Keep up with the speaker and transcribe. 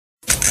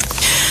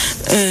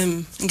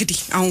እንግዲህ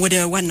አሁን ወደ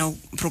ዋናው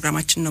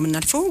ፕሮግራማችን ነው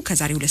የምናልፈው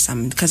ከዛሬ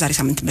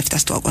ሳምንት በፊት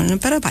አስተዋውቀን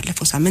ነበር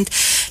ባለፈው ሳምንት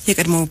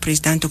የቀድሞ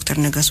ፕሬዚዳንት ዶክተር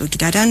ነጋሶ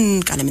ጊዳዳን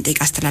ቃለ መጠይቅ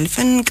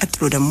አስተላልፈን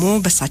ቀጥሎ ደግሞ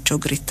በሳቸው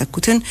ግር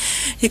የተተኩትን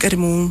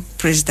የቀድሞ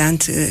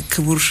ፕሬዚዳንት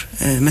ክቡር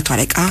መቶ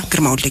አለቃ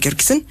ግርማ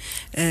ወልደጊዮርጊስን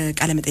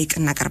ቃለ መጠይቅ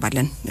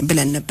እናቀርባለን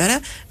ብለን ነበር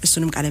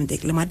እሱንም ቃለ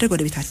መጠይቅ ለማድረግ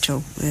ወደ ቤታቸው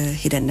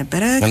ሄደን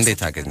ነበር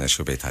እንዴት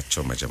አገኘሽው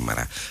ቤታቸው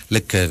መጀመሪያ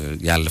ልክ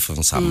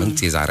ያለፈውን ሳምንት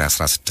የዛሬ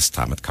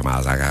 16 አመት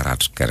ከማዛ ጋር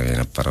አድርገን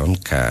የነበረውን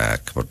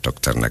ከክቡር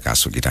ዶክተር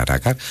ነጋሶ ጊዳዳ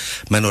ጋር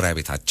መኖሪያ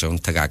ቤታቸውን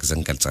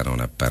ተጋግዘን ገልጸነው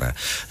ነበር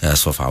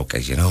ሶፋው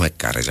ቀይ ነው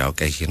መጋረጃው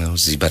ቀይ ነው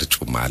እዚህ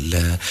በርጩማ አለ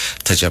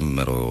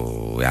ተጀምሮ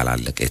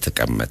ያላለቀ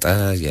የተቀመጠ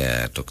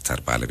የዶክተር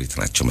ባለቤት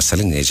ናቸው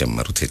መሰለኝ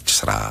የጀመሩት እጅ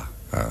ስራ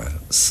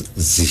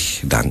እዚህ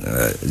ዳን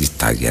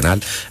ይታየናል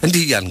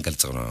እንዲህ ያን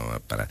ገልጸው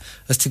ነበር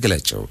እስቲ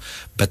ግለጨው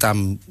በጣም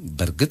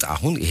በርግጥ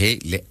አሁን ይሄ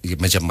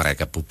መጀመሪያ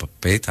የገቡበት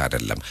ቤት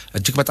አይደለም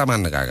እጅግ በጣም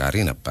አነጋጋሪ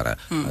ነበር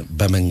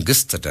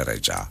በመንግስት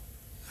ደረጃ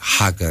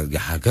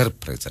የሀገር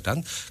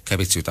ፕሬዚዳንት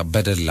ከቤት ሲወጣ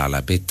በደላላ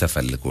ቤት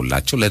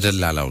ተፈልጎላቸው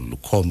ለደላላው ሁሉ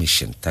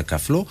ኮሚሽን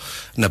ተከፍሎ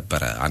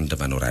ነበር አንድ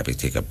መኖሪያ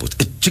ቤት የገቡት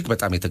እጅግ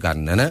በጣም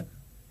የተጋነነ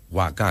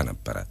ዋጋ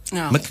ነበር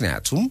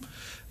ምክንያቱም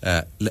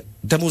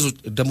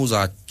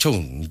ደሞዛቸው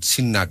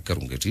ሲናገሩ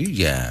እንግዲህ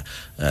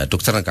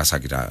የዶክተር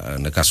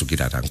ነጋሶ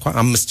ጊዳዳ እንኳን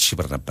 5000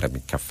 ብር ነበር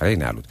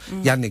የሚከፈለኝ ያሉት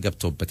ያን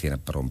የገብተውበት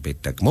የነበረው ቤት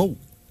ደግሞ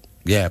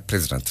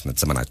የፕሬዚዳንትነት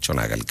ዘመናቸውን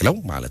አገልግለው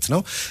ማለት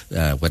ነው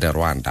ወደ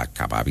ሩዋንዳ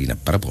አካባቢ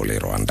ነበር ቦሌ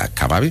ሩዋንዳ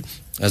አካባቢ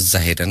እዛ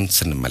ሄደን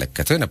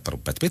ስንመለከተው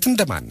የነበሩበት ቤት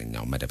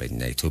እንደማንኛውም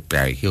መደበኛ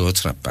ኢትዮጵያዊ ህይወት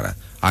ነበር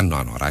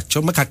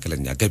አኗኗራቸው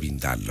መካከለኛ ገቢ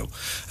እንዳለው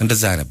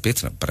እንደዛ አይነት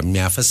ቤት ነበር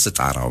የሚያፈስ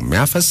ጣራው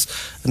የሚያፈስ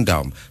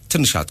እንዳውም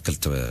ትንሽ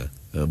አትክልት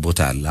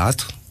ቦታ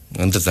ያላት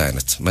እንደዛ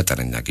አይነት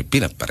መጠነኛ ግቢ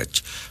ነበረች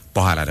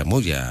በኋላ ደግሞ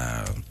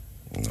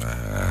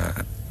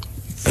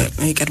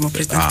የቀድሞ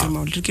ፕሬዚዳንት ግርማ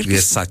ወልደጊዮርጊስ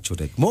የሳቸው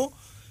ደግሞ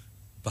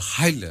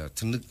በኃይል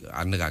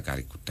አነጋጋሪ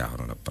ጉዳይ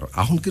ሆኖ ነበር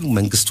አሁን ግን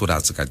መንግስት ወደ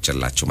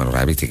አዘጋጀላቸው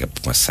መኖሪያ ቤት የገቡ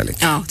መሰለኝ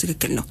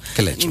ትክክል ነው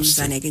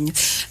ሚዛን ያገኘው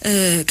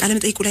ቃለ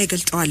መጠይቁ ላይ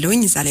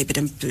ገልጠዋለሁኝ እዛ ላይ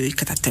በደንብ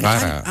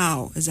ይከታተሉታል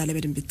እዛ ላይ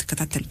በደንብ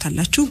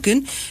ተከታተሉታላችሁ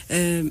ግን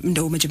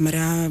እንደው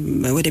መጀመሪያ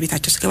ወደ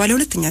ቤታቸው ስገባ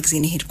ለሁለተኛ ጊዜ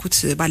ነው ሄድኩት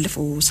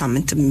ባለፈው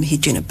ሳምንትም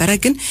ሄጄ ነበር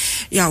ግን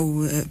ያው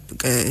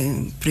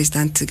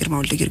ፕሬዚዳንት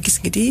ግርማ ወልደጊዮርጊስ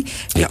እንግዲህ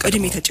ያው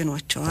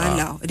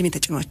እድሜ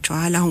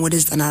ተጭኗቸዋል አሁን ወደ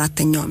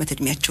 94ኛው አመት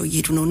እድሜያቸው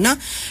እየሄዱ ነውና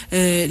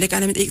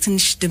ለቃለ መጠይቅ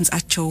ትንሽ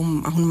ድምጻቸውም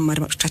አሁንም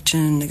አድማጮቻችን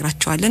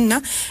ነግራቸዋልና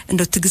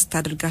እንደው ትግስት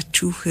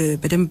አድርጋችሁ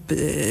በደንብ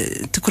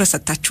ትኩረት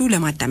ሰጣችሁ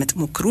ለማዳመጥ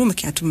ሞክሩ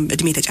ምክንያቱም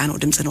እድሜ ተጫነው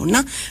ድምጽ ነውና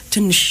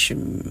ትንሽ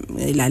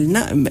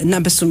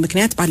ይላልና በሱ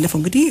ምክንያት ባለፈው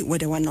እንግዲህ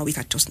ወደ ዋናው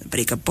ቤታቸው ውስጥ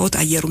ነበር የገባሁት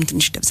አየሩም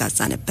ትንሽ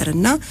ደብዛዛ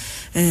ነበርና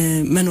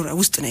መኖሪያ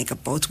ውስጥ ነው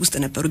የገባሁት ውስጥ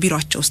ነበሩ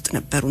ቢሮአቸው ውስጥ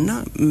ነበሩና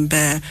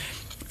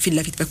በፊት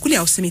ለፊት በኩል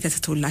ያው ስሜ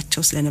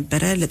ተተተውላቸው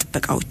ስለነበረ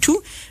ለጥበቃዎቹ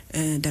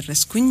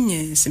ደረስኩኝ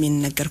ስሜን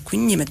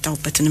ነገርኩኝ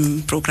የመጣሁበትንም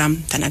ፕሮግራም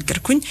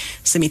ተናገርኩኝ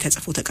ስሜ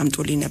ተጽፎ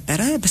ተቀምጦልኝ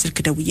ነበር በስልክ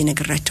ደውዬ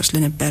ነግራቸው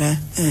ስለነበረ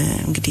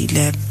እንግዲህ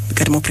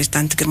ለቀድሞ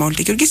ፕሬዚዳንት ግርማ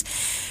ወልደጊዮርጊስ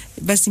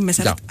በዚህ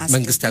መሰረት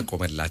መንግስት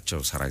ያቆመላቸው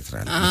ሰራዊት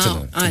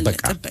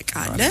ጥበቃ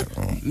አለ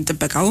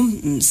ጥበቃውም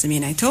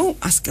ስሜን አይተው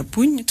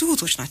አስገቡኝ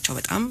ትሁቶች ናቸው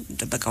በጣም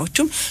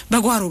ጥበቃዎቹም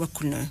በጓሮ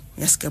በኩል ነው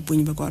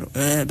ያስገቡኝ በጓሮ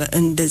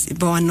እንደዚህ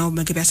በዋናው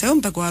መግቢያ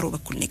ሳይሆን በጓሮ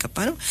በኩል ነው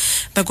የገባነው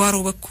በጓሮ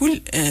በኩል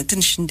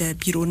ትንሽ እንደ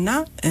ቢሮና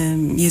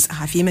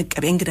የጸሐፊ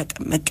እንግዳ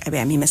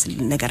መቀበያ የሚመስል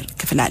ነገር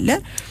ክፍል አለ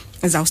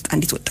እዛ ውስጥ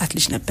አንዲት ወጣት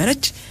ልጅ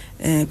ነበረች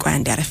ቆይ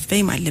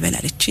እንዲያረፈኝ ማልበል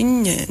አለችኝ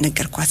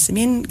ነገርኳት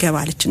ስሜን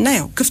ገባለችና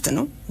ያው ክፍት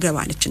ነው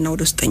ገባለችና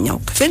ወደ ውስጠኛው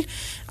ክፍል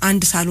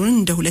አንድ ሳሎን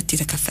እንደ ሁለት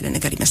የተከፈለ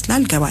ነገር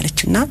ይመስላል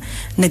ገባለችና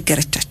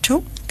ነገረቻቸው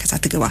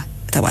ከዛ ትግባ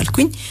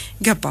ተባልኩኝ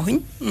ገባሁኝ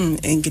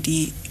እንግዲህ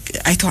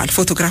አይተዋል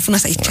ፎቶግራፉን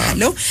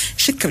አሳይቻለሁ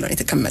ሽክ ብለው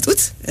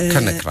የተቀመጡት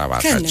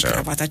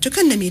ከነክራባታቸው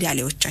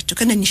ከነሜዳሊያዎቻቸው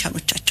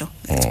ከነኒሻኖቻቸው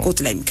ኮት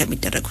ላይ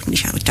ከሚደረጉ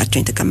ኒሻኖቻቸው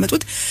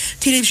የተቀመጡት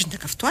ቴሌቪዥን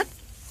ተከፍቷል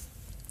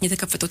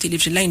የተከፈተው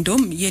ቴሌቪዥን ላይ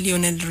እንደውም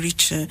የሊዮኔል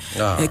ሪች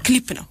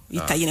ክሊፕ ነው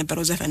ይታይ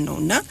የነበረው ዘፈን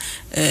ነውና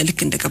ልክ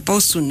እንደገባው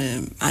እሱን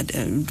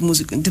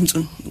ሙዚቃ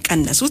ድምጹን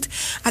ቀነሱት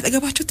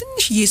አጠገባቸው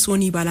ትንሽ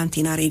የሶኒ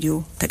ባላንቲና ሬዲዮ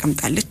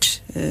ተቀምጣለች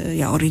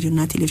ያው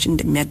ሬዲዮና ቴሌቪዥን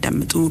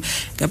እንደሚያዳምጡ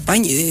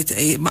ገባኝ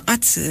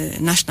ማአት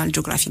ናሽናል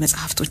ጂኦግራፊ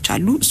መጽሐፍቶች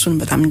አሉ እሱን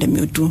በጣም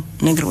እንደሚወዱ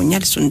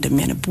ነግረውኛል እሱን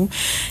እንደሚያነቡ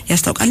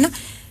ያስታውቃልና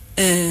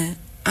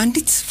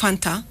አንዲት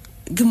ፋንታ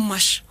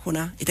ግማሽ ሆና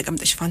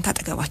የተቀመጠች ፋንታ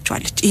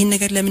አጠገባቸዋለች ይሄን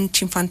ነገር ለምን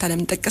ቺን ፋንታ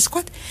ለምን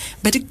ጠቀስኳት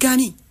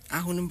በድጋሚ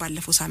አሁንም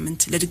ባለፈው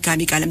ሳምንት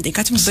ለድጋሚ ቃለ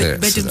መጠይቃችን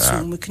በድምጹ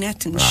ምክንያት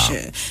ትንሽ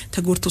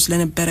ተጎርቶ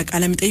ስለነበረ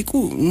ቃለ መጠይቁ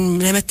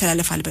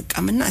ለመተላለፍ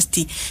አልበቃምና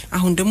እስቲ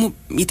አሁን ደግሞ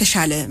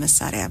የተሻለ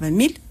መሳሪያ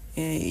በሚል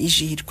ይዤ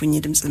ሄድኩኝ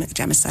ድምጽ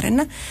መቅጃ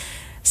መሳሪያና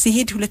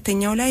ሲሄድ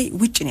ሁለተኛው ላይ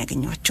ውጭ ነው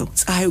ያገኘዋቸው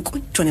ፀሐዩ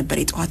ቆንጆ ነበር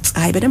የጧት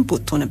ፀሐይ በደንብ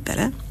ወጥቶ ነበር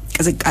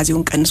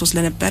ቅዝቃዜውን ቀንሶ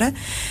ስለነበረ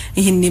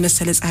ይሄን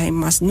የመሰለ ፀሐይ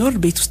ማስኖር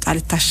ቤት ውስጥ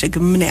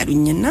አልታሸግም ምን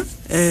ያሉኝና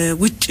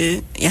ውጭ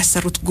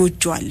ያሰሩት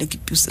ጎጆ አለ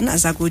ግቢ ውስጥና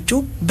እዛ ጎጆ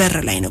በር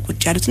ላይ ነው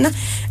ቁጭ ያሉትና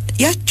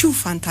ያቺው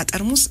ፋንታ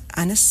ጠርሙስ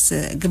አነስ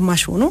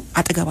ግማሽ ሆኖ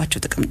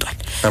አጠገባቸው ተቀምጧል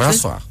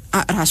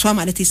ራሷ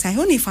ማለት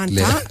ሳይሆን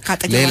የፋንታ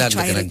ካጠገባቸው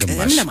አይርቅም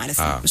ለማለት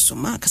ነው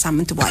እሱማ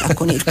ከሳምንት በኋላ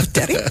እኮ ነው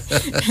የልኩተሪ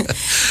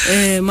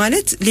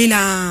ማለት ሌላ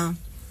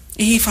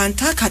ይሄ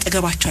ፋንታ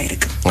ካጠገባቸው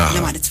አይርቅም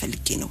ለማለት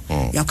ፈልጌ ነው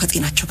ያው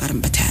ከጤናቸው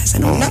ጋርም በተያያዘ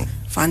ነውና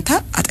ፋንታ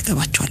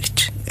አጠገባቸው አለች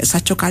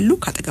እሳቸው ካሉ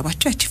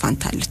ካጠገባቸው ያቺ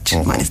ፋንታ አለች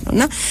ማለት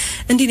ነውና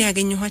እንዲህ ነው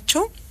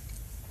ያገኘኋቸው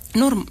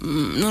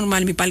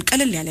ኖርማል የሚባል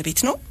ቀለል ያለ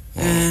ቤት ነው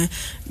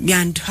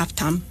ያንድ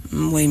ሀብታም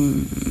ወይም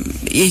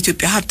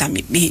የኢትዮጵያ ሀብታም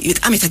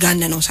በጣም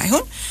የተጋነነው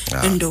ሳይሆን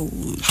እንደው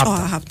ጨዋ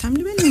ሀብታም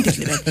ልበል እንዴት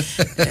ልበል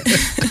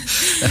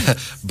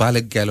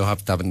ባለግ ያለው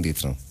ሀብታም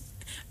እንዴት ነው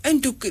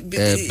እንዱ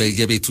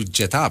በየቤቱ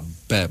ጀታ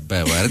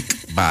በወርቅ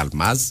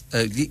በአልማዝ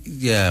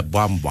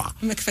የቧንቧ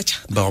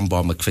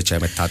መክፈቻ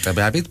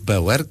የመታጠቢያ ቤት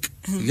በወርቅ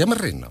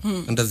የምሬን ነው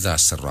እንደዛ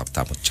አሰሩ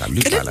ሀብታሞች አሉ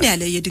ይባላል ቅድም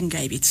ያለ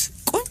የድንጋይ ቤት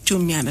ቆንጆ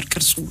የሚያምር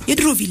ቅርጹ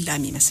የድሮ ቪላ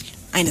የሚመስል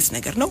አይነት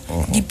ነገር ነው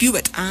ግቢው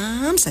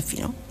በጣም ሰፊ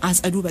ነው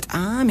አጸዱ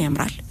በጣም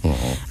ያምራል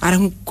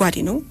አረንጓዴ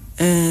ነው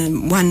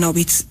ዋናው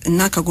ቤት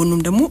እና ከጎኑም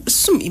ደግሞ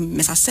እሱም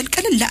ይመሳሰል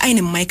ቀለል ለአይን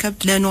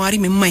የማይከብድ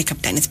ለነዋሪም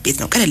የማይከብድ አይነት ቤት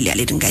ነው ቀለል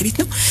ያለ ድንጋይ ቤት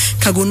ነው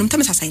ከጎኑም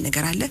ተመሳሳይ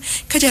ነገር አለ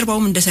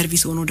ከጀርባውም እንደ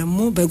ሰርቪስ ሆኖ ደግሞ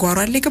በጓሮ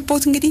አለ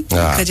የገባውት እንግዲህ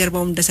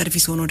ከጀርባውም እንደ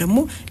ሰርቪስ ሆኖ ደግሞ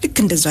ልክ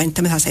እንደዛው አይነት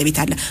ተመሳሳይ ቤት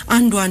አለ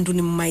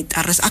አንዱን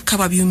የማይጣረስ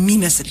አካባቢው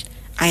የሚመስል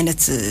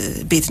አይነት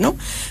ቤት ነው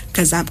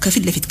ከዛ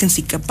ከፊት ለፊት ግን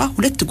ሲገባ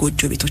ሁለት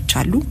ጎጆ ቤቶች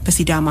አሉ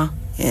በሲዳማ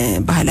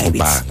ባህላዊ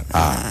ቤት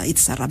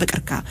የተሰራ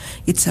በቀርካ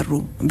የተሰሩ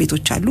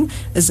ቤቶች አሉ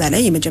እዛ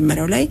ላይ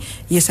የመጀመሪያው ላይ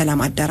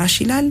የሰላም አዳራሽ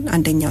ይላል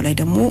አንደኛው ላይ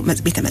ደግሞ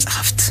ቤተ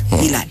መጻሕፍት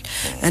ይላል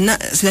እና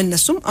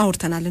ስለነሱም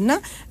አውርተናልና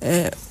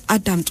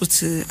አዳምጡት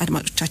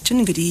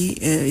አድማጮቻችን እንግዲህ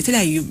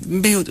የተለያዩ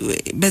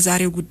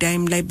በዛሬው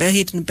ጉዳይም ላይ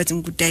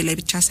በሄድንበትም ጉዳይ ላይ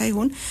ብቻ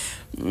ሳይሆን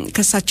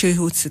ከሳቸው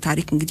የህይወት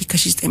ታሪክ እንግዲህ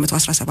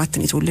ከ1917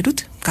 ነው የተወለዱት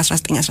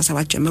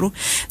ከ1917 ጀምሮ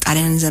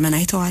ጣሊያን ዘመን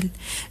አይተዋል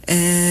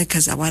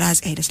ከዛ በኋላ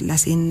አፄ ኃይለ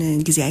ሥላሴን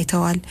ጊዜ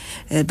አይተዋል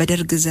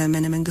በደርግ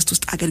ዘመነ መንግስት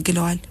ውስጥ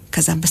አገልግለዋል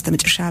ከዛም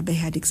በስተመጨረሻ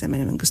በኢህአዴግ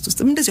ዘመነ መንግስት ውስጥ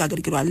እንደዚሁ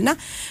አገልግለዋልና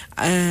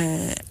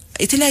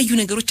የተለያዩ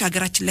ነገሮች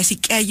ሀገራችን ላይ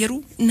ሲቀያየሩ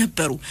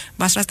ነበሩ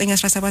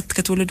በ1917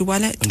 ከተወለዱ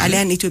በኋላ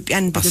ጣሊያን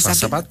ኢትዮጵያን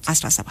በገዛበት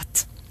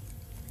 17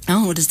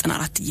 አሁን ወደ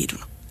 94 እየሄዱ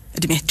ነው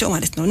እድሜያቸው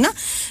ማለት ነውና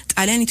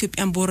ጣሊያን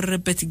ኢትዮጵያን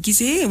በወረረበት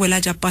ጊዜ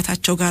ወላጅ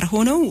አባታቸው ጋር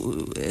ሆነው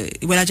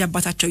ወላጅ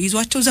አባታቸው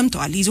ይዟቸው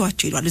ዘምተዋል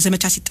ይዟቸው ሄዷል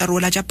ዘመቻ ሲጠሩ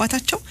ወላጅ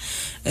አባታቸው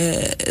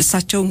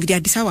እሳቸው እንግዲህ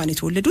አዲስ አበባ ነው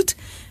የተወለዱት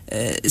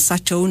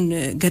እሳቸውን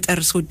ገጠር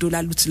ሶዶ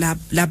ላሉት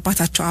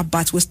ለአባታቸው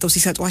አባት ወስተው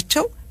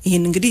ሲሰጧቸው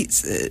ይሄን እንግዲህ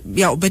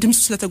ያው በድምጽ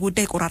ስለተጎዳ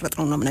ይቆራረጥ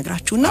ነው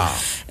ምነግራችሁና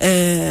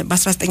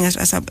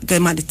በ1917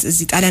 ማለት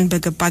እዚህ ጣሊያን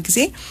በገባ ጊዜ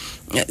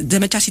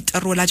ዘመቻ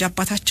ሲጠሩ ወላጅ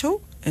አባታቸው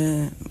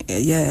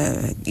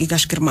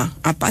የጋሽ ግርማ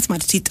አባት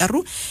ማለት ሲጠሩ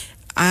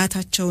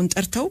አያታቸውን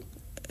ጠርተው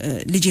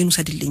ልጄን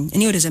ወሰድልኝ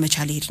እኔ ወደ ዘመቻ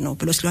ልሄድ ነው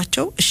ብለው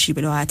ሲሏቸው እሺ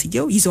ብለው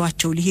አያትየው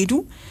ይዘዋቸው ሊሄዱ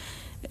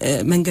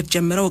መንገድ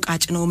ጀምረው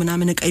ቃጭ ነው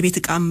ምናምን ቤት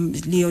ቃም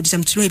ሊወድ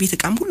ዘምትሎ የቤት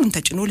ቃም ሁሉን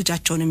ተጭኖ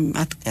ልጃቸውንም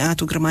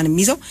አቶ ግርማንም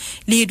ይዘው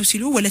ሊሄዱ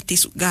ሲሉ ወለቴ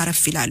ሱቅ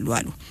ጋረፍ ይላሉ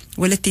አሉ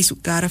ወለቴ ሱቅ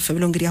ጋረፍ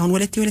ብለው እንግዲህ አሁን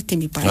ወለቴ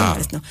የሚባለው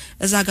ማለት ነው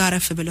እዛ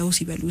ጋረፍ ብለው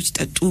ሲበሉ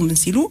ሲጠጡ ምን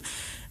ሲሉ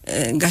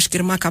ጋሽ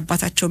ግርማ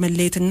ከአባታቸው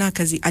መለየትና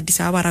ከዚህ አዲስ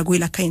አበባ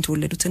ራጎይላ ካይን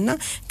ተወለዱትና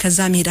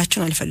ከዛ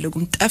መሄዳቸውን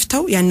አልፈለጉም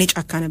ጠፍተው ያኔ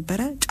ጫካ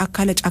ነበረ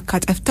ጫካ ለጫካ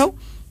ጠፍተው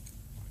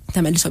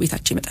ተመልሰው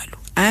ቤታቸው ይመጣሉ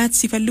አያት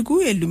ሲፈልጉ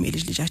የሉም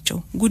ልጃቸው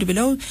ጉድ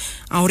ብለው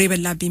አውሬ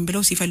በላብኝ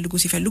ብለው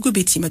ሲፈልጉ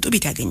ቤት ሲመጡ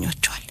ቤት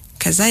ያገኛቸዋል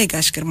ከዛ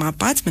የጋሽ ግርማ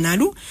አባት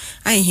ምናሉ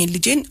አይ ይሄን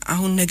ልጄን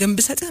አሁን ነገም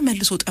በሰጠ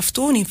መልሶ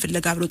ጠፍቶ እኔን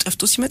ፍለጋ ብሎ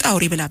ጠፍቶ ሲመጣ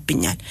አውሬ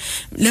በላብኛል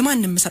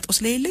ለማንም መሰጠው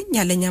ስለሌለኝ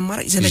ያለኛ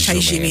አማራጭ ዘመቻ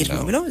ይዤ መሄድ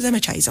ነው ብለው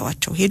ዘመቻ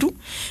ይዘዋቸው ሄዱ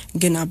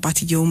ግን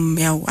አባትየውም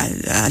ያው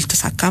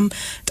አልተሳካም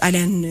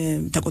ጣሊያን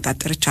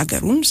ተቆጣጠረች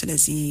ሀገሩን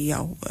ስለዚህ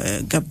ያው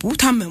ገቡ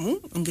ታመሙ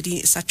እንግዲህ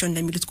እሳቸው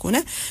እንደሚሉት ከሆነ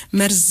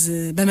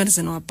በመርዝ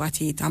ነው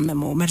አባቴ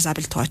ታመመው መርዝ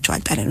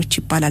አብልተዋቸዋል ጣሊያኖች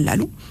ይባላል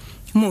አሉ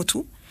ሞቱ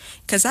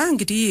ከዛ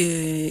እንግዲህ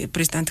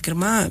ፕሬዚዳንት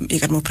ግርማ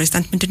የቀድሞ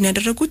ፕሬዚዳንት ምንድነው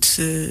ያደረጉት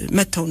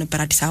መተው ነበር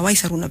አዲስ አበባ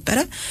ይሰሩ ነበር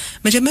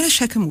መጀመሪያ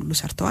ሸክም ሁሉ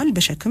ሰርተዋል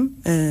በሸክም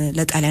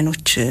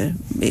ለጣሊያኖች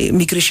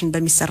ሚግሬሽን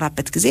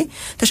በሚሰራበት ጊዜ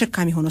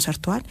ተሸካሚ ሆኖ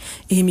ሰርተዋል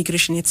ይሄ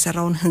ሚግሬሽን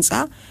የተሰራውን ህንጻ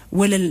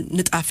ወለል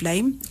ንጣፍ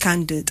ላይም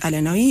ካንድ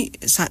ጣሊያናዊ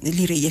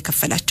ሊሬ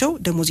የከፈላቸው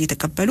ደሞዝ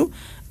የተቀበሉ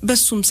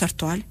በሱም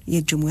ሰርተዋል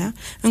የጅሙያ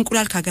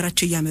እንቁላል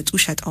ከሀገራቸው ያመጡ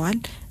ሸጠዋል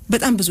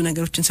በጣም ብዙ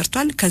ነገሮችን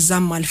ሰርቷል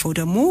ከዛም አልፈው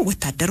ደግሞ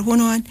ወታደር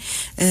ሆነዋል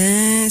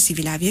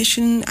ሲቪል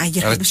አቪዬሽን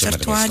አየር ኃይል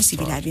ሰርተዋል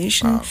ሲቪል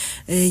አቪዬሽን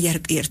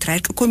የኤርትራ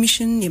እርቅ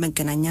ኮሚሽን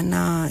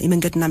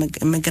የመንገድና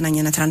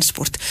መገናኛና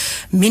ትራንስፖርት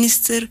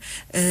ሚኒስትር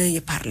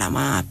የፓርላማ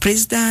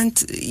ፕሬዚዳንት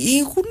ይሄ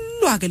ሁሉ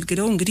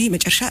አገልግለው እንግዲህ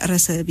መጨረሻ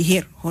ራስ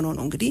ብሔር ሆኖ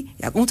ነው እንግዲህ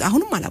ያቆሙት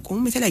አሁንም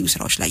አላቆሙም የተለያዩ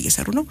ስራዎች ላይ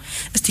እየሰሩ ነው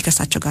እስቲ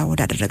ከሳቸው ጋር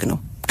ወዳደረግነው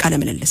ቃለ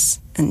ምልልስ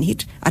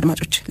እንሂድ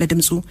አድማጮች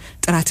ለድምጹ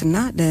ጥራትና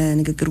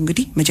ለንግግሩ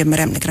እንግዲህ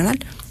መጀመሪያም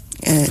ነግረናል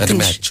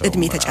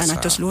እድሜ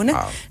ተጫናቸው ስለሆነ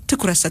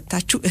ትኩረት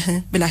ሰጣችሁ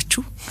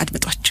ብላችሁ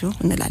አድምጧቸው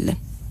እንላለን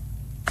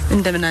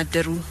እንደምን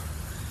አደሩ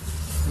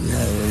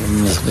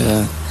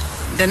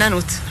ደህና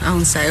ኖት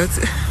አሁን ሳይወት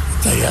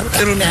ይታያል።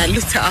 ጥሩ ነው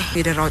ያሉት።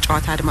 የደራው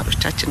ጨዋታ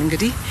አድማጮቻችን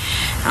እንግዲህ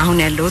አሁን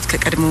ያለውት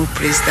ከቀድሞ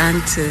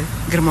ፕሬዚዳንት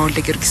ግርማ ወልደ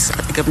ጊዮርጊስ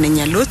አጠገብ ነኝ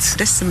ያለውት።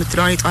 ደስ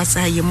የምትለው የጧት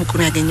ፀሐይ የሙቁ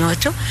ነው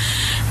ያገኘዋቸው።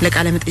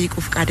 ለቃለ መጠይቁ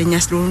ፍቃደኛ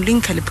ስለሆኑልኝ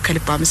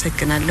ከልብ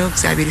አመሰግናለሁ።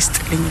 እግዚአብሔር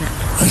ይስጥልኝ ይላል።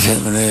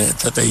 ምን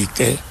ተጠይቄ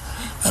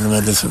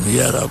አልመለስም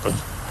ያራቀም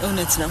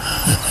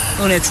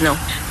እውነት ነው።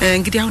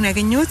 እንግዲህ አሁን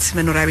ያገኘሁት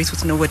መኖሪያ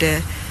ቤቱት ነው። ወደ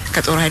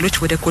ከጦር ኃይሎች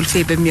ወደ ኮልፌ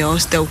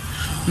በሚያወስደው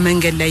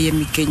መንገድ ላይ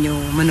የሚገኘው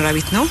መኖሪያ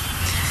ቤት ነው።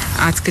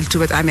 አትክልቱ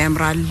በጣም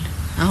ያምራል።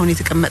 አሁን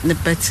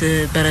የተቀመጥንበት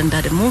በረንዳ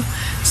ደግሞ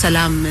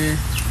የሰላም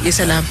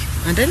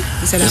አይደል?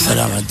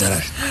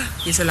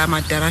 የሰላም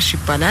አዳራሽ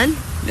ይባላል።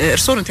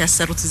 እርስዎ ነው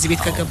ያሰሩት እዚህ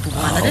ቤት ከገቡ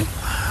በኋላ አይደል?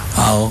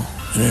 አዎ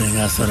እኔ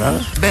ያሰራው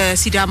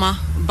በሲዳማ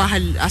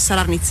ባህል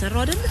አሰራር ነው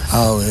የተሰራው አይደል?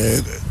 አዎ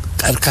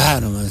ቀርከሃ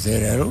ነው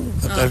ማቴሪያሉ።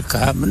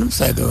 ቀርከሃ ምንም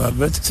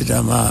ሳይገባበት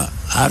ሲዳማ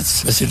አርት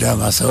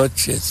በሲዳማ ሰዎች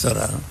የተሰራ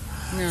ነው።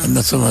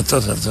 እነሱ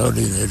መጥተው ሰርተው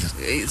ሊሄዱ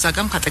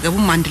ዛጋም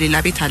ካጠገቡም አንድ ሌላ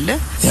ቤት አለ።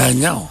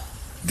 ያኛው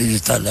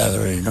ዲጂታል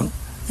ላይብረሪ ነው።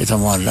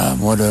 የተሟላ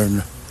ሞደርን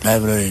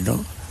ላይብረሪ ነው።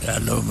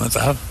 ያለው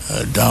መጽሐፍ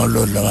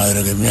ዳውንሎድ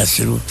ለማድረግ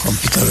የሚያስችሉ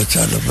ኮምፒውተሮች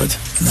አሉበት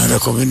እና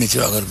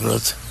ለኮሚኒቲው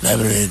አገልግሎት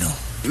ላይብረሪ ነው።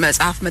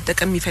 መጽሐፍ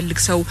መጠቀም የሚፈልግ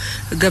ሰው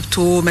ገብቶ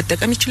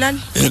መጠቀም ይችላል።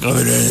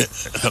 የቀበሌ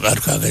ፈቃድ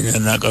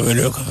ካገኘና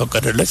ቀበሌው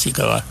ከፈቀደለት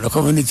ይገባል።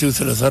 ለኮሚኒቲው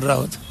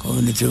ስለሰራሁት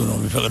ኮሚኒቲው ነው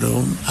የሚፈቅደው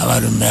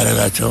አባል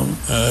የሚያደርጋቸው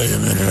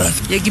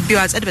የሚያደርጋቸው። የግቢው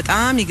አጸድ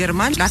በጣም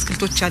ይገርማል።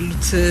 ለአትክልቶች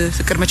ያሉት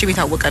ፍቅር መቼ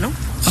ቤት አወቀ ነው?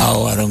 አዎ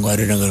አረንጓዴ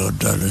ነገር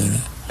ወዳለሁ።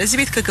 እዚህ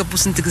ቤት ከገቡ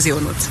ስንት ጊዜ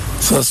ሆኖት?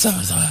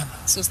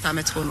 3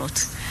 አመት ሆኖት።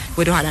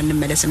 ወደ ኋላ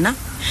እንመለስና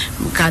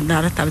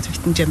ከ4 አመት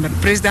በፊት እንጀምር።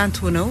 ፕሬዚዳንት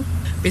ሆነው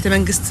ቤተ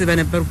መንግስት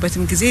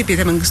በነበሩበትም ጊዜ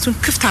ቤተ መንግስቱን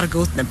ክፍት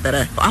አድርገውት ነበር።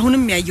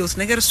 አሁንም ያየውት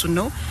ነገር እሱ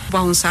ነው።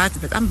 በአሁን ሰዓት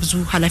በጣም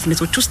ብዙ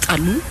ኃላፊነቶች ውስጥ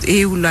አሉ። ይሄ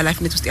ሁሉ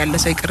ኃላፊነት ውስጥ ያለ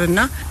ሰው ይቅርና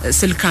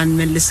ስልካን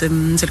መልስም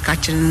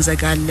ስልካችንን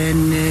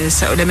እንዘጋለን።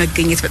 ሰው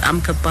ለመገኘት በጣም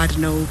ከባድ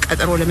ነው።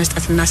 ቀጠሮ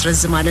ለመስጠት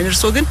እናስረዝማለን።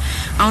 እርሶ ግን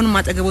አሁንም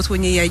አጠገቦት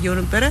ሆኜ ያየው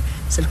ነበር።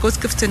 ስልኮት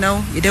ክፍት ነው።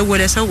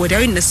 የደወለ ሰው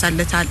ወዲያው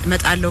ይነሳለታል።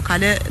 እመጣለሁ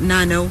ካለ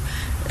ና ነው።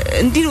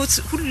 እንዲኖት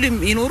ሁሉም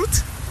ይኖሩት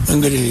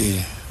እንግዲህ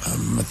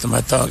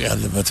መታወቅ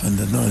ያለበት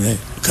ምንድነው? እኔ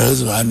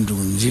ከህዝብ አንዱ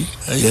እንጂ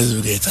የህዝብ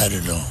ጌታ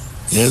አይደለሁም።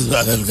 የህዝብ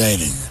አገልጋይ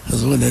ነኝ።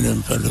 ህዝቡን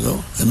የምፈልገው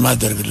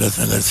የማደርግለት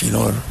ነገር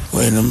ሲኖር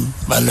ወይንም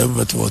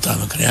ባለበት ቦታ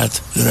ምክንያት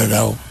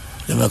ልረዳው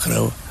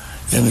ለመክረው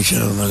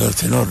የሚችለው ነገር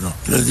ሲኖር ነው።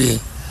 ስለዚህ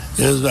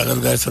የህዝብ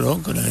አገልጋይ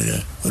ስለሆንኩ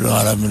ወደ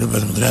ኋላ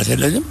የምልበት ምክንያት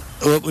የለኝም።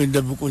 እወቁኝ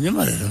ደብቁኝም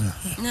አይደለም።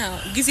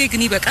 ጊዜ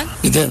ግን ይበቃል።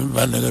 ጊዜ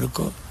የሚባል ነገር እኮ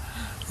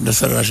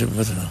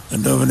እንደሰራሽበት ነው።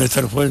 እንደው ምን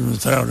ተርፎኝ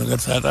ምትራው ነገር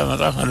ሳጣ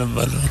መጣፍ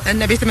አለባለሁ።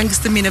 እና ቤተ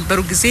መንግስትም የነበሩ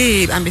ጊዜ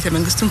በጣም ቤተ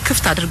መንግስቱን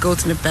ክፍት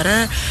አድርገውት ነበር።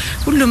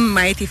 ሁሉም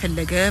ማየት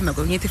የፈለገ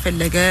መጎብኘት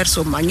የፈለገ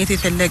እርሶ ማግኘት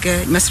የፈለገ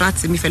መስራት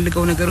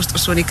የሚፈልገው ነገር ውስጥ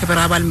እርሶ የክብር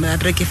አባል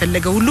ማድረግ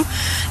የፈለገ ሁሉ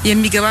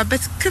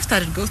የሚገባበት ክፍት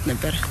አድርገውት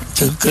ነበር።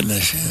 ትክክል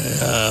ነሽ።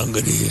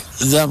 እንግዲህ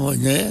እዛም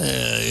ሆኜ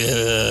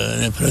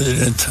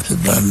የፕሬዚዳንት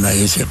ስልጣንና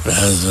የኢትዮጵያ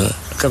ህዝብ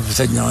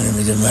ከፍተኛውን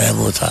የመጀመሪያ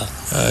ቦታ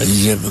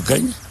ይዤ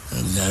ብገኝ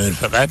እግዚአብሔር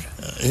ፈቃድ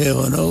ይሄ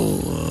ሆነው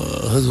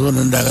ህዝቡን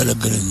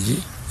እንዳገለግል እንጂ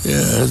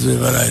የህዝብ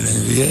በላይ ነኝ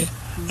ብዬ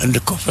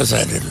እንድኮፈስ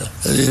አይደለም።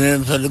 እዚህ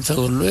እኔም ፈልግ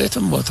ተውሎ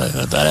የትም ቦታ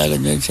ይመጣል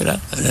ያገኘኝ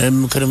ይችላል። እኔም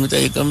ምክር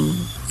የምጠይቅም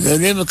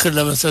ለእኔ ምክር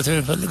ለመስጠት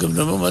የሚፈልግም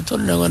ደግሞ መጥቶ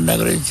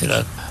ለመናገር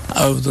ይችላል።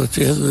 አብቶች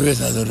የህዝብ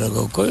ቤት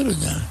አደረገው እኮ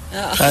ይሉኛል።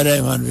 ታዲያ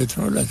የማን ቤት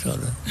ነው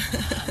እላቸዋለሁ።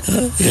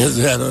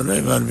 የህዝብ ያልሆነ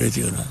የማን ቤት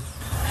ይሆናል?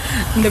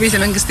 እንደ ቤተ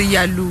መንግስት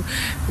እያሉ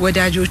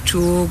ወዳጆቹ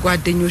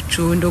ጓደኞቹ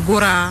እንደ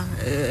ጎራ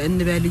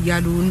እንበል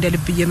እያሉ እንደ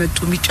ልብ እየመጡ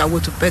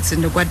የሚጫወቱበት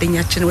እንደ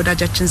ጓደኛችን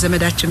ወዳጃችን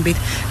ዘመዳችን ቤት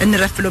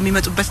እንረፍለው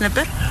የሚመጡበት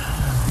ነበር።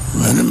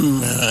 ምንም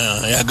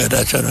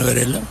ያገዳቸው ነገር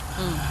የለም።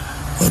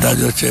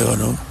 ወዳጆቼ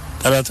ሆነው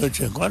ጠላቶቼ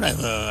እንኳን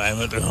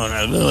አይመጡ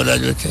ይሆናል።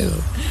 ወዳጆቼ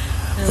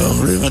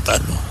በሙሉ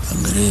ይመጣሉ።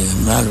 እንግዲህ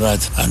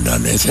ምናልባት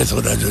አንዳንድ የሴት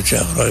ወዳጆቼ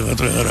አብረው ይመጡ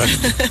ይሆናል።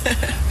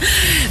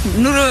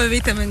 ኑሮ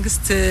ቤተ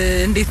መንግስት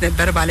እንዴት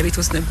ነበር?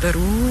 ባለቤቶስ ነበሩ?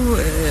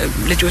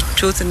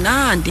 ልጆቹና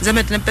አንዴ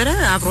ዘመድ ነበረ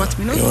አብሮት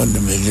ሚኖር?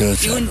 የወንድም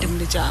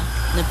ልጅ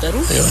ነበሩ?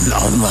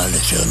 አሁን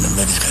ማለት የወንድም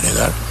ልጅ ከኔ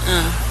ጋር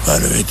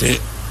ባለቤቴ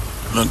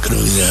መንቅር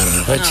ጊዜ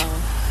ያረፈች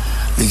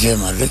ልጄ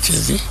ማለት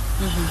እዚህ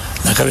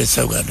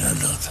ለከቤተሰብ ጋር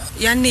ያለሁት።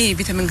 ያኔ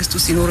ቤተ መንግስቱ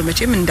ሲኖር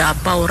መቼም እንደ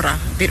አባወራ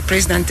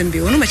ፕሬዚዳንትም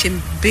ቢሆኑ መቼም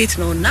ቤት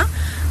ነውና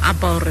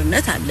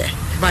አባወራነት አለ።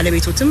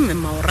 ባለቤቶትም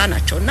ማወራ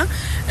ናቸውና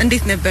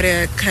እንዴት ነበር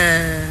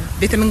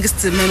ከቤተ መንግስት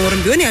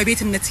መኖርም ቢሆን ያው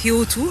ቤትነት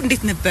ህይወቱ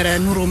እንዴት ነበር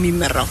ኑሮ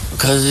የሚመራው?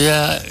 ከዚያ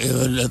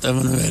የበለጠ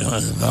ምን ነው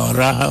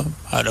ባወራህ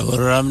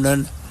አለወራም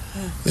ነን።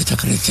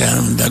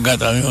 ቤተክርስቲያንም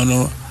እንዳጋጣሚ ሆኖ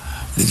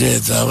ልጄ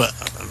ዛባ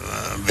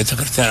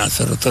ቤተክርስቲያን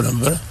አሰርቶ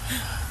ነበር።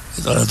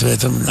 የጸሎት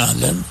ቤትም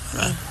አለን።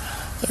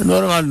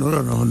 ኖርማል ኑሮ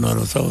ነው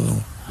የምንኖረው። ሰው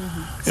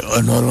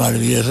ኖርማል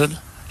ቢየስል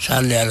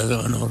ሻል ያለ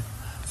መኖር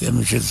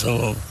የሚችል ሰው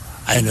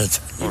አይነት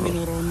ኑሮ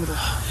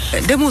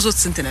ደሞዝዎት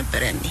ስንት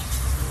ነበር ያኔ?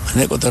 እኔ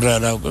ቁጥር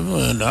አላውቅም።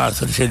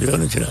 10 ሺህ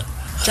ሊሆን ይችላል።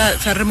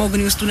 ፈርመው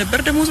ግን ይወስዱ ነበር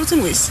ደሞዝዎትን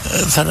ወይስ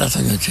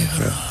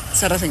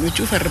ሰራተኞቹ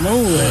ፈርመው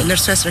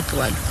ለርሱ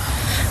ያስረክባሉ?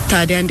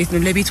 ታዲያ እንዴት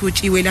ነው ለቤት ወጪ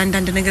ወይ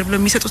ለአንዳንድ ነገር ብለው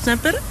የሚሰጡት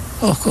ነበር?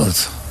 ኦፍ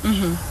ኮርስ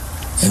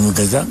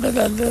የሚገዛ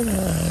እንገዛለን።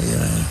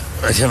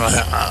 እሺማ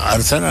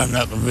አርሰናል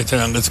ቤተ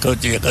መንግስት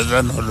ከውጭ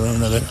የገዛን ሁሉ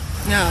ነገር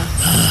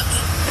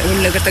ሁሉ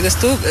ነገር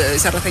ተገዝቶ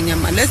ሰራተኛ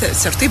ማለት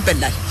ሰርቶ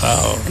ይበላል።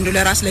 እንደው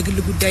ለራስ ለግል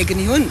ጉዳይ ግን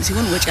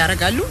ሲሆን ወጪ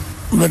ያረጋሉ።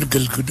 ምን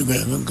ግል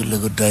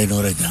ጉዳይ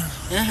ይኖረኛል።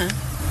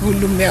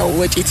 ሁሉም ያው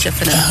ወጪ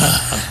ተሸፈነና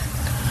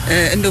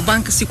እንደው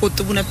ባንክ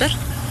ሲቆጥቡ ነበር።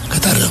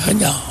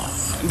 ከተረፈኛ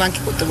ባንክ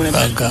ይቆጥቡ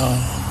ነበር።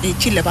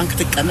 እቺ ለባንክ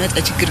ተቀመጠ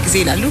ችግር ጊዜ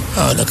ይላሉ።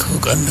 ለክፉ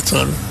ቀን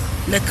ተወል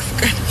ለክፉ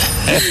ቀን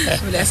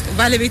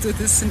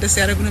ባለቤቶትስ እንደዚህ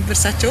ያደርጉ ነበር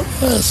ሳቸው?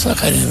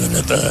 ሰካሪ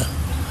በለጠ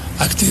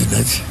አክቲቭ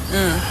ነች።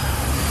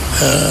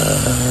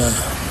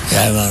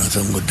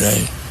 የሃይማኖትን ጉዳይ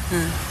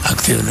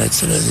አክቲቭ ነች።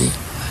 ስለዚህ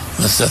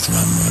መስጠት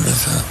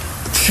ማመለስ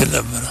ትችል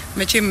ነበር።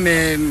 መቼም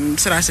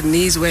ስራ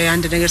ስንይዝ ወይ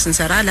አንድ ነገር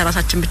ስንሰራ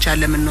ለራሳችን ብቻ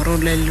ለምንኖረው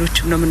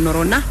ለሌሎችም ነው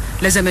የምንኖረውና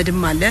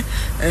ለዘመድም አለ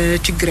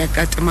ችግር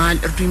ያጋጥማል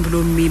እርዱኝ ብሎ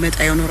የሚመጣ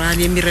ይኖራል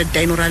የሚረዳ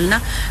ይኖራልና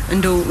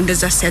እንደው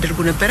እንደዛስ ያደርጉ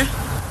ነበር?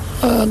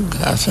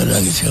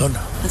 አስፈላጊ ሲሆን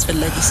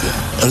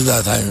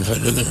እርዳታ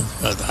የሚፈልግ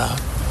በጣም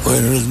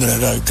ወይም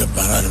ልንረዳው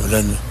ይገባናል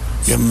ብለን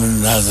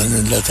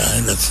የምናዝንለት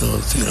አይነት ሰው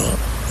ሲኖር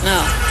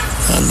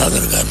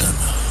እናደርጋለን።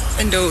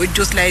 እንደው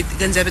እጆት ላይ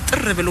ገንዘብ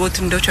ጥር ብሎት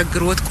እንደው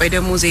ቸግሮት ቆይ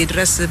ደሞዜ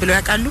ድረስ ብለው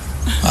ያውቃሉ?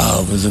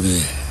 ብዙ ጊዜ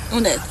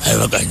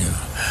አይበቃኝም።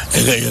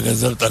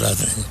 የገንዘብ ጠላት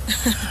ነኝ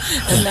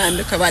እና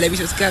እንደው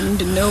ከባለቤቶት ጋር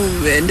ምንድነው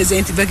እንደዚህ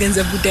አይነት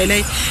በገንዘብ ጉዳይ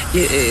ላይ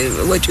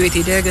ወጪው የት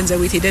ሄደ ገንዘቡ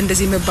የት ሄደ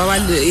እንደዚህ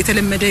መባባል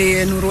የተለመደ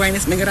የኑሮ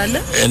አይነት ነገር አለ?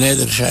 እኔ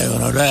ድርሻ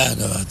የሆነው ላይ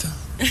አገባታ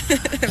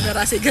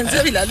በራሴ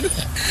ገንዘብ ይላሉ።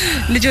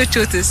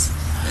 ልጆችዎትስ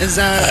እዛ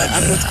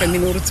አብሮት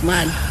ከሚኖሩት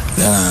መሃል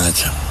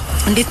ናቸው?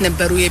 እንዴት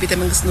ነበሩ? የቤተ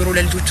መንግስት ኑሮ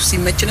ለልጆቹ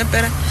ሲመች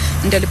ነበር?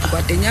 እንደ ልብ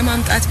ጓደኛ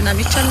ማምጣት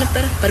ምናምን ይቻል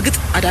ነበር? በርግጥ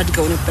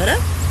አዳድገው ነበር።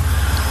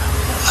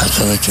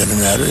 አሰበችንም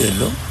ያሉ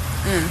የለው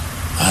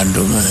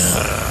አንዱም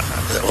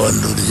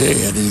ወንዱ ልጅ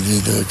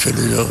የልጆቹ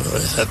ልጅ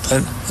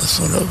ሰጠን እሱ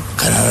ነው።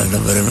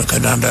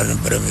 ካናዳ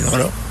ነበር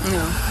የሚኖረው።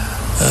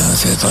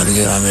 ሴቷ ልጅ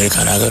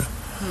አሜሪካን ሀገር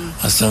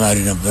አስተማሪ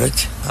ነበረች።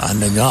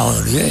 አንደኛው አሁን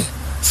ልጅ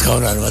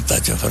እስካሁን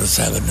አልመጣችም።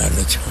 ፈረንሳይ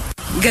አገናለች።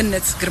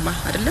 ገነት ግርማ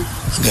አይደለም?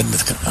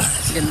 ገነት ግርማ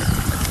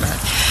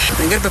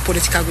ነገር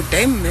በፖለቲካ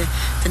ጉዳይም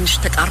ትንሽ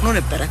ተቃርኖ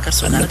ነበር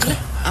ከርሶ ጋር።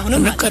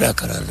 አሁንም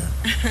እንከራከራለን።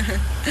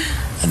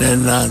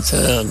 እኔና አንተ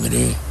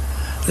እንግዲህ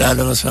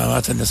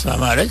ላለመስማማት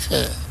እንስማማለች።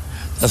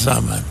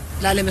 ተስማማን።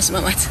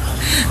 ላለመስማማት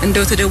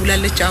እንደው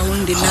ተደውላለች አሁን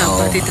እንዴና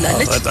አባቴ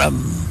ትላለች። በጣም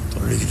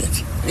ጥሩ ልጅ ነች።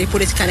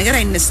 የፖለቲካ ነገር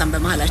አይነሳም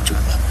በመሃላችሁ?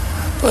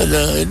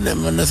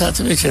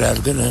 መነሳትም ይችላል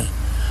ግን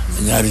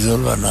እኛ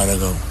ሪዞልቭ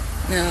እናደርገው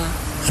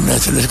እና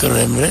ትንሽ ቅር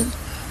የሚለኝ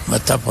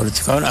መታ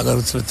ፖለቲካውን አገሩ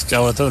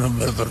ተጫወተው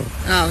ነበር ጥሩ።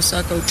 እሷ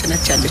ከውጭ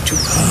ነች ያለችው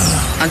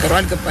አገሩ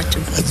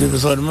አልገባችም። እዚህ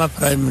በሶልማ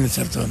ፕራይም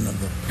ሚኒስተር ተሆነ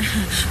ነበር።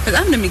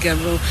 በጣም ነው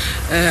የሚገርመው።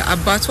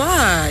 አባቷ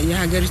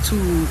የሀገሪቱ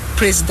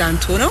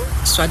ፕሬዚዳንት ሆነው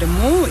እሷ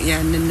ደግሞ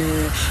ያንን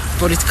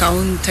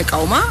ፖለቲካውን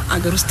ተቃውማ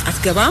አገር ውስጥ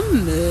አትገባም።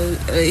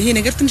 ይሄ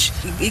ነገር ትንሽ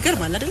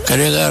ይገርማል አይደል?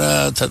 ከኔ ጋር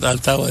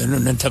ተጣልታ ወይንም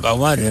እነን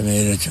ተቃውማ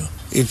ለመሄደችው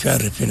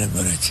ኢፒአርፒ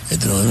ነበረች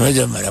የድሮ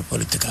መጀመሪያ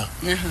ፖለቲካ።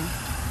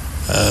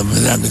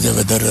 በዛን ጊዜ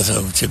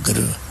በደረሰው ችግር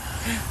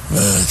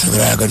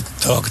በትግራይ ሀገር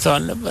ተወክተው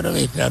አልነበረ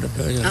ኢፒአርፒ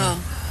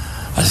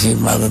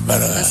አሲማ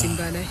በባላ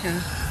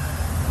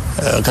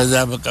ከዛ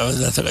በቃ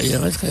በዛ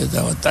ተቀየመች። ከዛ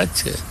ወጣች።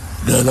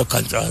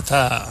 ለሎካል ጨዋታ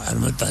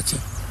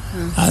አልመጣችም።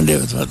 አንዴ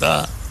ብትመጣ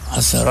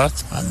አሰሯት።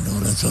 አንድ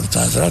ሁለት ወር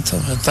ታስራት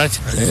ተፈታች።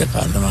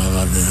 ፓርላማ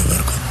አባል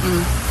ነበርኩ።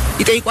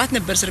 ይጠይቋት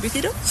ነበር እስር ቤት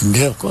ሄደው እንዴ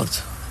ኮርት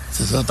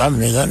ተጣጣም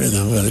ነገር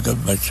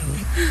ገባቸው።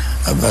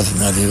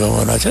 አባትና ልጅ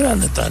በመሆናቸው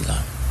አንጣላ።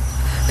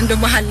 እንደ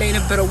መሃል ላይ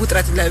የነበረው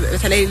ውጥረት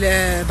በተለይ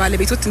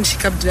ለባለቤቱ ትንሽ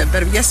ከብድ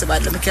ነበር ብዬ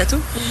አስባለሁ።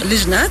 ምክንያቱም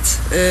ልጅ ናት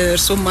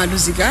እርሶም አሉ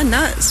እዚህ ጋር እና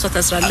እሷ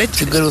ታስራለች።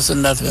 ችግር ውስጥ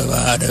እንዳትገባ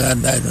አደጋ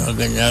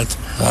እንዳይኖርገኛት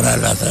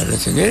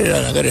ፈራላታለች እንጂ ሌላ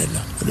ነገር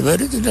የለም።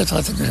 በልጅነቷ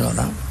ትንሽ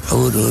ሆና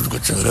እሑድ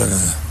ቁጭ ብለን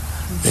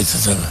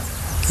ቤተሰብ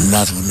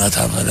እናት ቡና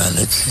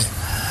ታፈላለች።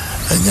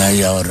 እኛ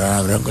እያወራን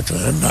አብረን ቁጭ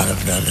ብለን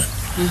እናረፍዳለን።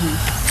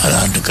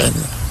 አንድ ቀን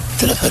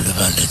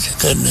ትለፈልፋለች።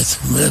 ገነት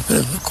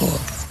መለፍለፍ እኮ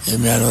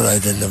የሚያኖር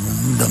አይደለም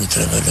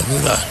እንደምትለፈልፍ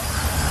ይላል።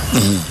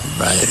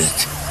 ባይረች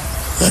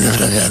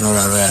በነፍለፍ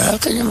ያኖራል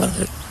ያልከኝ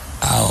ማለት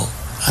አዎ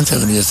አንተ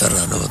ምን እየሰራ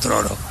ነው?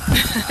 ወጥራው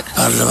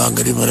ፓርላማ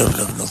እንግዲህ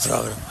መለፍለፍ ነው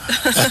ስራው።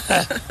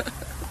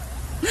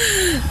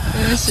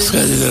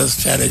 እስከዚህ ድረስ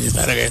ቻሌንጅ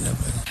ታደርገኝ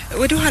ነበር።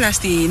 ወደ ኋላ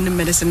እስቲ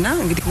እንመለስና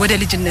እንግዲህ ወደ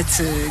ልጅነት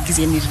ጊዜ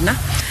እንሂድና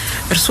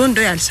እርሶ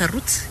እንደው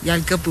ያልሰሩት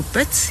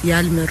ያልገቡበት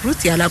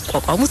ያልመሩት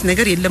ያላቋቋሙት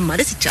ነገር የለም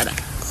ማለት ይቻላል?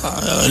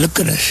 ልክ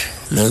ነሽ።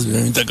 ለህዝብ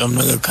የሚጠቅም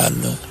ነገር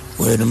ካለ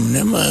ወይንም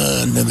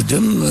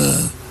ንግድም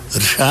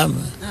እርሻም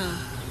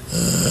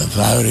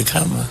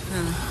ፋብሪካም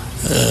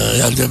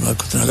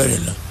ያልጀመርኩት ነገር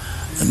የለም።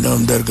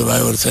 እንደውም ደርግ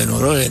ባይወርስ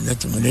አይኖረው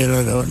የነት ምን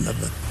ይረዳው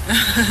ነበር።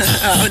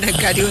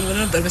 ነጋዴው ሆኖ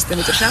ነበር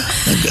በስተመጨረሻ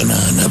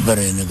ነበር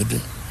ንግድ።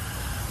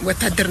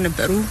 ወታደር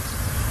ነበሩ?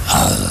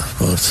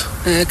 ኮርስ።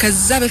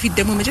 ከዛ በፊት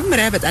ደግሞ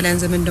መጀመሪያ በጣሊያን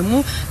ዘመን ደግሞ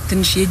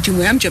ትንሽ የእጅ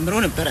ሙያም ጀምሮ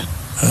ነበር።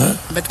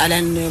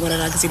 በጣሊያን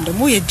ወረራ ጊዜም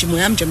ደግሞ የእጅ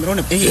ሙያም ጀምሮ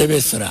ነበር።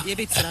 የቤት ስራ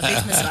ቤት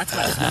መስራት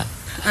ማለት ነው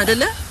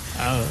አይደለ?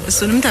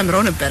 እሱንም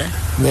ተምረው ነበር።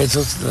 ቤት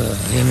ውስጥ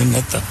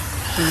የሚነጠፍ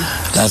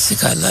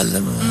ላስቲክ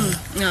አላለም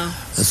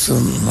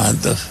እሱም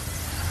ማንጠፍ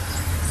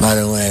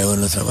ባለሙያ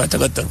የሆነ ሰው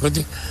ተቀጠርኩት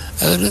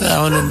አገር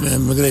አሁን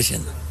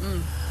ኢሚግሬሽን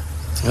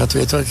ጽሕፈት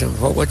ቤቶች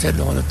ፎቆች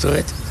ያለው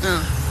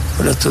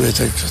ሁለቱ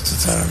ቤቶች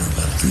ተሰራ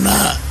ነበር እና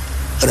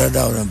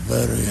ረዳው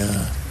ነበር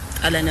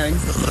አለናኝ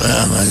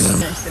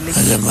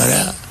መጀመሪያ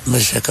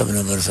መሸከም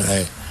ነበር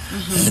ስራዬ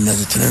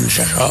እነዚህ ትንንሽ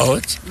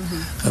አሸዋዎች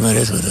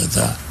ከመሬት ወደዛ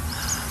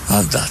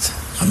ማምጣት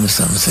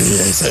 5 ዓመት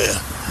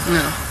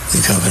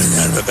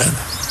ይከፍለኛል በቀን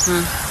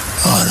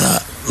አሁን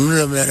ምን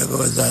ለሚያደርገው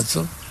በዛቱ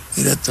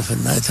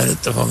ይለጥፍና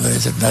የተለጠፈው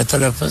መሬት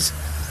እንዳይተለፈስ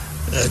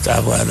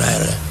ጫፏ ላይ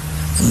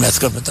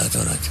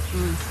የሚያስቀምጣቸው ናቸው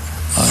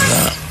አሁን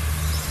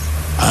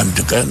አንድ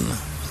ቀን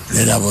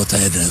ሌላ ቦታ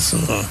ሄደሱ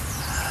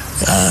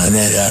እኔ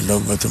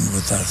ያለሁበትን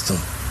ቦታ አርቶ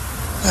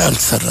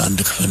ያልተሰራ አንድ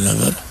ክፍል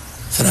ነበር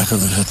ስራ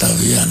ከመፈታው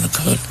ያን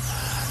ክፍል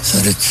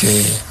ሰርቼ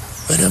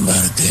በደንብ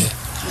አድርጌ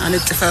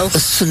አንጥፋው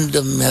እሱ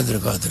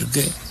እንደሚያደርገው አድርጌ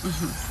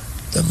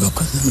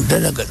ተበኩት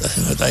እንደነገጠ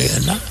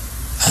ሲመጣየና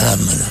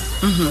አላመነም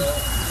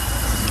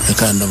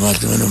ለካንደ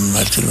ማለት ምንም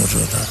ማልችል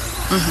ወጣ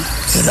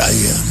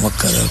የራየ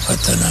ሞከረ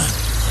ፈተና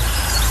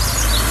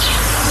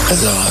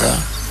ከዛ በኋላ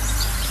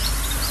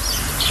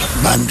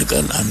በአንድ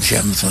ቀን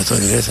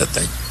 1500 ሊሬ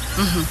ሰጠኝ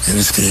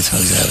የብስክሌት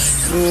መግዣ ላይ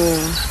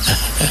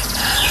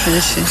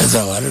ከዛ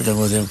በኋላ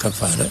ደሞዜም ከፍ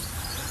አለ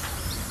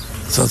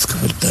 3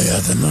 ክፍል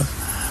ተያዘና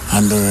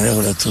አንዱ ነው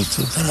ሁለቱ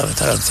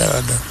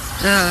ተራራለ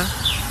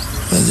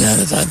በዚህ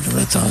አይነት አንድ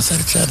ሁለት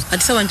አመሰርቻለሁ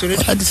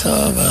አዲስ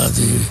አበባ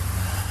እዚህ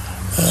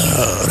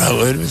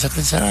ራውል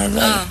ቤተክርስቲያን አለ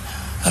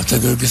ሀብተ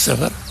ጊዮርጊስ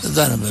ሰፈር እዛ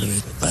ነበር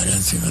ቤት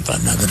ጣሊያን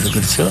ሲመጣና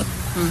ግርግር ሲሆን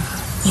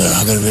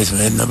አገር ቤት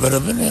መሄድ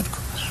ነበረብን ያልኩ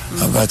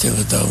አባቴ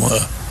በጣም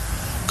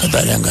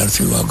ከጣሊያን ጋር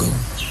ሲዋጉ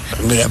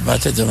እንግዲህ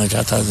አባቴ ዘመቻ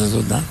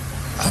ታዘዙና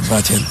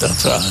አባቴን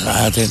ጠርተው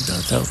አያቴን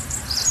ጠርተው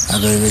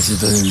አገር ቤት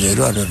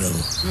ይዘው አደረጉ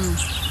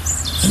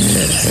እኔ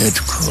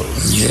ሄድኩ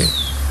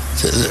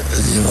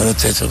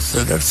የወረተ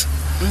ተሰደርስ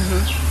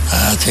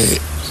አያቴ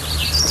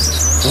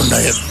ወንዳ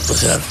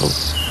የጠፋው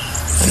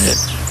እኔ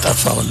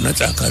ጠፋውና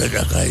ጫካ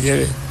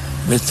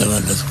ቤት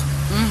ተመለስኩ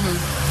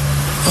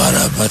ዋላ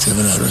አባቴ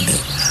ምን አሉ እንዴ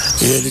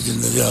ይሄ ልጅ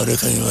እንደዚህ አውሬ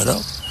ከሚበላው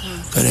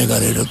ከኔ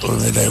ጋር ሄዶ ጦር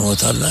ሜዳ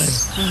ይሞታል ላይ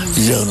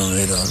ይዘው ነው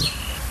ሄደው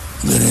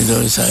ግን ይዘው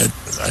ሳይድ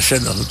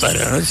አሸነፉ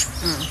ጣሊያኖች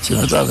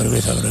ሲመጡ አገር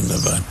ቤት አብረን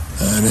ገባን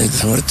እኔ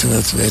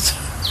ትምህርት ቤት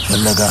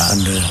ፈለጋ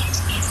አንድ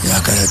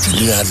ያከራችን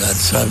ልጅ አለ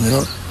አዲስ አበባ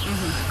የሚኖር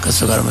ከእሱ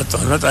ጋር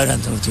መጣሁና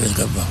ጣሊያን ትምህርት ቤት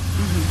ገባሁ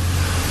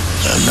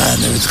እና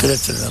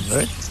ብስክሌት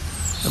ነበረኝ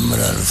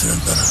እመላለስ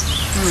ነበር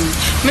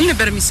ምን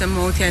ነበር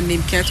የሚሰማውት ያኔ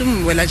ምክንያቱም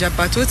ወላጅ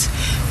አባቶት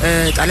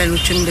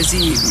ጣሊያኖችን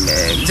እንደዚህ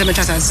ዘመቻ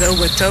ታዘው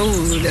ወጥተው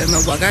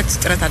ለመዋጋት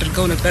ጥረት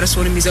አድርገው ነበር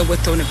እሱንም ይዘው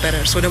ወጥተው ነበር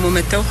እርሶ ደግሞ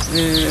መተው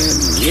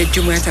የእጅ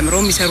ሙያ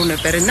ተምረው የሚሰሩ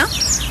ነበርና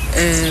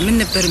ምን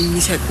ነበር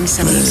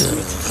የሚሰማው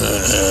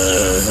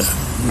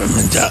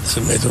መንጃ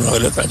ስሜቱ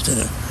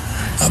ማለታችን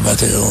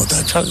አባቴ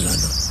የሞታቸው ነው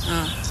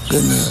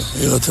ግን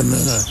ህይወትን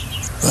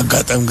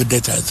መጋጠም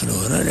ግዴታ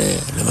ስለሆነ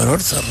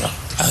ለመኖር ሰራ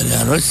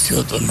ጣሊያኖች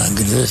ሲወጡና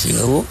እንግሊዝ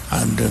ሲገቡ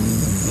አንድ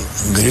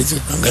እንግሊዝ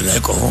መንገድ ላይ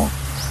ቆሞ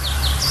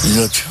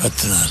ልጆች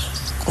ፈትናል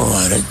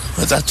ቆማረኝ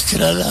መጣት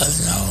ይችላል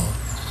አዎ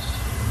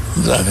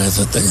ዛሬ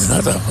ተጠኝና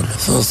ታፈለ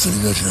 3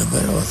 ልጆች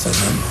ነበር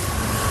ወሰደን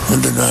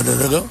ምንድነው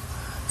ያደረገው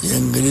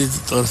የእንግሊዝ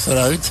ጦር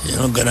ሰራዊት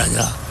የመገናኛ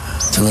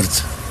ትምህርት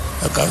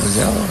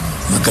አቃበዛው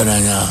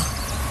መገናኛ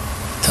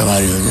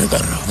ተማሪ ሆኜ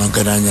ቀረሁ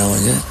መገናኛ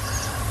ሆኜ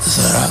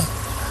ሰራ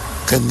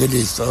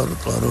ከእንግሊዝ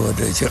ጦር ወደ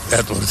ኢትዮጵያ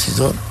ጦር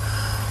ሲዞር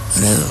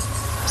እኔ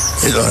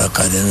የጦር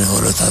አካዳሚ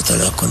ሆለታ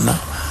ተላኩና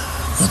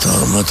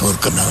መቶ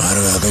ወርቅና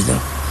ማዕረግ አገኘሁ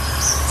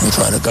መቶ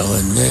አለቃ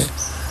ሆኜ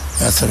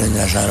የአስረኛ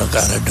ሻለቃ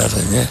ረዳት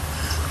ሆኜ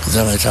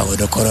ዘመቻ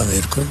ወደ ኮረም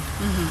ሄድኩኝ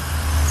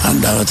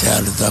አንድ አመት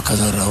ያህል እዛ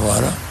ከሰራሁ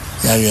በኋላ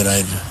የአየር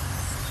ኃይል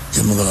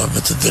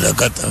የምገባበት እድል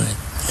አጋጠመኝ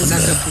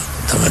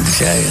ተመልሼ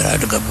የአየር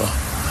ኃይል ገባሁ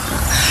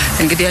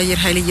እንግዲህ አየር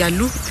ኃይል እያሉ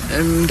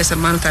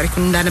እንደሰማነው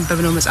ታሪኩን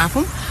እንዳነበብነው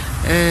መጽሐፉም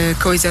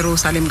ከወይዘሮ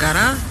ሳሌም ጋራ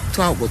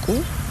ተዋወቁ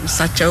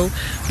እሳቸው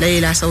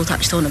ለሌላ ሰው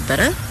ታጭተው ነበር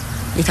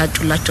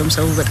የታጩላቸውም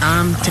ሰው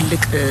በጣም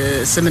ትልቅ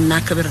ስምና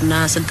ክብርና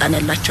ስልጣን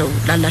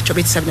ላላቸው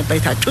ቤተሰብ ነበር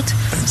የታጩት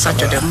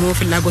እሳቸው ደግሞ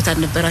ፍላጎት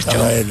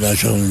አልነበራቸው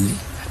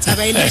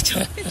ጸባይላቸው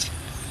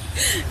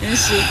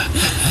እሺ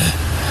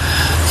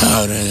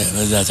አሁን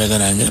በዛ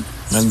ተገናኘን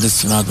መንግስት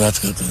ማግባት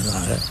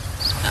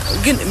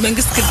ግን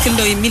መንግስት ክልክል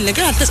ነው የሚል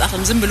ነገር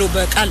አልተጻፈም ዝም ብሎ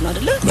በቃል ነው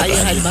አይደለ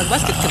አየር ኃይል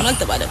ማግባት ክልክል ነው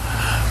አልተባለም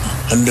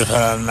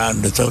እንደፈራና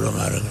እንደተውሎ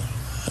ማድረግ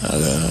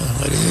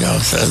ያው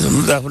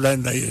መጽሐፍ ላይ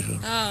እንዳየው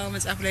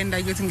መጽሐፍ ላይ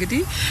እንዳየሁት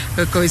እንግዲህ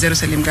ከወይዘሮ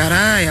ሰሌም ጋራ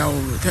ያው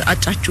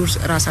አጫችሁ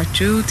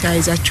ራሳችሁ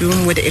ተያይዛችሁም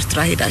ወደ ኤርትራ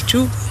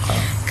ሄዳችሁ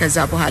ከዛ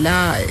በኋላ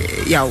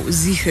ያው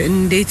እዚህ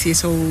እንዴት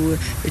የሰው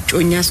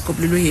እጮኛ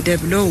ስኮብልሎ ሄደ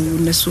ብለው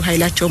እነሱ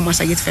ኃይላቸውን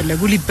ማሳየት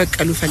ፈለጉ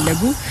ሊበቀሉ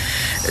ፈለጉ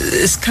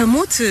እስከ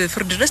ሞት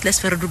ፍርድ ድረስ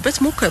ሊያስፈርዱበት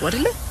ሞከሩ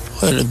አይደለ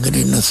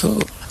እንግዲህ እነሱ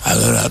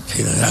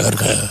አገር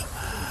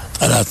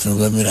ጠላት ነው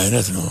በሚል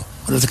አይነት ነው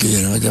ሁለት ጊዜ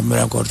ነው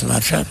መጀመሪያ ኮርት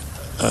ማርሻል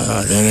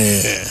ለኔ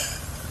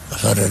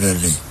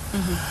ፈረደልኝ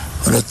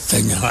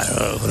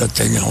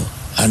ሁለተኛው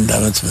አንድ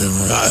አመት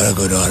በማዕረግ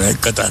ወደ ኋላ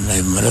ይቀጣና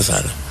ይመለስ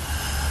አለ።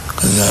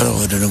 ከዛ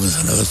ወደ ንጉሠ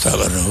ነገሥቱ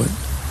አቀረቡኝ።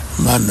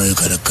 ማን ነው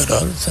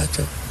የከለከለው?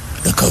 እሳቸው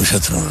ለካ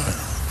ውሸት ነው አሉ።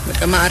 በቃ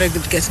ማዕረግ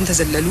እድገትን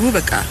ተዘለሉ።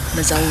 በቃ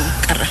በዛው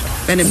ቀረ።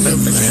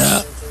 በነበረበት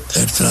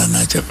ኤርትራና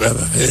ኢትዮጵያ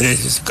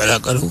በፌዴሬሽን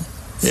ሲቀላቀሉ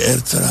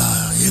የኤርትራ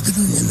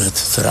የግንኙነት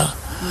ስራ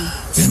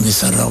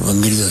የሚሰራው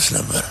በእንግሊዞች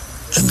ነበር።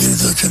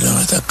 እንግሊዞችን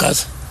ለመተካት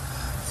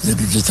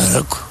ዝግጅት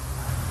አደረኩ።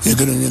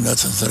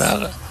 የግንኙነትን ስራ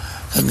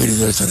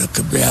እንግሊዞች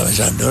ተረክቤ አበሻ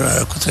እንደሆነ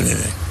አደረኩት።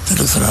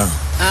 ትልቅ ስራ ነው።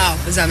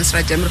 እዛ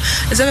መስራት ጀምሮ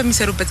እዛ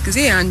በሚሰሩበት ጊዜ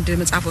አንድ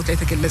መጽሐፎት ላይ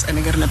የተገለጸ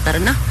ነገር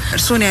ነበርና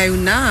እርሶን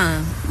ያዩና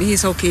ይሄ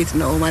ሰው ከየት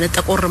ነው ማለት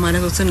ጠቆር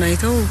ማለቶትን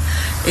አይተው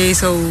ይሄ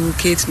ሰው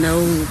ከየት ነው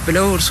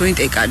ብለው እርሶን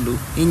ይጠይቃሉ።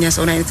 የኛ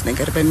ሰውን አይነት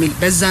ነገር በሚል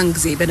በዛን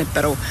ጊዜ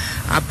በነበረው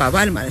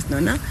አባባል ማለት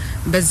ነውና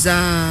በዛ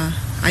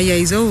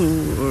አያይዘው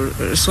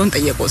እርሶን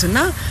ጠየቁትና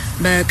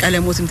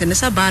በቀለሞትም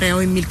ተነሳ ባሪያው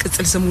የሚል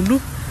ቅጽል ስም ሁሉ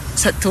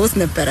ሰጥተውት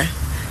ነበር።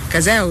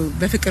 ከዛ ያው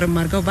በፍቅርም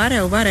አርጋው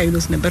ባሪያው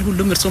ይሉት ነበር።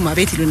 ሁሉም እርሶም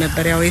አቤት ይሉ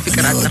ነበር። ያው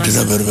የፍቅር አጥራስ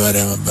ነበር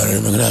ባሪያ መባል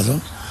ምክንያቱም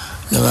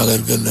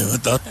ለማገልገል ነው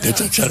የመጣው።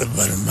 ጌቶች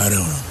አልባልም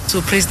ባሪያው ነው።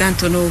 ፕሬዚዳንት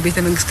ሆኖ ቤተ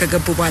መንግስት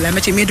ከገቡ በኋላ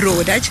መቼም የድሮ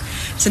ወዳጅ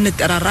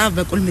ስንጠራራ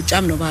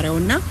በቁልምጫም ነው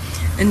ባሪያውና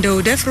እንደው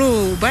ደፍሮ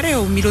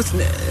ባሪያው የሚሉት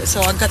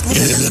ሰው አጋጥሞ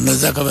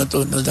እነዛ ከመጡ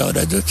እነዛ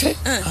ወዳጆቼ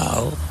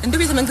እንደ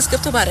ቤተ መንግስት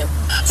ገብቶ ባሪያው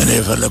እኔ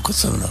የፈለኩት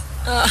ስም ነው።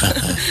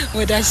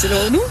 ወዳጅ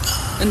ስለሆኑ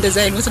እንደዛ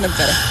ይሉት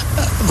ነበር።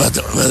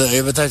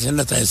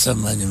 የበታችነት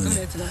አይሰማኝም።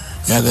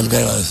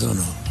 የአገልጋይ ስም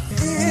ነው።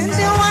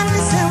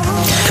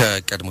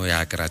 ከቀድሞ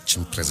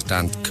የሀገራችን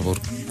ፕሬዝዳንት ክቡር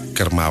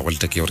ግርማ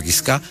ወልደ ጊዮርጊስ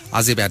ጋር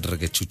አዜብ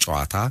ያደረገችው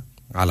ጨዋታ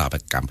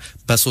አላበቃም።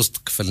 በሶስት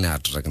ክፍል ነው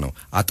ያደረግነው።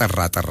 አጠራ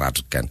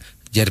አድርገን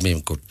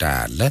የእድሜም ጉዳይ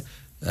አለ።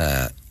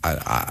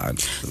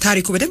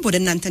 ታሪኩ በደንብ ወደ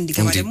እናንተ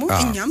እንዲገባ ደግሞ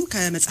እኛም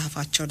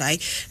ከመጽሐፋቸው ላይ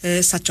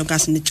እሳቸው ጋር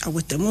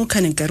ስንጫወት ደግሞ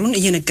ከነገሩን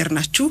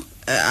እየነገርናችሁ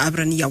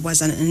አብረን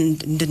ያዋዛን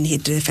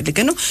እንድንሄድ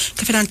ፈልገን ነው።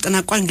 ከፍላን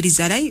ተጠናቋል። እንግዲህ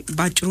እዛ ላይ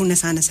ባጭሩ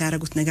ነሳነሳ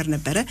ያረጉት ነገር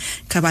ነበረ።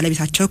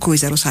 ከባለቤታቸው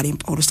ከወይዘሮ ሳሌም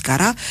ጳውሎስ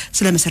ጋራ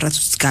ስለ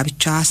መሰረቱት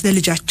ጋብቻ፣ ስለ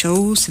ልጃቸው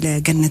ስለ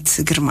ገነት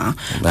ግርማ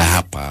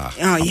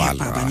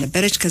ያባባል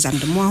ነበረች። ከዛም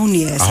ደግሞ አሁን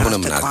የስራ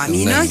ተቋሚ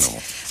ናት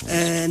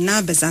እና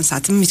በዛን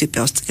ሰዓትም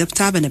ኢትዮጵያ ውስጥ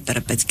ገብታ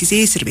በነበረበት ጊዜ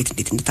እስር ቤት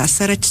እንዴት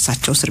እንደታሰረች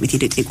እሳቸው እስር ቤት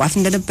ሄደው ጠይቋት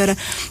እንደነበረ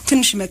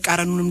ትንሽ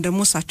መቃረኑንም ደግሞ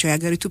እሳቸው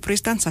ያገሪቱ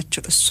ፕሬዝዳንት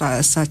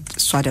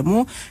እሷ ደግሞ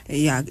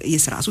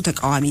የስራቱ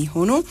ተቃዋሚ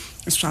ሆኖ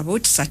እሷ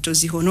በውጭ እሳቸው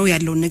እዚህ ሆኖ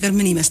ያለውን ነገር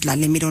ምን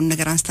ይመስላል የሚለውን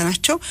ነገር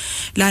አንስተናቸው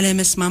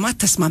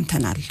ላለመስማማት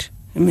ተስማምተናል።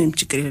 ምን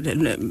ችግር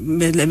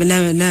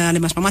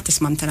ለመስማማት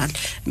ተስማምተናል።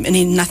 እኔ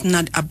እናትና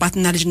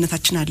አባትና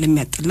ልጅነታችን አይደለም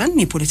የሚያጥላን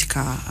የፖለቲካ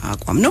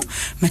አቋም ነው።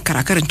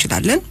 መከራከር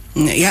እንችላለን።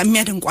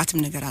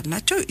 የሚያደንቋትም ነገር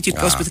አላቸው።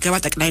 ኢትዮጵያ ውስጥ ብትገባ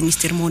ጠቅላይ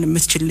ሚኒስትር መሆን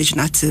የምትችል ልጅ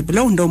ናት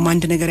ብለው እንደውም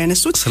አንድ ነገር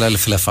ያነሱት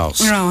ስለልፍለፋው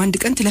አንድ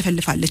ቀን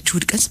ትለፈልፋለች፣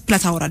 እሑድ ቀን ብላ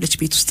ታወራለች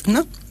ቤት ውስጥና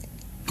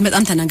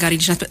በጣም ተናጋሪ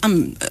ልጅ ናት። በጣም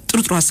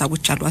ጥሩ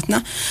ሀሳቦች አሏትና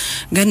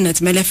ገነት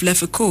መለፍለፍ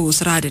እኮ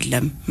ስራ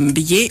አይደለም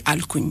ብዬ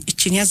አልኩኝ።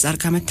 እቺን ያዝ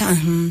አርጋ መታ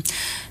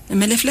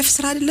መለፍለፍ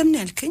ስራ አይደለም ነው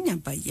ያልከኝ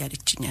አባዬ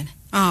አለችኝ።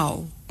 አዎ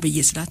ብዬ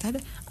ስላት አለ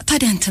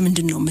ታዲያ አንተ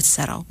ምንድነው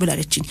የምትሰራው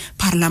ብላለችኝ።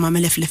 ፓርላማ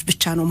መለፍለፍ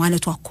ብቻ ነው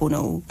ማለቷ እኮ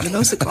ነው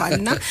ብለው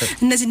ስቀዋልና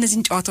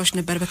እነዚህን ጨዋታዎች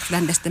ነበር በክፍል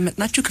አንድ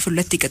ያስደመጥናችሁ። ክፍል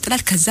 2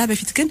 ይቀጥላል። ከዛ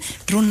በፊት ግን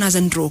ድሮና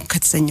ዘንድሮ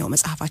ከተሰኘው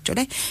መጽሐፋቸው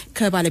ላይ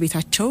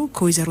ከባለቤታቸው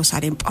ከወይዘሮ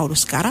ሳሌም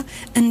ጳውሎስ ጋራ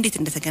እንዴት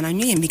እንደተገናኙ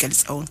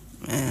የሚገልጸውን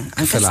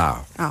አንቀጽ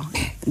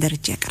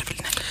ደረጃ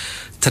ያቀርብልናል።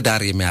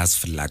 ትዳር የመያዝ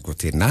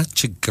ፍላጎቴና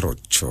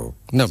ችግሮቹ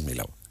ነው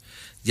የሚለው።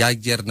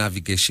 የአየር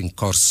ናቪጌሽን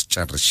ኮርስ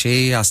ጨርሼ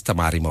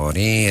አስተማሪ መሆኔ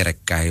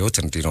ረጋ ህይወት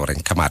እንዲኖረኝ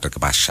ከማድረግ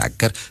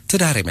ባሻገር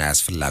ትዳር የመያዝ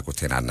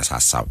ፍላጎቴን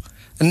አነሳሳው።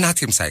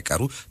 እናቴም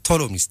ሳይቀሩ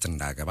ቶሎ ሚስት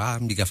እንዳገባ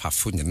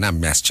የሚገፋፉኝና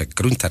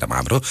የሚያስቸግሩኝ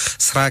ተደማምሮ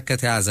ስራ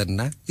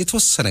ከተያዘና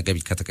የተወሰነ ገቢ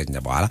ከተገኘ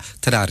በኋላ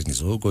ትዳርን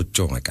ይዞ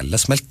ጎጆ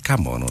መቀለስ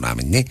መልካም መሆኑን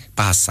አምኜ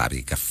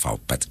በሐሳቤ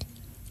ገፋውበት።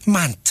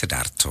 ማን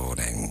ትዳር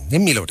ትሆነኝ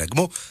የሚለው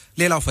ደግሞ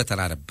ሌላው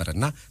ፈተና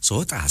ነበርና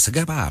ስወጣ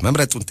ስገባ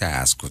መምረጡን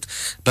ተያያዝኩት።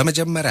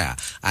 በመጀመሪያ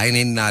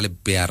አይኔና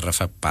ልቤ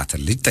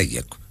ያረፈባትን ልጅ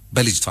ጠየቅኩ።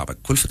 በልጅቷ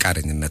በኩል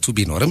ፍቃደኝነቱ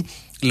ቢኖርም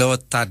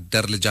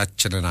ለወታደር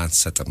ልጃችንን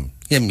አንሰጥም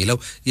የሚለው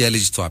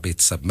የልጅቷ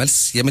ቤተሰብ መልስ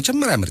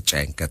የመጀመሪያ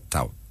ምርጫዬን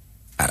ገታው።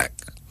 አረቅ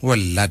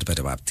ወላድ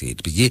በድባብ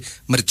ትሄድ ብዬ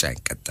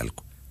ምርጫዬን ቀጠልኩ።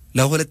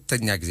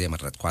 ለሁለተኛ ጊዜ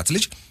መረጥኳት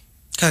ልጅ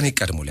ከኔ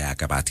ቀድሞ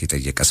ሊያገባት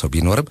የጠየቀ ሰው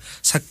ቢኖርም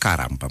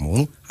ሰካራም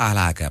በመሆኑ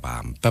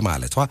አላገባም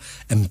በማለቷ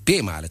እምቤ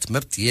ማለት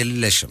መብት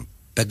የለሽም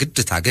በግድ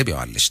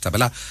ታገቢዋለሽ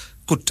ተብላ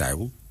ጉዳዩ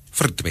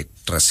ፍርድ ቤት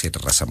ድረስ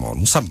የደረሰ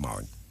መሆኑን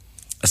ሰማሁኝ።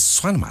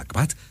 እሷን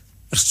ማግባት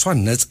እርሷን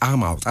ነፃ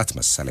ማውጣት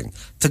መሰለኝ።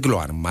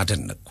 ትግሏንም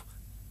አደነቅኩ።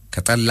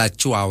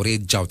 ከጠላችው አውሬ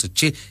እጅ አውጥቼ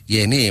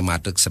የኔ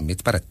የማድረግ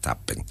ስሜት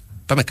በረታብኝ።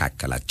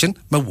 በመካከላችን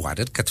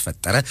መዋደድ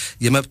ከተፈጠረ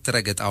የመብት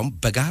ረገጣውን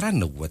በጋራ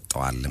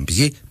እንወጣዋለን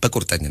ብዬ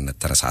በቁርጠኝነት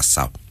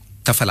ተነሳሳሁ።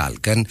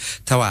 ተፈላልገን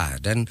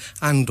ተዋህደን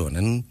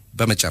አንዶንን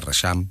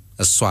በመጨረሻም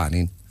እሷ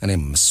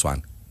እኔም እሷን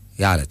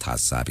ያለ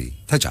ታዛቢ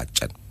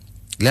ተጫጨን።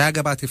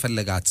 ለያገባት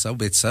የፈለጋት ሰው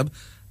ቤተሰብ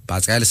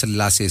በአፄ ኃይለ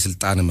ሥላሴ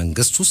የስልጣን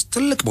መንግስት ውስጥ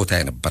ትልቅ ቦታ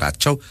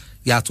የነበራቸው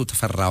ያቱ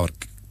ተፈራ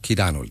ወርቅ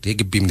ኪዳን ወልድ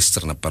የግቢ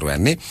ሚኒስትር ነበሩ።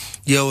 ያኔ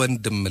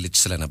የወንድም ልጅ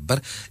ስለነበር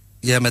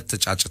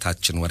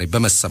የመተጫጨታችን ወሬ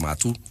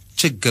በመሰማቱ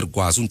ችግር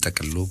ጓዙን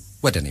ጠቅሎ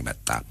ወደኔ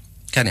መጣ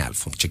ከኔ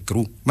አልፎም ችግሩ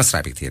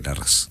መስሪያ ቤት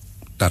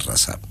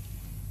ደረሰ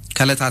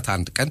ከለታት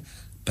አንድ ቀን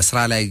በስራ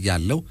ላይ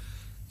ያለው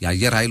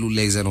የአየር ኃይሉ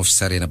ሌዘን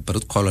ኦፊሰር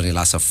የነበሩት ኮሎኔል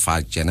አሰፋ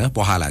አጀነ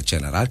በኋላ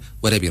ጀነራል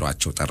ወደ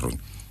ቢሮአቸው ጠሩኝ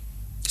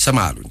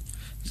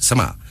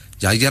ስማ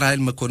የአየር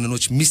ኃይል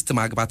መኮንኖች ሚስት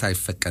ማግባት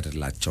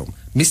አይፈቀድላቸውም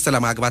ሚስት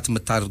ለማግባት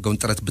የምታደርገውን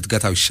ጥረት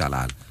ብትገታው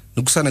ይሻላል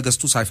ንጉሠ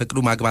ነገሥቱ ሳይፈቅዱ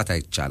ማግባት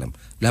አይቻልም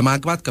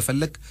ለማግባት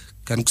ከፈለክ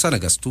ከንጉሠ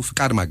ነገሥቱ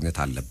ፍቃድ ማግኘት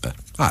አለበት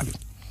አሉኝ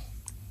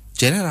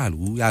ጀነራሉ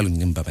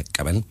ያሉኝን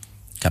በመቀበል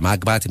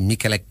ከማግባት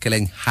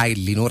የሚከለክለኝ ኃይል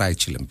ሊኖር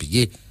አይችልም ብዬ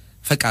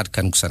ፍቃድ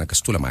ከንጉሠ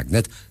ነገሥቱ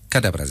ለማግኘት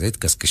ከደብረ ዘይት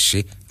ገስግሼ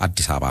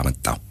አዲስ አበባ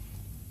መጣሁ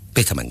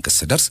ቤተ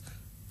መንግሥት ደርስ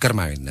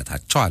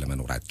ግርማዊነታቸው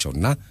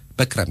አለመኖራቸውና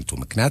በክረምቱ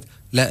ምክንያት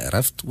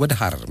ለእረፍት ወደ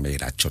ሐረር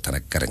መሄዳቸው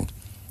ተነገረኝ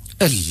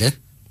እልህ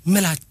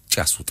ምላጭ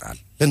ያስውጣል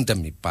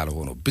እንደሚባለው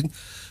ሆኖብኝ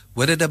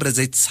ወደ ደብረ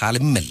ዘይት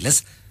ሳልመለስ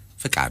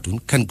ፍቃዱን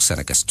ከንጉሠ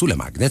ነገሥቱ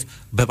ለማግኘት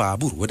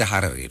በባቡር ወደ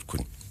ሐረር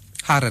ሄድኩኝ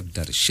ሐረር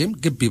ደርሼም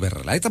ግቢ በር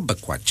ላይ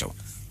ጠበቅኳቸው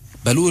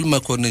በልዑል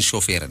መኮንን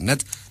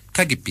ሾፌርነት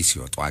ከግቢ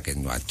ሲወጡ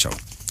አገኘኋቸው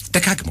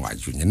ደጋግመው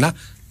አዩኝና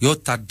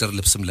የወታደር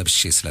ልብስም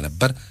ለብሼ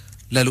ስለነበር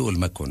ለልዑል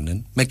መኮንን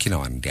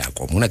መኪናዋን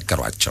እንዲያቆሙ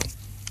ነገሯቸው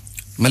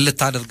ምን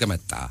ልታደርግ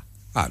መጣ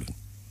አሉኝ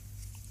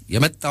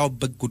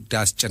የመጣውበት ጉዳይ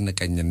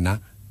አስጨነቀኝና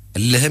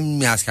እልህም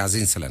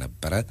ያስያዘኝ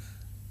ስለነበረ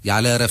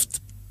ያለ እረፍት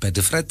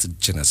በድፍረት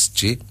እጅ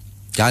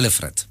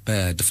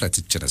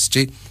ነስቼ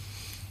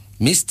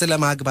ሚስት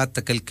ለማግባት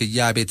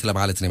ተከልክያ ቤት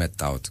ለማለት ነው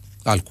የመጣሁት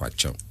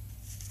አልኳቸው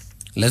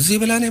ለዚህ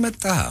ብለን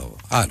የመጣው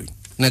አሉኝ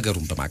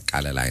ነገሩን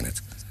በማቃለል አይነት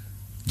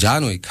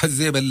ጃኖይ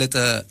ከዚህ የበለጠ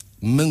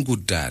ምን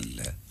ጉዳይ አለ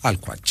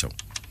አልኳቸው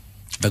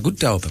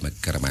በጉዳዩ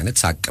በመገረም አይነት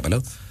ሳቅ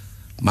ብለው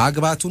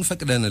ማግባቱን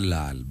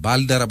ፈቅደንልሃል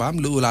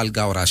ባልደረባም ልዑል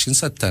አልጋ ወራሽን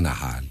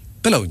ሰጥተናሃል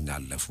ብለውኝ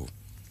አለፉ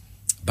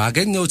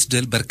ባገኘሁት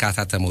ድል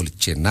በርካታ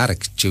ተሞልቼና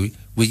ረክቼ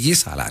ውዬ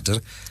ሳላድር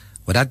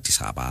ወደ አዲስ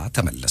አበባ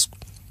ተመለስኩ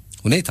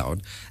ሁኔታውን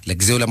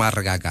ለጊዜው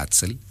ለማረጋጋት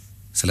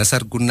ስለ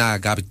ሰርጉና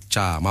ጋብቻ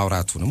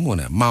ማውራቱንም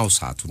ሆነ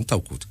ማውሳቱን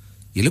ተውኩት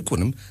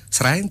ይልቁንም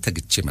ስራዬን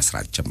ተግቼ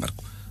መስራት ጀመርኩ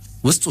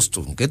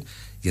ውስጡን ግን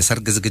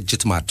የሰርግ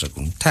ዝግጅት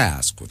ማድረጉን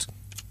ተያያዝኩት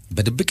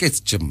በድብቅ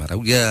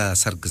የተጀመረው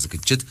የሰርግ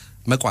ዝግጅት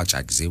መቋጫ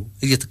ጊዜው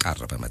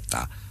እየተቃረበ መጣ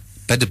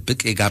በድብቅ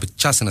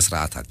የጋብቻ ስነ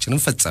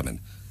ስርዓታችንን ፈጸምን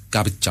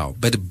ጋብቻው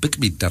በድብቅ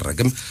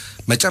ቢደረግም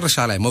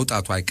መጨረሻ ላይ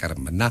መውጣቱ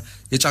አይቀርምና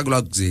የጫጉላ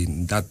ጊዜ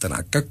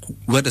እንዳጠናቀቅኩ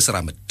ወደ ስራ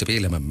መድቤ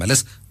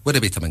ለመመለስ ወደ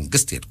ቤተ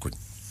መንግስት ሄድኩኝ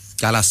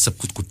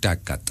ያላሰብኩት ጉዳይ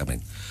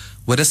አጋጠመኝ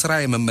ወደ ስራ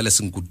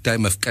የመመለስን ጉዳይ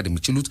መፍቀድ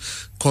የሚችሉት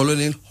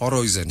ኮሎኔል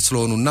ሆሮይዘን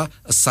ስለሆኑና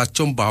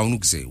እሳቸውም በአሁኑ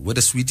ጊዜ ወደ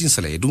ስዊድን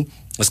ስለሄዱ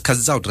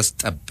እስከዛው ድረስ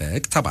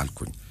ጠበቅ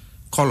ተባልኩኝ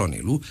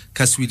ኮሎኔሉ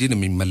ከስዊድን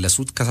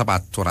የሚመለሱት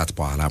ከ7 ወራት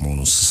በኋላ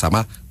መሆኑን ስሰማ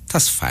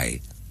ተስፋዬ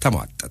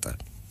ተሟጠጠ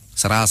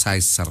ስራ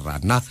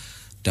ሳይሰራና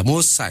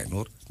ደሞዝ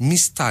ሳይኖር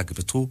ሚስት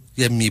አግብቶ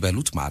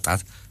የሚበሉት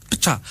ማጣት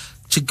ብቻ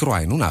ችግሩ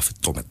አይኑን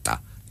አፍጦ መጣ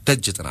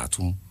ደጅ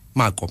ጥናቱም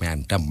ማቆሚያ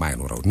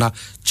እንደማይኖረውና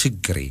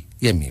ችግሬ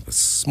የሚብስ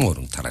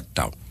መሆኑን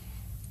ተረዳው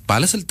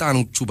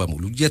ባለስልጣኖቹ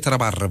በሙሉ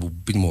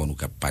እየተረባረቡብኝ መሆኑ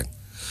ገባኝ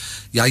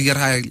የአየር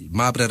ኃይል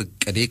ማብረር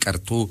ቀዴ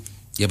ቀርቶ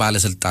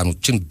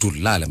የባለስልጣኖችን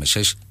ዱላ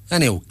ለመሸሽ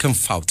እኔው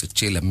ክንፍ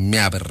አውጥቼ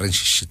ለሚያበረን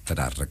ሽሽት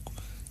ተዳረኩ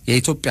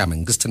የኢትዮጵያ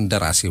መንግስት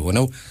እንደራሴ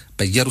ሆነው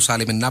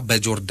በኢየሩሳሌምና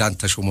በጆርዳን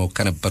ተሾመው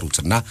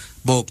ከነበሩትና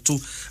በወቅቱ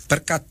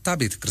በርካታ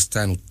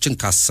ቤተክርስቲያኖችን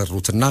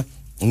ካሰሩትና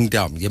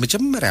እንዲያውም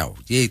የመጀመሪያው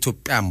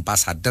የኢትዮጵያ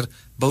አምባሳደር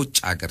በውጭ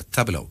ሀገር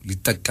ተብለው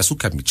ሊጠቀሱ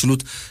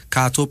ከሚችሉት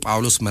ከአቶ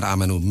ጳውሎስ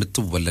መርአመኑ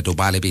የምትወለደው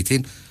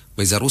ባለቤቴን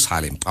ወይዘሮ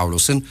ሳሌም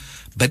ጳውሎስን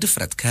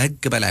በድፍረት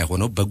ከህግ በላይ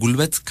ሆነው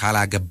በጉልበት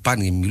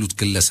ካላገባን የሚሉት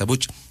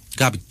ግለሰቦች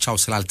ጋብቻው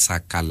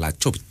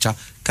ስላልተሳካላቸው ብቻ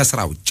ከስራ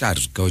ውጭ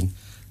አድርገውኝ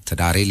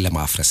ትዳሬን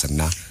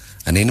ለማፍረስና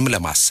እኔንም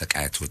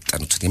ለማሰቃየት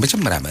ወጠኑትን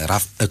የመጀመሪያ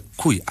ምዕራፍ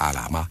እኩይ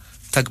ዓላማ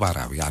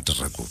ተግባራዊ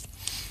አደረጉ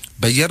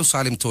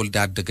በኢየሩሳሌም ተወልዳ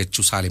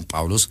ያደገችው ሳሌም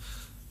ጳውሎስ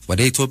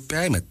ወደ ኢትዮጵያ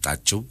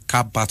የመጣችው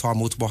ከአባቷ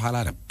ሞት በኋላ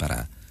ነበር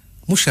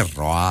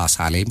ሙሽራዋ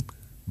ሳሌም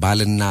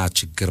ባልና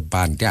ችግር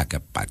ባንዴ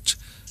አገባች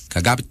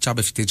ከጋብቻ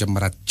በፊት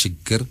የጀመራት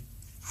ችግር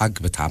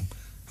አግብታም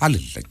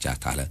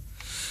አልለጃት አለ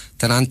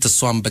ትናንት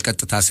እሷም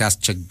በቀጥታ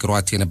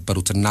ሲያስቸግሯት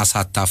የነበሩትና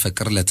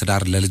ሳታፈቅር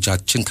ለትዳር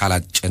ለልጃችን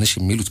ካላጨንሽ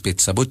የሚሉት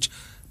ቤተሰቦች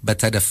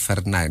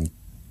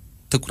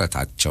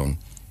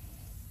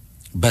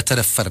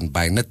በተደፈርን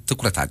ባይነት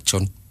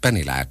ትኩረታቸውን በኔ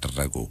ላይ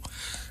አደረጉ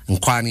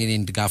እንኳን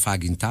የኔን ድጋፍ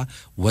አግኝታ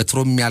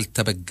ወትሮም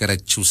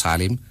ያልተበገረችው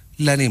ሳሌም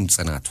ለኔም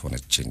ጽናት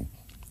ሆነችኝ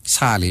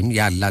ሳሌም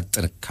ያላት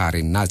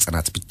ጥንካሬና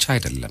ጽናት ብቻ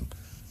አይደለም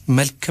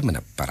መልክም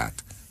ነበራት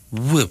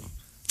ውብ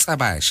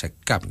ጸባይ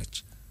ሸጋም ነች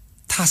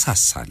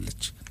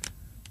ታሳሳለች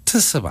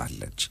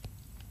ትስባለች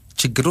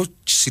ችግሮች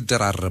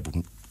ሲደራረቡ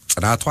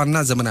ጽናቷና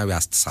ዘመናዊ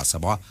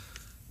አስተሳሰቧ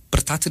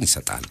ብርታትን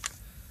ይሰጣል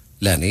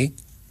ለኔ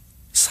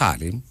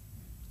ሳሌም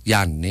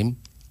ያኔም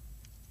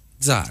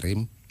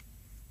ዛሬም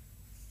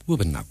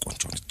ውብና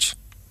ቆንጆ ነች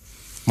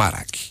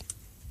ማራኪ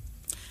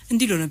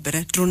እንዲሎ ነበር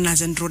ድሮና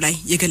ዘንድሮ ላይ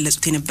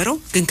የገለጹት የነበረው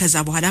ግን ከዛ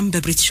በኋላም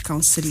በብሪቲሽ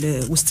ካውንስል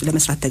ውስጥ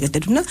ለመስራት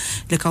ተገደዱና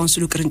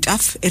ለካውንስሉ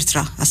ቅርንጫፍ ኤርትራ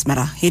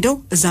አስመራ ሄደው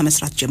እዛ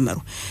መስራት ጀመሩ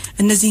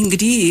እነዚህ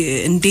እንግዲህ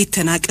እንዴት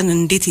ተናቅን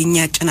እንዴት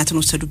የኛ ጫናትን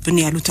ወሰዱብን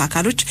ያሉት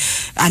አካሎች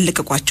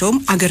አለቀቋቸውም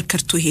አገር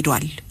ከርቶ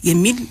ሄዷል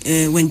የሚል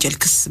ወንጀል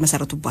ክስ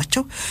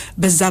መሰረቱባቸው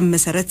በዛም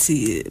መሰረት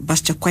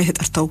ባስቸኳይ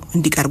ተጠርተው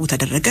እንዲቀርቡ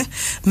ተደረገ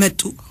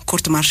መጡ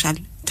ኮርት ማርሻል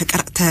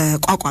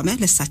ተቋቋመ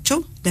ለሳቸው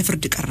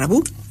ለፍርድ ቀረቡ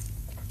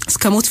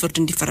እስከ ሞት ፍርድ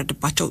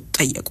እንዲፈረድባቸው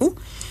ጠየቁ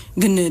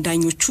ግን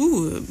ዳኞቹ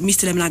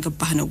ሚስት ለምን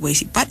አገባህ ነው ወይ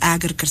ሲባል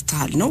አገር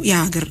ከርተሃል ነው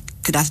ያገር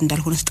ክዳት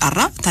እንዳልሆነ ተጣራ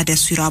ታዲያ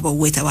ሱራባው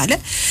ወይ ተባለ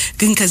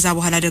ግን ከዛ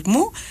በኋላ ደግሞ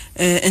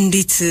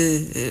እንዴት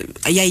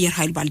ያየር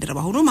ኃይል ባልደረባ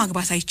ሆኖ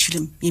ማግባት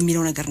አይችልም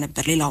የሚለው ነገር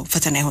ነበር ሌላው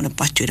ፈተና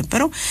የሆነባቸው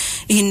የነበረው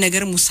ይሄን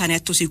ነገር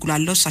ሙሳኔያቸው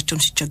ሲጉላለው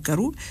እሳቸውም ሲቸገሩ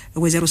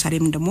ወይዘሮ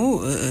ሳሌም ደግሞ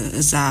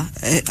እዛ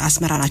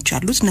አስመራ ናቸው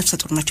ያሉት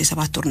ነፍሰ ጡር ናቸው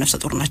የ7 ወር ነፍሰ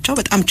ጡር ናቸው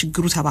በጣም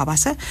ችግሩ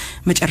ተባባሰ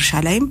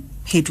መጨረሻ ላይም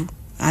ሄዱ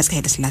አጼ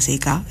ኃይለ ሥላሴ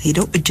ጋር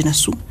ሄደው እጅ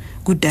ነሱ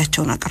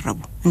ጉዳያቸውን አቀረቡ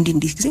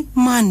እንዲህ ጊዜ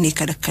ማን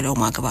የከለከለው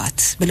ማግባት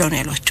ብለው ነው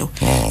ያሏቸው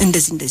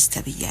እንደዚህ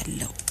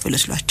ተብያለሁ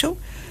ብለስሏቸው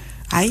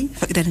አይ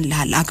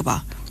ፈቅደንልሃል አግባ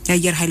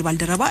ያየር ኃይል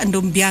ባልደረባ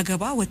እንደውም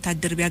ቢያገባ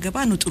ወታደር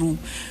ቢያገባ ነው ጥሩ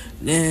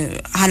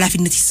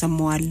ኃላፊነት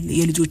ይሰማዋል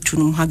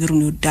የልጆቹንም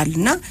ሀገሩን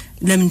ይወዳልና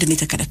ለምንድን ነው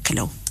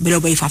የተከለከለው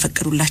ብለው በይፋ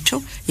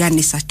ፈቀዱላቸው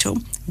ያኔሳቸው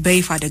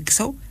በይፋ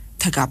ደግሰው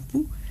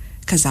ተጋቡ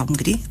ከዛም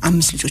እንግዲህ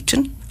 5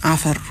 ልጆችን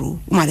አፈሩ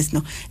ማለት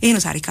ነው ይሄ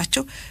ነው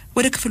ታሪካቸው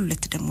ወደ ክፍል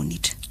 2 ደግሞ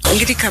እንሂድ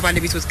እንግዲህ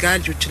ከባለቤቶት ጋር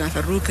ልጆችን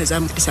አፈሩ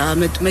ከዛም አዲስ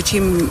አበባ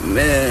መቼም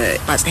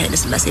በአፄ ኃይለ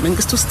ሥላሴ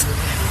መንግስት ውስጥ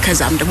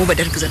ከዛም ደግሞ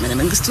በደርግ ዘመነ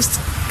መንግስት ውስጥ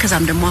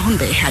ከዛም ደግሞ አሁን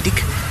በኢህአዴግ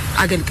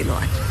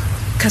አገልግለዋል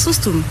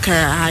ከሶስቱም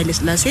ከኃይለ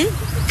ሥላሴ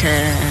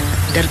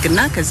ከደርግና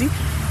ከዚህ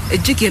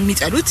እጅግ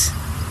የሚጠሉት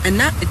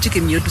እና እጅግ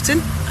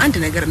የሚወዱትን አንድ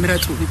ነገር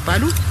ምረጡ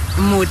ቢባሉ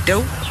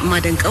እምወደው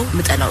ማደንቀው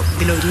ምጠላው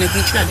ብለው ሊነግሩ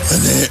ይችላል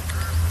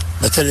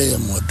በተለይ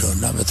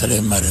የምወደውና በተለይ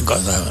ማደንቀው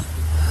ሳይሆን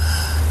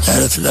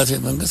ኃይለ ሥላሴ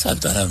መንግስት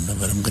አልጠላም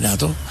ነበር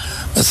ምክንያቱም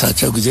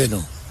በሳቸው ጊዜ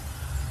ነው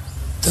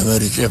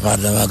ተመርጬ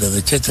ፓርላማ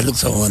ገብቼ ትልቅ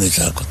ሰው ሆነ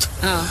የቻልኩት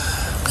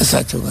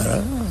ከሳቸው ጋር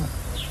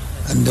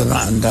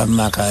እንደ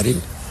አማካሪ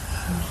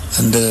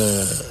እንደ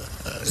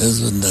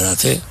ህዝብ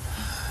እንደራሴ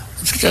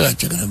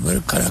ጭቅጭቅ ነበር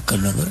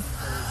ከራከል ነበር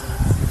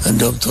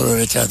እንደውም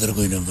ቶሎሬት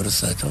ያደርጉኝ ነበር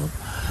እሳቸው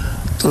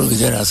ጥሩ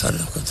ጊዜ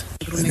አሳለፍኩት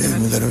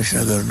የሚገርምሽ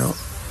ነገር ነው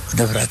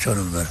ደፍራቸው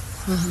ነበር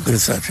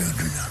ግልጻቸው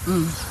ያዱኛል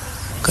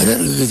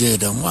ከደርግ ጊዜ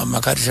ደግሞ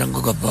አማካሪ ሸንጎ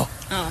ገባው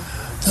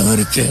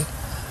ተመርጬ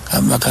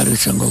ከአማካሪ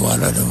ሸንጎ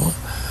በኋላ ደግሞ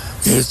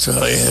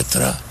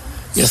የኤርትራ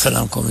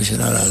የሰላም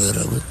ኮሚሽነር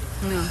አደረጉኝ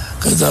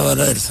ከዛ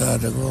በኋላ ኤርትራ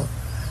ደግሞ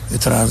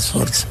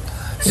የትራንስፖርት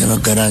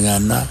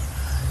የመገናኛና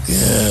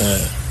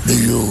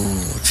የልዩ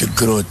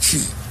ችግሮች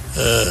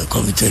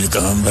ኮሚቴ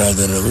ሊቀመንበር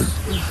አደረጉኝ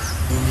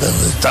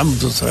በጣም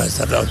ብዙ ስራ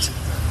ሰራሁት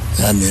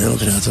ያኔ ነው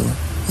ምክንያቱም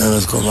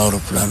በመስኮብ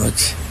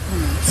አውሮፕላኖች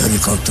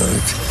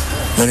ሄሊኮፕተሮች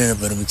በኔ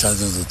ነበር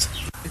የሚታዘዙት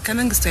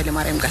ከመንግስቱ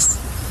ኃይለማርያም ጋር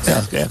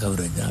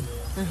ያከብረኛል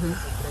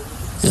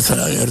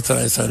የኤርትራ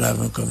የሰላም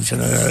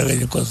ኮሚሽነር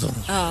ያደረገኝ እኮ እሱ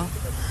ነው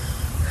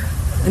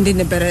እንዴ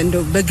ነበር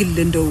እንደው በግል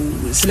እንደው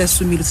ስለሱ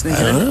የሚሉት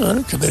ነገር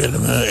ችግር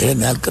የለም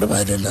ይሄን ያቅርብ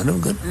አይደለም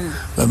ግን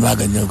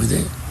በማገኘው ጊዜ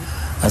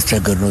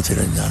አስቸገርነው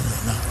ይለኛል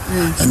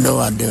እንደው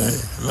አንዴ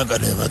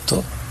መቀሌ መጥቶ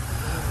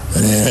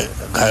እኔ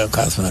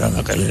ከአስመራ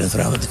መቀሌ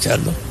ለስራ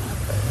መጥቻለሁ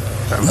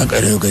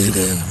መቀሌው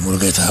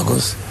ሙሉጌታ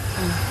አጎስ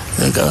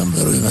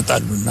ለቀንበሩ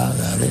ይመጣሉና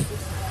ዛሬ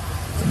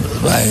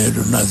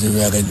ባይሄዱና እዚህ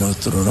ያገኘው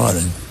ጥሩ ነው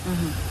አለኝ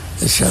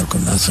እሺ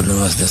አልኩና እሱን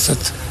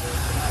ለማስደሰት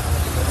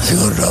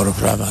ሲወርድ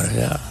አውሮፕላን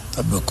ማረፊያ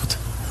ጠበቅኩት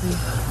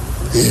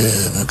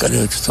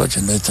የመቀሌዎቹ ሰዎች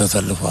እንደዚህ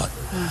ተሰልፈዋል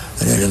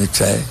እኔ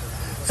ለብቻዬ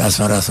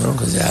የአስመራ ሰው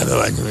ከዚያ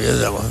ያገባኝ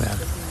የዛ ቆሜ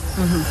ያለ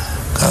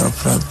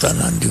ከአውሮፕላን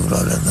ጣና እንዲህ ብሎ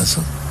ለነሱ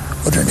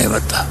ወደ እኔ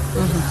መጣ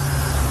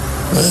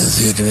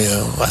በዚህ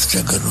ዕድሜው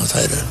አስቸገርነው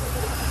አይደል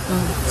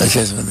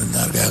እሺስ ምን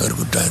እናድርግ የሀገር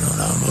ጉዳይ ነው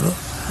ምናምን ብሎ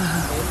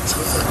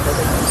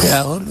ያ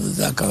ሁሉ እዛ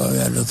አካባቢ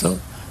ያለው ሰው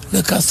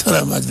ለካስ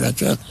ተራማጅ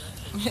ናቸው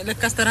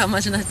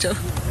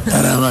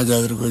ተራማጅ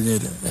አድርጎኝ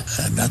ሄደ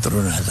እና ጥሩ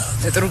ነው ያለው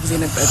ጥሩ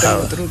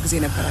ጊዜ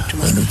ነበራችሁ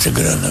ምንም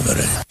ችግር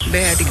አልነበረም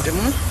በኢህአዴግ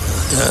ደግሞ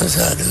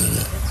ሳድ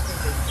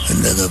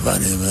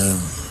እንደገባን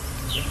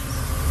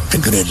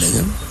ችግር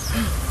የለኝም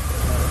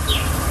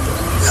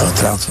ያው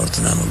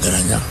ትራንስፖርትና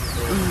መገናኛ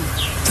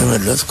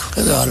ተመለስኩ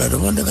ከዛ በኋላ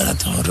ደግሞ እንደገና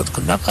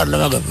ተመረጥኩና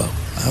ፓርላማ ገባሁ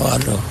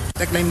አዋለሁ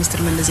ጠቅላይ ሚኒስትር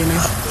መለስ ዜናዊ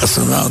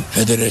እሱና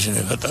ፌዴሬሽን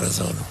የፈጠረ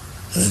ሰው ነው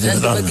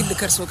በግል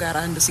ከርሶ ጋር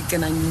አንዱ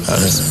ሲገናኙ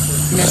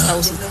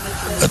የሚያስታውሱ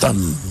በጣም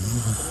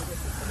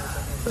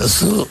እሱ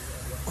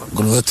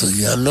ጉልበት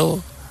ያለው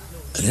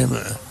እኔም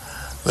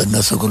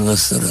በእነሱ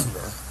ጉልበት ስር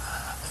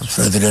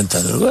ፕሬዚዳንት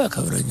አድርጎ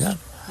ያከብረኛል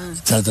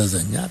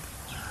ይታዘዘኛል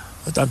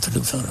በጣም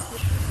ትልቅ ሰው ነው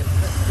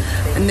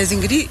እነዚህ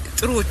እንግዲህ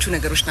ጥሩዎቹ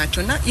ነገሮች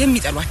ናቸውና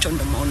የሚጠሏቸው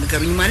እንደማው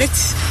ነገሩኝ ማለት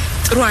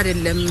ጥሩ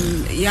አይደለም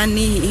ያኔ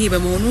ይሄ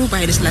በመሆኑ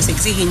በኃይለ ሥላሴ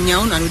ጊዜ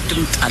ይሄኛውን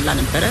አልወድም ጣላ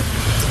ነበር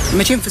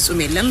መቼም ፍጹም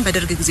የለም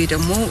በደርግ ጊዜ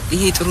ደግሞ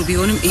ይሄ ጥሩ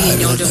ቢሆንም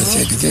ይሄኛው ደግሞ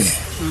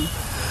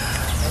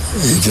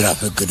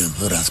የጅራፍ ህግ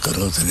ነበር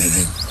አስቀረውት ነኝ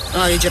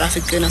የጅራፍ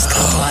ህግን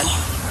አስቀርተዋል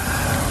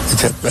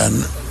ኢትዮጵያን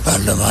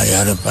ፓርላማ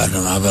ያለ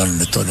ፓርላማ አባል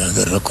እንድትሆን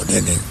ያደረኩ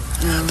ነኝ።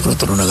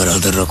 ጥሩ ነገር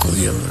አደረኩ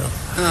ይምራው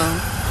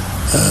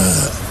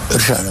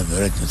እርሻ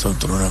ነበረች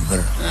ጥሩ ነበር።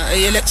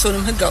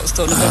 የለቅሶንም ህግ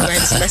አውጥተው ነበር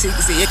ባይል ስላሴ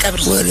ጊዜ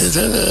የቀብር ወለተ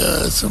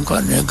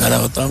እንኳን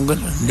ያጋራውጣም ግን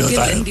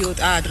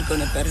እንዲወጣ አድርገው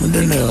ነበር።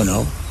 ምንድነው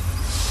የሆነው?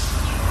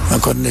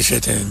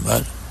 መኮንነሸት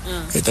የሚባል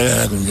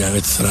የጠቅላይ ግምጃ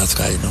ቤት ስራ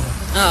አስኪያጅ ነው።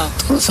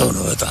 ጥሩ ሰው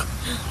ነው በጣም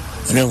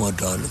እኔም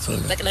ወደዋለሁ።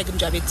 ጠቅላይ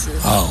ግምጃ ቤት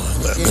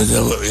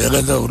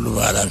የገንዘብ ሁሉ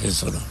ባለቤት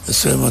እሱ ነው።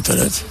 እሱ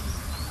የሞተለት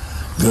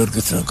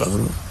ጊዮርጊስ ነው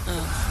ቀብሩ።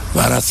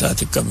 በ4 ሰዓት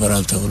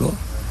ይቀበራል ተብሎ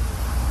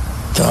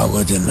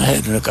ተዋወጀና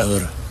ሄደ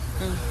ቀብር።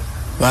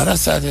 በ4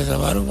 ሰዓት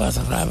የተባለው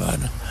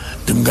በ11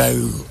 ድንጋዩ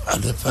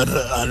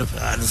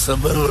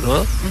አልሰበር ብሎ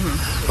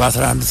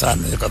በ11 ሰዓት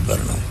ነው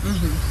የቀበርነው።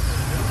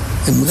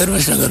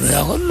 የሚገርምሽ ነገር ነው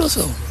ያ ሁሉ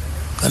ሰው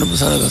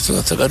ከንጉሠ ነገሥቱ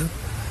በስተቀር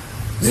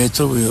ቤቱ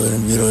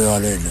ቢሮ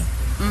ያለ የለም።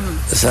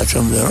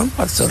 እሳቸውም ቢሆን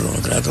አልሰሩ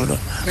ምክንያቱም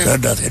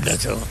ረዳት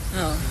የላቸውም።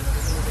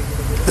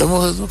 ደግሞ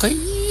ህዝቡ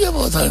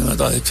ከየቦታው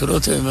ይመጣው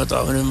ችሎት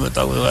ይመጣው ምን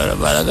ይመጣው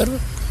ባላገር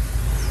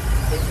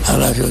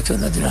ኃላፊዎቹ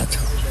እነዚህ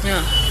ናቸው።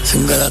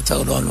 ስንገላታ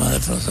ውለዋል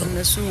ማለት ነው። ሰው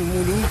እነሱ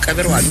ሙሉ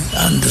ቀብረዋል።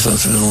 አንድ ሰው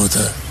ስለሞተ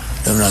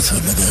ለምን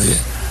አስፈለገ?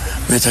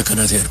 ቤተ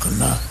ክህነት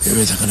ሄድኩና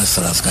የቤተ ክህነት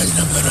ስራ አስኪያጅ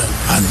ነበረ።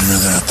 አንድ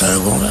ነገር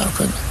አታደርገውም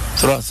ያልኩኝ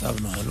ጥሩ ሀሳብ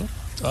ነው አሉ።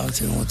 ጠዋት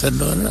የሞተ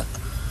እንደሆነ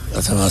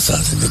ከ7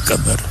 ሰዓት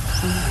እንዲቀበር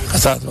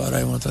ከሰዓት በኋላ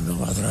የሞተ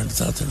እንደሆነ 11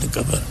 ሰዓት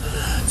እንዲቀበር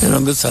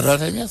የመንግስት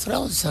ሰራተኛ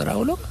ስራውን ሲሰራ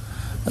ውሎ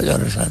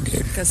መጨረሻ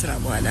እንዲሄድ ከስራ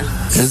በኋላ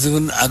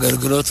ህዝብን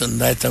አገልግሎት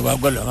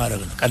እንዳይተጓጎል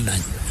ለማድረግ ነው።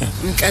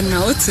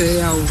 ቀናውት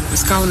ያው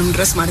እስካሁንም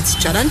ድረስ ማለት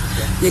ይቻላል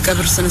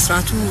የቀብር ስነ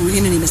ስርዓቱ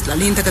ይሄንን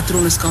ይመስላል። ይሄን ተከትሎ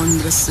ነው እስካሁን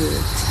ድረስ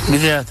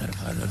ጊዜ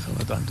ያተርፋል።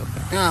 በጣም ጥሩ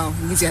ነው።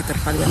 ጊዜ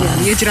ያተርፋል።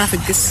 የጅራፍ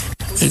ህግስ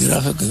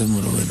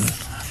ሙሉ ነው።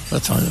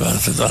 በጣም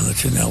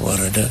ባለስልጣኖችን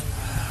ያዋረደ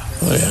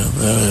ወይ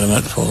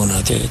በመጥፎ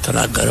ሁኔታ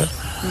ተናገረ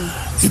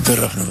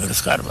ይደረፍ ነበር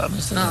እስከ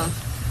 45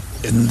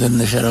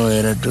 እንደነሸራው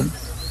የረዱን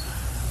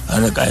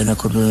አለቃ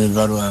አይነኩሉ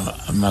የሚባሉ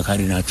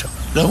አማካሪ ናቸው።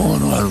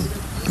 ለመሆኑ አሉ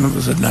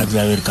ንጉሥና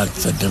እግዚአብሔር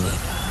ካልተሰደበ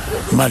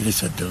ማን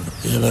ሊሰደብ ነው?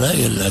 የበላይ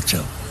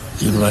የላቸው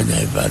ይግባኝ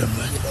አይባልም።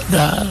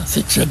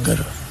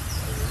 ሲቸገር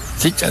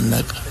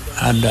ሲጨነቅ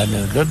አንዳንድ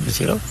ልብ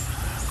ሲለው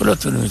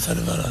ሁለቱንም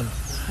ይሰልባሉ።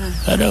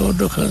 ታዲያ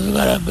ወዶ ከህዝብ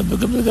ጋር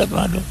ግብግብ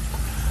ይገጥማሉ።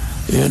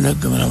 ይህን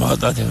ህግ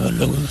ለማውጣት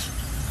የፈለጉት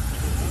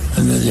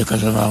እነዚህ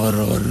የከተማ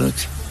ወረበሎች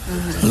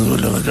ህዝቡን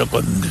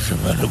ለመጨቆን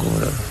እንዲፈልጉ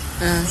ነው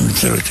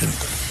ሚኒስትሮችን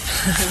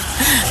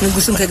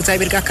ንጉሱን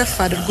ከእግዚአብሔር ጋር ከፍ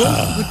አድርጎ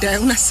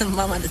ጉዳዩን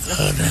አሰማ ማለት ነው።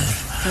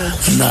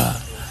 እና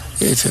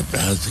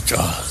የኢትዮጵያ ህዝብ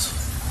ጨዋ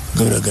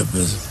ግብረ ገብ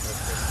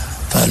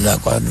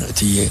ታላቋን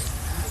እትዬ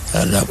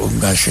ታላቁን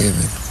ጋሼ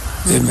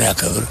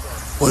የሚያከብር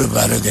ወይ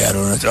ባለጌ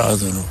ያልሆነ ጨዋ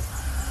ነው።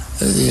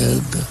 እዚህ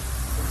ህግ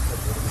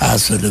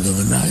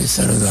አያስፈልግምና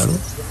ይሰረዛሉ።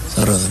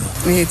 ሰረዝ ነው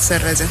ይሄ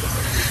ተሰረዘ።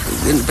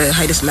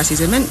 በኃይለ ሥላሴ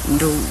ዘመን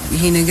እንደው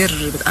ይሄ ነገር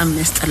በጣም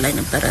ያስጠላኝ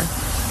ነበረ።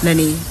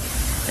 ለኔ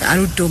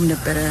አልወደውም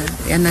ነበረ፣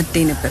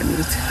 ያናደኝ ነበር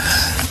የሚሉት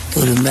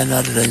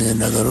ወልመናደኝ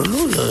ነገር ሁሉ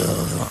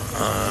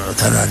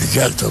ተናድጄ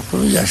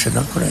አልተውኩም።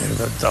 ያሸነፍኩ ነው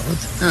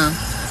የመጣሁት።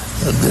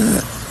 ግን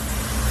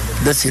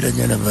ደስ ይለኝ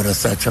ነበር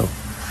እሳቸው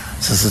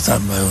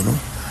ስስታም ባይሆኑ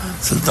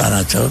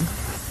ስልጣናቸውን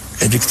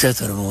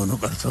ዲክቴተር መሆኑ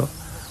ቀርቶ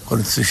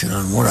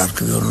ኮንስቲቱሽናል ሞራልክ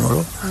ቢሆን ኖሮ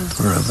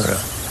ጥሩ ነበር።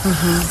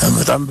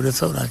 በጣም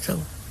ብለሰው ናቸው።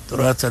 ጥሩ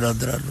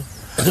ያስተዳድራሉ።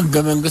 ህገ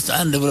መንግስት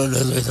አንድ ብለው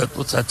ለህዝብ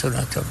የሰጡት እሳቸው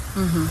ናቸው።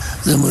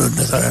 ዝም ብሎ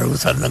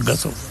እንደተራሩት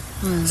አልነገሱም።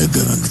 ህገ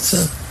መንግስት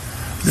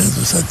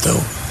ለህዝብ ሰጥተው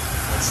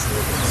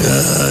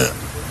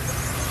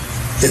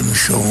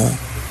የሚሾሙ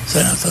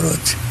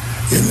ሴናተሮች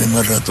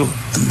የሚመረጡ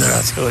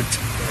እንደራሴዎች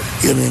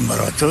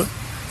የሚመሯቸው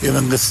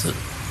የመንግስት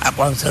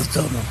አቋም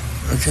ሰርተው ነው።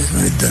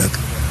 ምን ይደረግ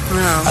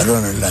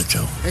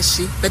አልሆነላቸው። እሺ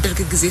በደርግ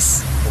ጊዜስ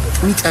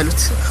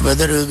የሚጠሉት?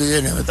 በደርግ ጊዜ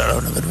ነው የመጣው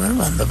ነገር ምንም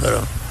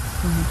አልነበረም።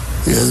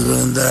 የህዝብ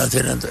እንደራሴ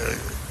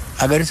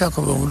አገሪቷ እኮ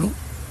በሙሉ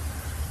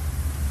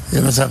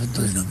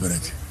የመሳፍንቶች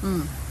ነበረች።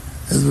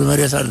 ህዝብ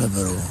መሬት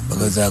አልነበረው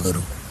በገዛ ሀገሩ።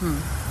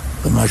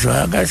 ግማሹ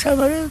ጋሻ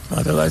መሬት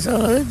ማተጋሻ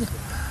መሬት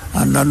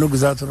አንዳንዱ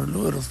ግዛቱን ሁሉ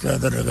ርስት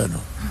ያደረገ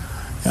ነው።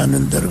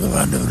 ያንን ደርግ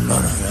በአንድ ብሎ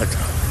ነው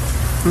ያለው።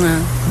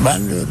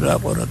 በአንድ ብሎ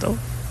ያቆረጠው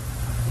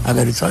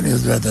አገሪቷን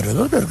የህዝብ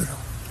ያደረገው ደርግ ነው።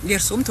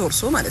 የእርሱም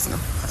ተወርሶ ማለት ነው።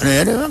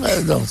 እኔ በቃ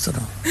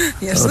ነው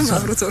የእርሱም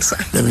አብሮ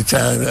ተወርሷል። ለብቻ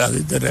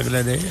አልደረግ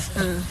ለኔ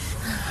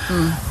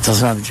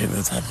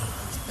ተስማምቼበታለሁ።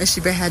 እሺ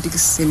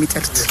በኢህአዴግስ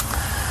የሚጠሉት?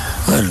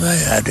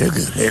 በኢህአዴግ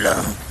ሌላ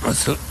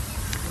እሱ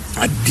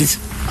አዲስ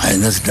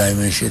አይነት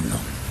ዳይሜንሽን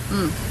ነው።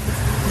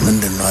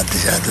 ምንድነው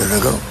አዲስ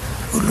ያደረገው?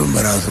 ሁሉም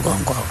በራሱ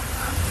ቋንቋ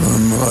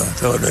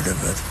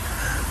ተወለደበት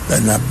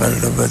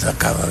በነበረበት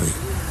አካባቢ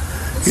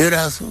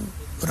የራሱ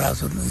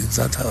ነው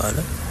ይዛታዋለ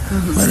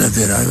ማለት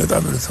ዜናዊ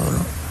በጣም ልተው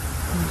ነው።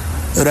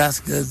 ራስ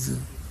ገዝ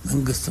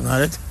መንግስት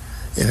ማለት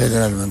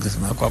የፌደራል መንግስት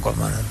ማቋቋም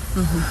ማለት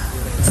ነው።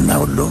 እና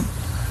ሁሉም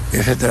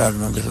የፌደራል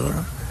መንግስት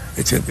ነው።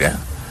 ኢትዮጵያ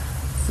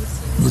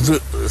ብዙ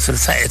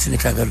 60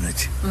 ኤትኒክ ሀገር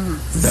ነች።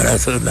 ዛሬ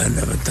ላይ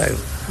እንደምታዩ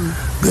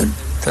ግን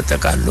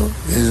ተጠቃሎ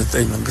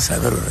የ9 መንግስት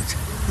ሀገር ነች።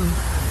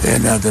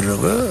 ይሄን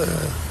ያደረገው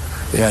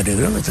ኢህአዴግ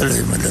ነው።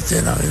 በተለይ መለስ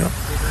ዜናዊ ነው።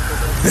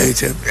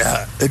 ለኢትዮጵያ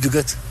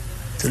እድገት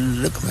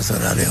ትልቅ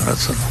መሰረት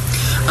ያወራሱ ነው።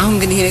 አሁን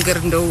ግን ይሄ ነገር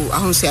እንደው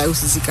አሁን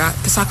ሲያዩት እዚህ ጋር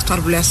ተሳክቷል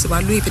ብሎ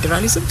ያስባሉ?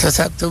 የፌደራሊዝም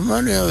ተሳክቷል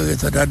ነው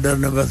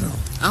የተዳደርንበት ነው።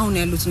 አሁን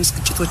ያሉትን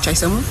ግጭቶች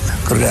አይሰሙም?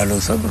 ቅር ያለው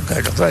ሰው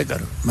ጋጭቶ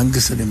አይቀርም።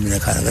 መንግስትን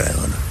የሚነካ ነገር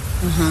አይሆንም።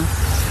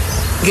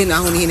 ግን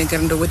አሁን ይሄ ነገር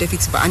እንደው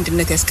ወደፊት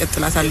በአንድነት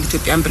ያስቀጥላታል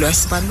ኢትዮጵያን ብለው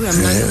ያስባሉ?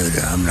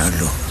 ያምናሉ?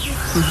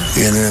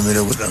 ይሄንን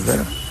የሚለውጥ ነገር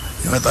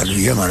ይመጣል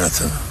ብዬ ማለት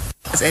ነው።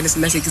 ኃይለ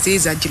ሥላሴ ጊዜ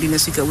ዛጅ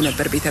ሊነሱ ይገቡ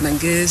ነበር ቤተ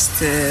መንግስት።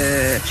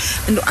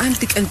 እንደው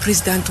አንድ ቀን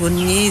ፕሬዝዳንት ሆኜ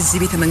እዚህ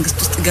ቤተ መንግስት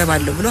ውስጥ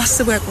ገባለሁ ብሎ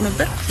አስበው ያውቁ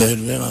ነበር?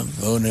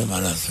 በሆነ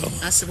ማለት ነው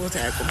አስበው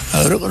ታያውቁ?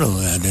 አሩቅ ነው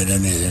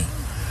ያደረኔ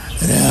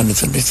እኔ አንድ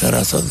ትንሽ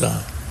ተራሰዛ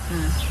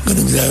ግን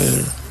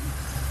እግዚአብሔር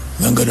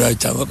መንገዱ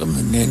አይታወቅም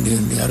እንዴ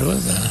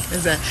ያርወዛ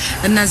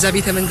እና እዛ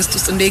ቤተ መንግስት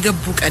ውስጥ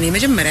እንደገቡ ቀን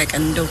የመጀመሪያ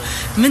ቀን እንደው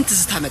ምን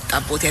ትዝታ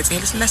መጣቦት?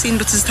 ኃይለ ሥላሴ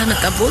እንደው ትዝታ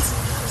መጣቦት?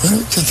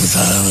 ትዝታ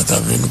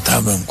መጣብኝ።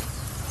 ታመምኩ።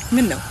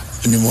 ምን ነው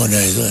ኒሞኒያ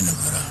ይዞ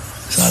ነበር።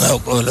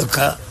 ሳላውቀው ለካ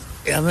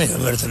ያመኝ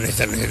ነበር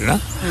ትንሽና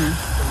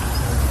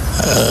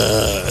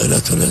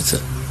እለት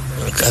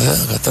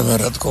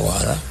ከተመረጥኩ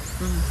በኋላ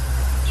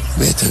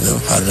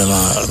ፓርላማ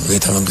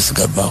ቤተ መንግስት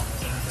ገባሁ።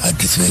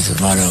 አዲስ ቤት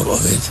ማናውቀው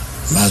ቤት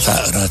ማታ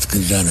እራት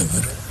ግብዣ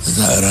ነበር። እዛ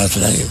እራት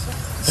ላይ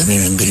እኔ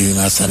እንግዲህ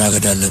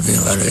ማስተናገድ አለብኝ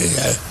ማለት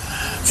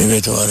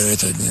የቤቱ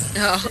ባለቤት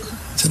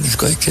ትንሽ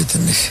ቆይቼ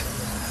ትንሽ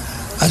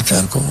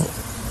አልቻልኩም።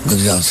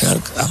 ግብዣው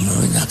ሲያልቅ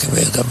አመመኝ።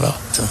 ከቤት ገባሁ።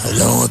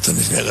 ለሞት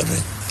ትንሽ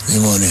ነገረኝ።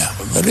 ኒሞኒያ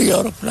በልዩ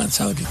አውሮፕላን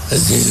ሳውዲ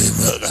እዚህ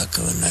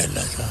ሕክምና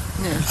የላቸው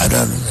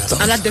አዳኑኝ።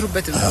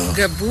 አላደሩበትም።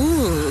 ገቡ፣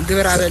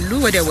 ግብር አበሉ፣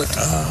 ወዲያ ወጡ።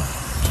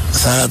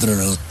 ሳላድር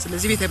ነው።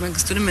 ስለዚህ ቤተ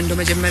መንግስቱንም እንደው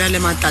መጀመሪያ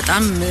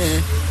ለማጣጣም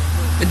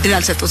እድል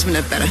አልሰጡትም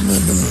ነበር።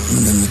 ምንም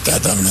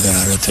የሚጣጣም ነገር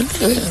አለ ትንሽ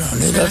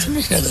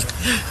ነገር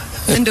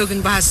እንደው ግን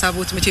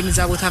በሐሳቦት መቼም እዛ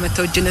ቦታ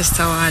መተው እጅ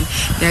ነስተዋል።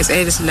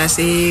 የኃይለ ሥላሴ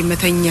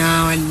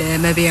መተኛው አለ፣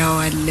 መብያው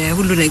አለ፣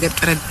 ሁሉ ነገር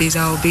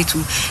ጠረጴዛው፣ ቤቱ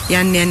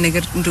ያን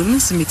ነገር እንደው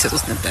ምን ስሜት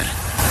ሰጡት ነበር?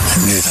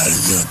 እንዴት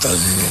አድርጌ ወጣሁ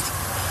እዚህ ቤት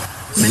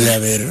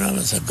እግዚአብሔርን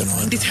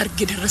አመሰግነዋለሁ። እንዴት አድርጌ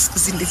ደረስኩ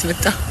እዚህ እንዴት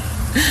መጣ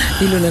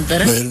ይሉ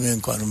ነበር። በህልሜ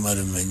እንኳን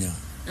ማልመኘው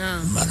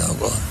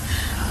ማላውቀው።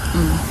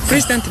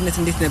 ፕሬዝዳንትነት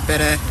እንዴት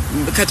ነበረ?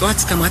 ከጧት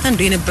እስከ ማታ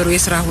እንደው የነበረው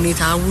የሥራ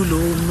ሁኔታ ውሎ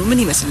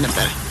ምን ይመስል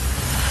ነበር?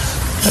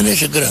 እኔ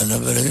ችግር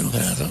አልነበረኝም።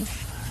 ምክንያቱም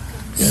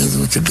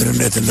የህዝቡ ችግር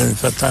እንዴት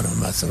እንደሚፈታ ነው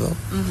የማስበው።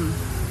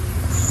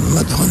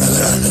 መጥፎ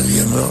ነገር አለ ብዬ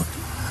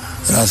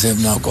ራሴ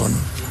የማውቀውን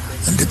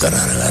እንዲቀር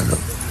አደርጋለሁ።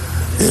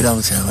 ሌላው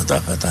ሲያመጣ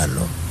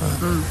ፈታለሁ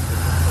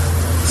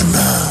እና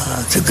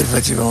ችግር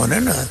ፈቺ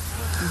በሆነን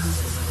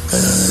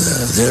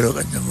ዜሮ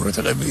ቀን ጀምሮ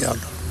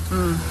ተቀብያለሁ።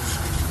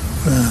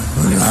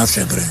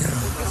 አስቸግረኝ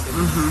ነው።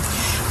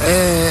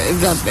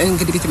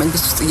 እንግዲህ ቤተ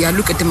መንግስት ውስጥ ያሉ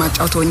ቅድም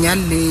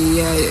አጫውተውኛል።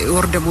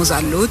 የወር ደሞዝ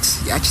አለዎት።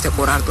 ያቺ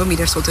ተቆራርጦ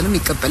የሚደርሱትንም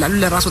ይቀበላሉ፣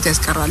 ለራስዎት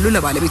ያስቀራሉ፣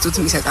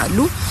 ለባለቤቶትም ይሰጣሉ።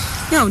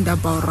 ያው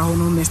እንዳባወራ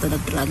ሆኖ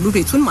የሚያስተዳድራሉ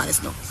ቤቱን ማለት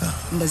ነው።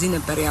 እንደዚህ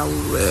ነበር። ያው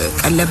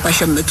ቀለብ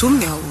አሸምቱም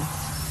ያው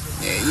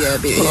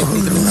የቤተ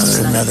መንግስት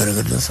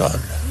የሚያደርግልን ሰው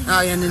አለ።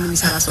 ያንን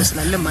የሚሰራ ሰው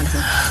ስላለ ማለት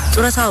ነው።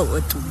 ጡረታው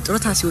ወጡ።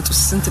 ጡረታ ሲወጡ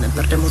ስንት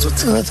ነበር ደሞዞት?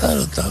 ጡረታ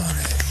ወጣ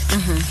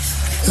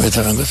ቤተ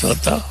መንግስት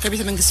ወጣ።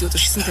 ከቤተ መንግስት ሲወጡ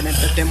ስንት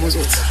ነበር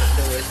ደሞዞት?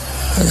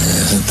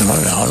 ስንት ነው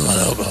አሁን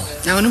ማላውቀው።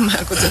 አሁንም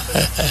አልኩት።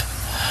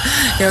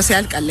 ያው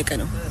ሲያልቅ አለቀ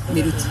ነው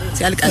የሚሉት።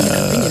 ሲያልቅ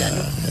አለቀብኝ ይላሉ።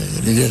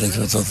 ልጄ ልጅ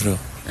ወጥቶ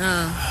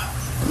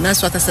እና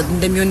እሷ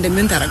እንደሚሆን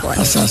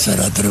ታረጋዋለች።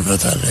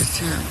 ታስተዳድርበታለች።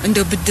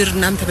 እንደው ብድር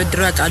እናም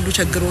ተበድረው ያውቃሉ?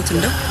 ቸግሮት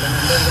እንደው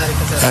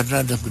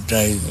አንዳንድ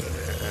ጉዳይ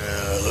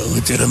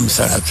ውጭ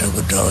ለምሰራቸው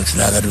ጉዳዮች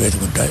ለሀገር ቤት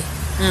ጉዳይ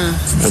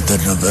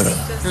ይበደር ነበረ።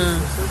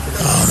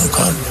 አሁን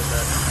እንኳን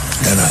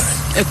ደህና ነኝ።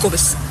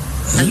 እቁብስ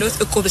አለዎት?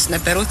 እቁብስ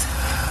ነበሮት?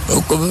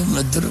 እቁብም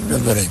እድር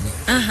ነበረኝ።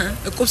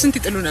 እቁብ ስንት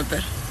ይጥሉ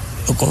ነበር?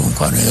 እቁብ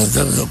እንኳን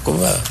የገንዘብ እቁብ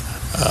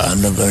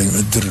አልነበረኝ።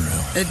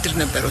 እድር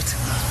ነበሮት?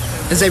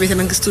 እዛ ቤተ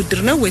መንግስቱ እድር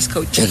ነው ወይስ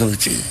ከውጭ?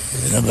 ከውጭ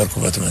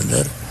የነበርኩበት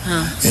መንደር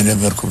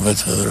የነበርኩበት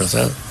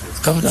ህብረተሰብ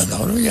ከፍላለሁ።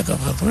 አሁን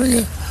እየከፈልኩ ነው።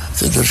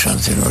 ድርሻም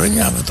ሲኖረኝ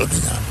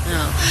ያመጡልኛል።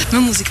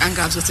 ምን ሙዚቃን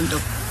ጋብዞት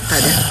እንደው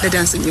ታዲያ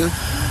ለዳንስ የሚሆን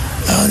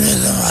አሁን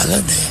የለም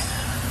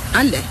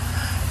አለ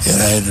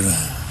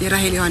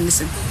የራሄል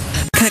ዮሐንስን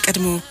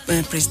ከቀድሞ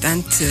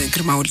ፕሬዝዳንት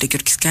ግርማ ወልደ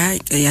ጊዮርጊስ ጋር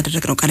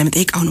ያደረግነው ቃለ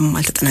መጠይቅ አሁንም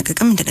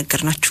አልተጠናቀቀም።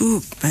 እንደነገርናችሁ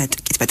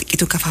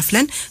በጥቂቱ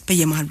ከፋፍለን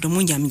በየመሃሉ ደግሞ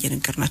እኛም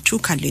እየነገርናችሁ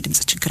ካለው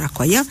የድምጽ ችግር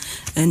አኳያ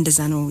እንደዛ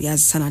ነው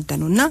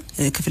ያሰናዳነውና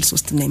ክፍል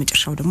 3 እና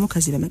የመጨረሻው ደግሞ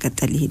ከዚህ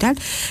በመቀጠል ይሄዳል።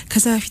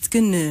 ከዛ በፊት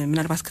ግን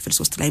ምናልባት ክፍል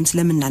 3 ላይም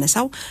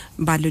ስለምናነሳው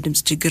ባለው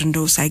ድምጽ ችግር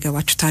እንደው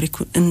ሳይገባችሁ ታሪኩ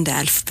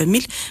እንዳያልፍ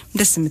በሚል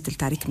ደስ የምትል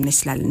ታሪክ ምን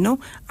ይስላል ነው።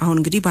 አሁን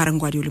እንግዲህ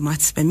በአረንጓዴው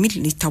ልማት በሚል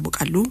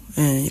ይታወቃሉ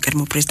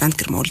የቀድሞ ፕሬዝዳንት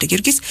ግርማ ወልደ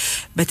ጊዮርጊስ።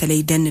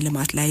 በተለይ ደን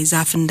ልማት ላይ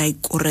ዛፍ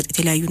እንዳይቆረጥ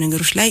የተለያዩ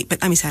ነገሮች ላይ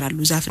በጣም ይሰራሉ።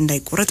 ዛፍ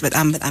እንዳይቆረጥ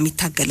በጣም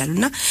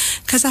ይታገላሉና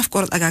ከዛፍ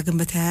ቆረጣ ጋር ግን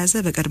በተያያዘ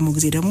በቀድሞ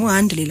ጊዜ ደግሞ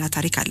አንድ ሌላ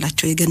ታሪክ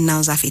አላቸው።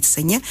 የገናው ዛፍ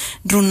የተሰኘ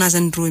ድሮና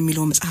ዘንድሮ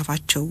የሚለው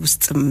መጽሐፋቸው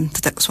ውስጥም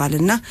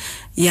ተጠቅሷልና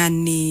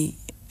ያኔ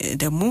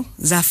ደግሞ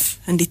ዛፍ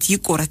እንዴት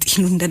ይቆረጥ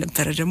ይሉ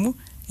እንደነበረ ደግሞ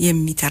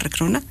የሚተርክ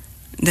ነውና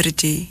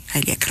ደረጀ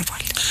ኃይሌ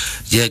ያቀርባል።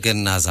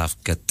 የገና ዛፍ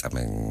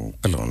ገጠመኝ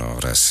ብሎ ነው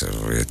ርዕስ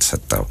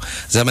የተሰጠው።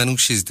 ዘመኑ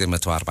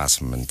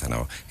 1948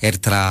 ነው።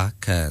 ኤርትራ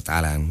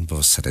ከጣሊያን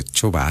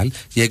በወሰደችው በዓል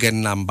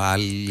የገናን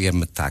በዓል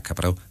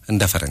የምታከብረው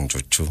እንደ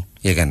ፈረንጆቹ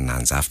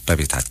የገናን ዛፍ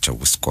በቤታቸው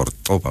ውስጥ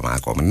ቆርጦ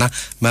በማቆምና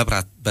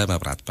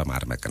መብራት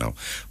በማድመቅ ነው።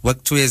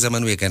 ወቅቱ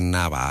የዘመኑ የገና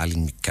በዓል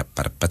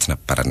የሚከበርበት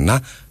ነበርና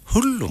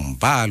ሁሉም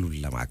በዓሉን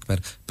ለማክበር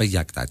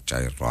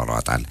በየአቅጣጫው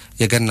ይሯሯጣል።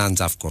 የገናን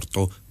ዛፍ ቆርጦ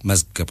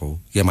መዝግቦ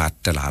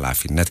የማደል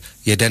ኃላፊነት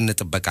የደን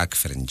ጥበቃ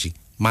ክፍል እንጂ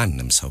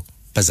ማንም ሰው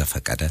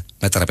በዘፈቀደ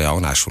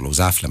መጥረቢያውን አሹሎ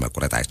ዛፍ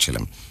ለመቁረጥ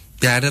አይችልም።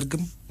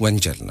 ቢያደርግም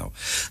ወንጀል ነው።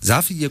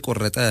 ዛፍ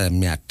እየቆረጠ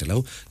የሚያድለው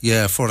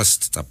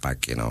የፎረስት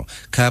ጠባቂ ነው።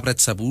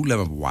 ከህብረተሰቡ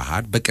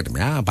ለመዋሃድ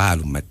በቅድሚያ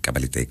ባህሉን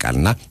መቀበል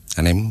ይጠይቃልና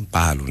እኔም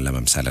ባህሉን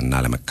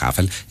ለመምሰልና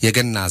ለመካፈል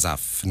የገና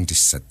ዛፍ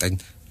እንዲሰጠኝ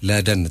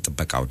ለደን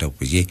ጥበቃው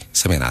ደውዬ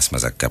ስሜን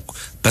አስመዘገብኩ።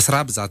 በስራ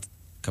ብዛት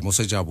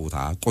ከመውሰጃ ቦታ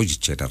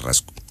ቆይቼ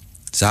ደረስኩ።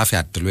 ዛፍ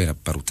ያድሉ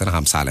የነበሩትን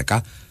 50 አለቃ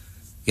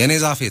የኔ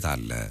ዛፍ የት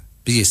አለ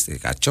ብዬ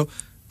ስጠይቃቸው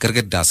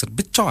ግርግዳ ስር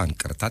ብቻዋን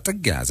ቀርታ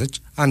ጥግ ያዘች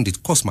አንዲት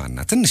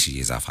ኮስማና ትንሽዬ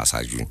ዛፍ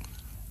አሳዩኝ።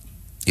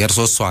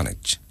 የእርሶሷ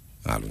ነች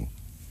አሉኝ።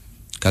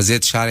 ከዚህ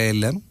የተሻለ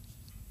የለም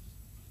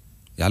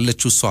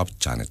ያለችው እሷ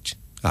ብቻ ነች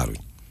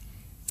አሉኝ።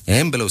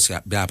 ይሄን ብለው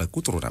ቢያበቁ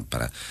ጥሩ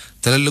ነበር።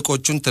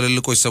 ትልልቆች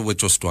ሰዎች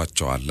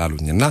ወስዷቸዋል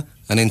አሉኝና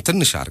እኔን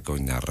ትንሽ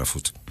አርገውኝ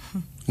ያረፉት።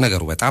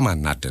 ነገሩ በጣም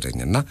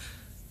አናደደኝና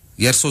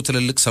የእርሶ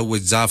ትልልቅ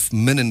ሰዎች ዛፍ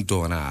ምን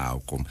እንደሆነ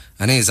አያውቁም።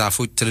 እኔ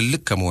ዛፎች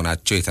ትልልቅ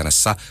ከመሆናቸው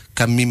የተነሳ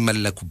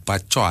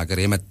ከሚመለኩባቸው ሀገር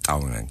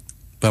የመጣው ነኝ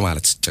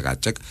በማለት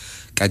ሲጨቃጨቅ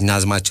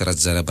ቀኛዝማች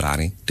ረዘነ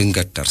ብርሃኔ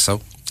ድንገት ደርሰው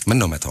ምን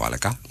ነው መተው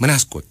አለቃ ምን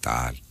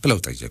ያስቆጣል ብለው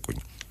ጠየቁኝ።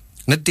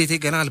 ንዴቴ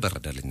ገና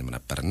አልበረደልኝም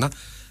ነበርና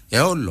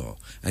ያውሎ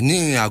እኔ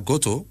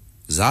አጎቶ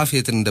ዛፍ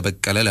የት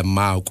እንደበቀለ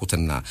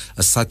ለማያውቁትና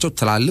እሳቸው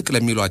ትላልቅ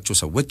ለሚሏቸው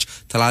ሰዎች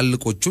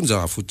ትላልቆቹን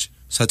ዛፎች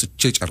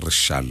ሰጥቼ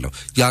ጨርሻለሁ።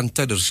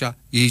 ያንተ ድርሻ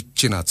ይህች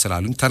ናት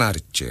ስላሉኝ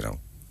ተናርቼ ነው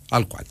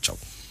አልኳቸው።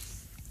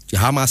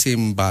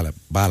 የሐማሴም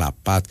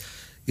ባላባት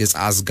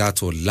የጻዝጋ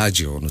ተወላጅ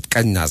የሆኑት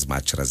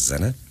ቀኛዝማች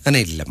ረዘነ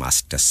እኔን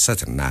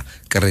ለማስደሰትና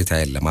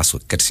ቅሬታዬን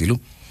ለማስወገድ ሲሉ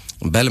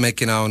በል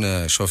መኪናውን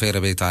ሾፌር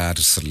ቤት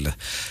አድርስልህ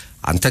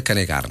አንተ ከኔ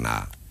ጋር ና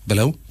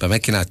ብለው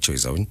በመኪናቸው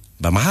ይዘውኝ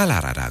በመሃል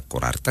አራዳ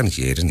አቆራርጠን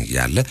እየሄድን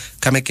እያለ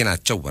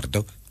ከመኪናቸው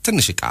ወርደው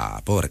ትንሽ ዕቃ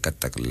በወረቀት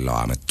ጠቅልለው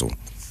አመጡ።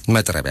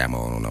 መጥረቢያ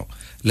መሆኑ ነው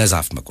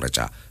ለዛፍ መቁረጫ።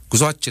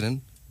 ጉዟችንን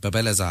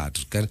በበለዛ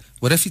አድርገን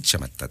ወደፊት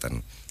ሸመጠጥን።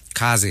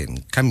 ካዜን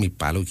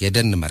ከሚባለው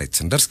የደን መሬት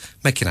ስንደርስ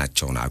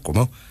መኪናቸውን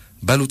አቁመው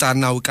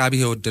በሉጣና ውቃቢ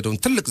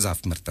የወደደውን ትልቅ ዛፍ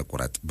ምርጥ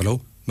ቁረጥ ብለው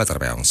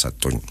መጥረቢያውን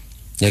ሰጡኝ።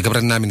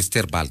 የግብርና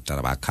ሚኒስቴር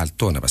ባልደረባ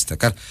ካልሆነ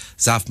በስተቀር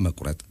ዛፍ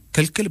መቁረጥ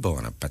ክልክል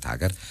በሆነበት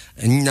ሀገር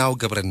እኛው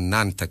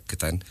ግብርናን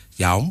ተክተን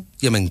ያውም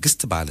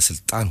የመንግስት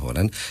ባለስልጣን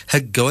ሆነን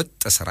ህገወጥ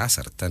ስራ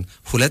ሰርተን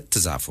 2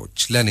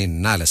 ዛፎች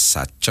ለኔና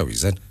ለሳቸው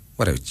ይዘን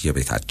ወደ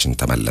የቤታችን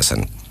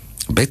ተመለስን።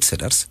 ቤት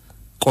ስደርስ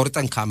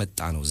ቆርጠን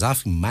ካመጣነው ዛፍ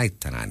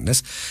የማይተናነስ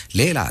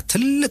ሌላ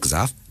ትልቅ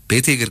ዛፍ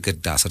ቤቴ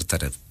ግርግዳ ስር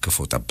ተደግፎ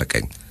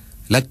ጠበቀኝ።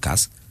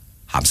 ለካስ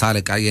 50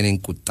 አለቃ የኔን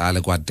ቁጣ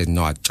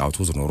ለጓደኛው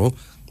አጫውቶት ኖሮ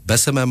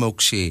በስመ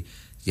ሞክሼ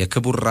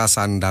የክቡር ራስ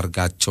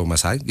አንዳርጋቸው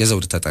መሳይ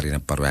የዘውድ ተጠሪ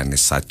ነበሩ።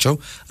 ያነሳቸው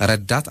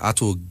ረዳት አቶ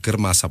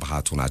ግርማ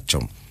ሰብሃቱ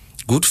ናቸው።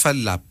 ጉድ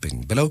ፈላብኝ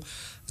ብለው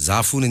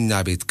ዛፉን እኛ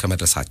ቤት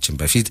ከመድረሳችን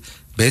በፊት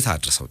ቤት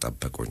አድርሰው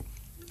ጠበቁኝ።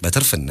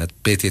 በትርፍነት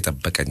ቤት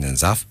የጠበቀኝን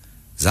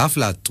ዛፍ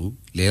ላጡ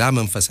ሌላ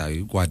መንፈሳዊ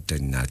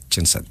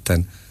ጓደኛችን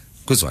ሰጥተን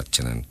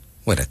ጉዟችንን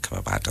ወደ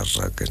ክበብ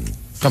አደረግን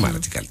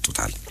በማለት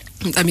ይገልጡታል።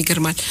 በጣም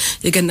ይገርማል።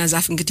 የገና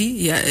ዛፍ እንግዲህ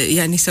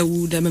ያኔ ሰው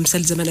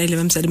ለመምሰል ዘመናዊ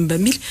ለመምሰልም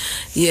በሚል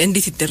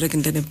እንዴት ይደረግ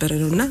እንደነበረ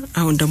ነውና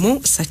አሁን ደግሞ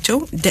እሳቸው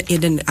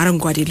የደን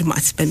አረንጓዴ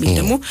ልማት በሚል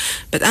ደግሞ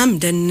በጣም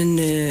ደንን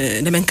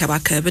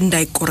ለመንከባከብ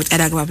እንዳይቆረጥ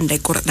ያዳግባብ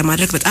እንዳይቆረጥ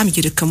ለማድረግ በጣም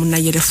እየደከሙና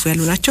እየለፉ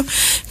ያሉ ናቸው።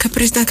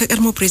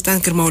 ከቀድሞ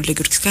ፕሬዚዳንት ግርማ ወልደ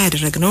ጊዮርጊስ ጋር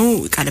ያደረግነው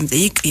ቃለም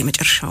ጠይቅ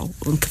የመጨረሻው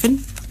ክፍል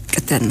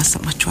ቀጥለን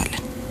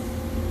እናሰማቸዋለን።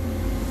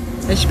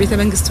 እሺ ቤተ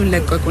መንግስቱን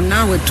ለቀቁና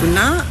ወጡና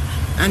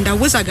አንድ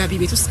አወዛጋቢ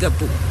ቤት ውስጥ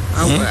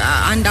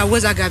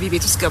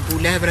ገቡ።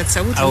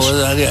 ለህብረተሰቡ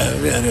አወዛጋቢ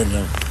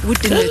አይደለም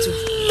ውድነቱ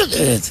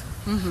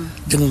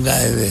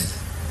ድንጋይ ቤት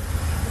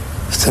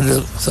ትልቅ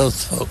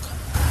ፎቅ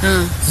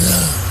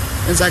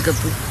እዛ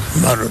ገቡ።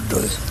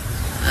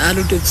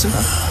 አልወደዱትም።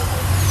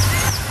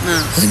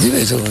 እንጂ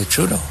ቤተሰቦቹ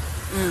ነው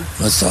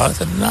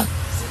መስዋዕትና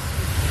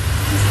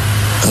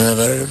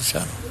ነገር ብቻ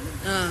ነው።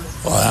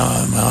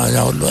 ማያ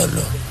ሁሉ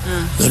አለው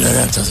ገለራ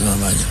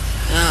ተስማማኝ።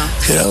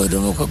 ኪራዩ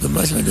ደግሞ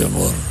ከግማሽ ሚሊዮን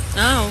ብር።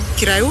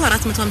 ኪራዩ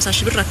 450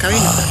 ሺህ ብር አካባቢ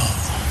ነበር።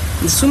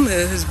 እሱም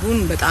ህዝቡን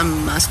በጣም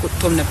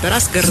አስቆጥቶም ነበር፣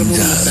 አስገርሞም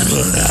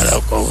ነበር።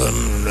 አላውቀውም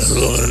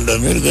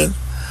እንደሚል ግን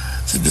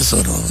 6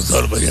 ወር ነው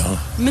ዛልቆያው።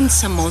 ምን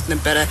ሰማሁት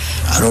ነበር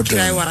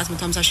ኪራዩ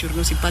 450 ሺህ ብር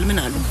ነው ሲባል ምን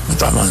አሉ?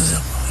 በጣም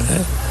አንዘም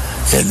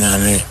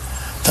የናኔ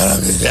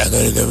ታራቤት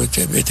ያገር ገብቼ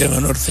ቤቴ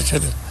መኖር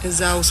ተቸለ።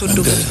 እዛው ሶዶ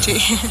ገብቼ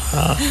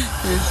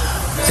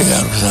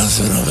ያው ሳንስ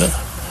ነበር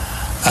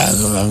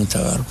አገባም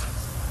ተባርኩ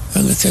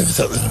እንግዲህ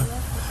ተጠቅመ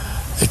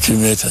እቺ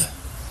ቤት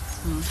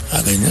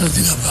አገኘው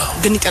ዲጋባ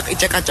ግን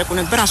ይጨቃጨቁ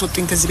ነበር።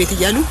 አስወጡኝ ከዚህ ቤት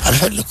እያሉ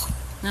አልፈልኩም።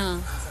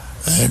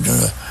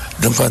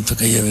 ድንኳን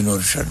ተከየብ ይኖር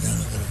ይሻላል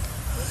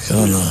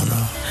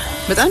ነው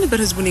በጣም ነበር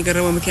ህዝቡን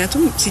የገረመው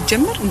ምክንያቱም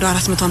ሲጀመር እንደ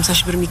 450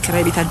 ሺህ ብር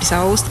የሚከራይ ቤት አዲስ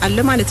አበባ ውስጥ አለ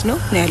ማለት ነው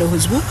ያለው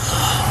ህዝቡ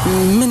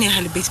ምን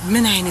ያህል ቤት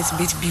ምን አይነት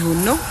ቤት ቢሆን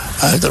ነው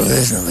አይጥሩ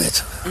ቤት ነው ቤት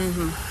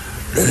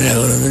ለኔ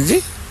እንጂ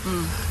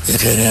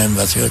የኬንያ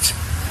ኤምባሲዎች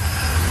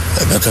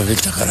በከፊል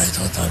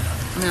ተከራይተውታል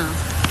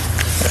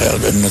ያው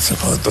ለነሱ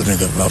ከወጡ ነው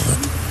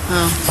ገባበት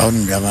አሁን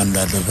እንደማ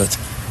እንዳለበት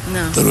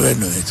ጥሩ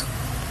ነው ቤቱ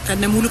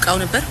ከነ ሙሉ ቃው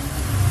ነበር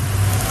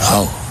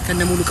አው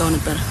ከነ ሙሉ ቃው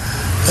ነበር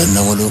ከነ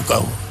ሙሉ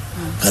ቃው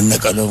ከነ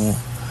ቀለሙ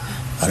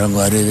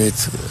አረንጓዴ ቤት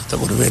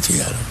ጥቁር ቤት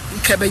ይያለ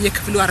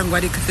ከበየክፍሉ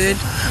አረንጓዴ ክፍል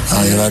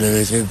አረንጓዴ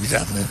ቤት ቢጫ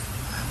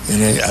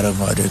እኔ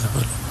አረንጓዴ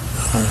ክፍል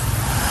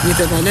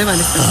የተባለ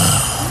ማለት ነው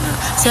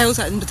ሲያዩት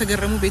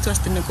እንደተገረሙ ቤቱ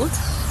አስተነቆት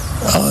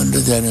አዎ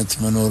እንደዚህ አይነት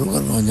መኖሩ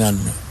ገርሞኛል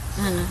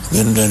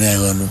ግን እንደኔ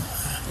አይሆንም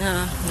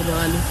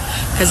ብለዋል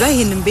ከዛ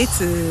ይሄንን ቤት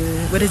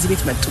ወደዚህ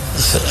ቤት መጡ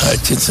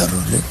አችን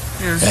ሰሩልኝ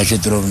ያቺ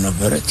ድሮም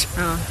ነበረች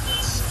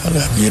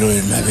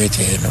ቢሮና ቤት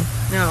ይሄ ነው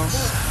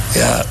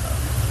ያ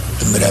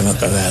እንግዳ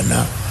መቀበያና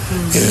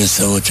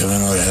የቤተሰቦች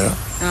መኖሪያ ነው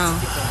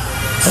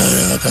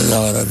ከዛ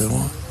በኋላ ደግሞ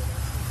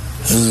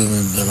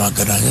ህዝብን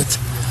በማገናኘት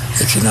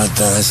እቺን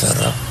አዳራሽ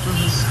ሰራ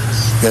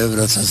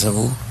ለህብረተሰቡ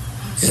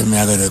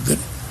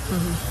የሚያገለግል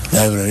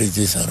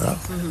ላይብረሪ ሰራ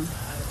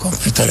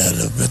ኮምፒውተር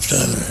ያለበት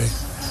ላይብረሪ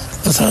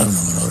በሰላም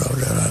ነው የምኖረው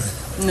ለራሴ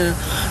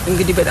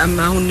እንግዲህ በጣም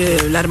አሁን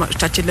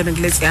ለአድማጮቻችን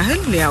ለመግለጽ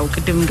ያህል ያው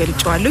ቅድም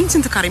ገልጬዋለሁ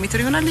ስንት ካሬ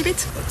ሜትር ይሆናል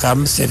ቤት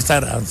ከ5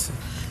 ሄክታር አንስ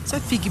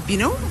ሰፊ ግቢ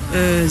ነው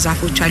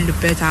ዛፎች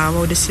አሉበት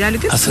አበባው ደስ ይላል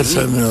ግን 10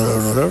 ሰው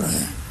የሚኖረው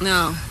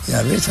አዎ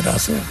ያ ቤት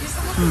ራሱ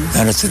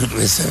ያለ ትልቅ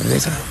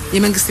ቤት ነው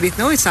የመንግስት ቤት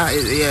ነው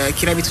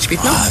የኪራይ ቤቶች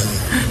ቤት ነው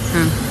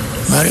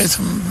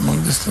መሬቱም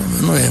መንግስት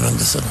ነው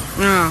የመንግስት ነው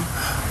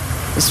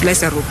እሱ ላይ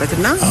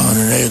ሰሩበትና አሁን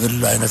ላይ የግል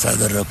አይነት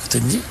አደረኩት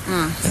እንጂ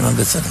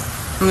የመንግስት ነው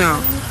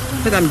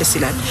በጣም ደስ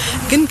ይላል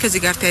ግን ከዚህ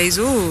ጋር ተያይዞ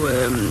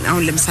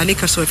አሁን ለምሳሌ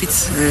ከርሶ በፊት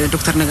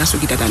ዶክተር ነጋሶ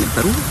ጊዳዳ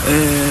ነበሩ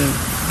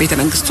ቤተ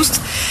መንግስት ውስጥ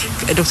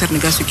ዶክተር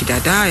ነጋሶ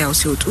ጊዳዳ ያው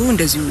ሲወጡ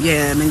እንደዚሁ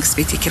የመንግስት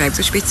ቤት የኪራይ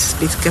ቤቶች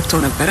ቤት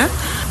ገብተው ነበረ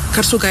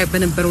ከርሶ ጋር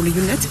በነበረው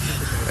ልዩነት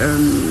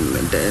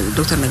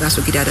ዶክተር ነጋሶ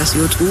ጊዳዳ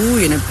ሲወጡ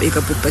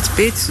የገቡበት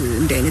ቤት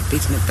እንደ አይነት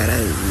ቤት ነበረ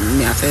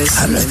የሚያፈስ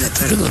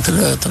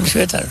ትንሽ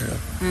ቤት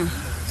አይደለም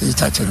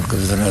እታችን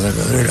ከዘና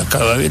ተገበረ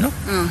አካባቢ ነው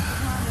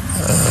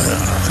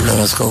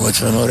ለመስኮቦች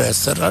መኖሪያ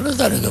ያሰራል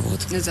እዛ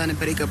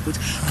ነበር የገቡት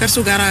ከርሶ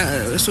ጋር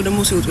እሱ ደግሞ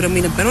ሲወጡ ደግሞ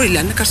የነበረው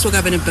ይላልና ከርሶ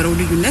ጋር በነበረው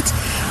ልዩነት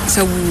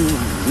ሰው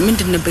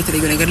ምንድነው ነበር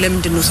የተለየው ነገር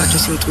ለምንድን ነው እሳቸው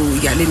ሲወጡ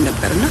እያለን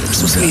ነበርና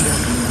እሱ ስለሌለው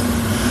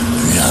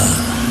ያ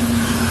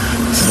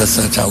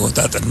ስለሳቸው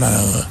ወጣጥና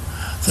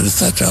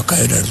ስለሳቸው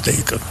አካሄድ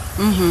አልጠይቅም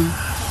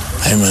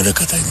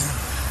አይመለከተኝም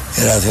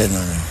የራሴ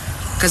ነው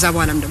ከዛ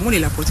በኋላም ደግሞ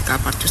ሌላ ፖለቲካ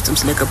ፓርቲ ውስጥም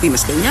ስለገቡ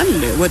ይመስለኛል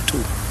ወጡ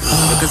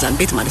ከዛን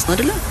ቤት ማለት ነው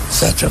አይደለ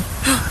እሳቸው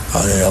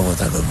አሁን ሌላ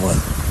ቦታ ገባዋል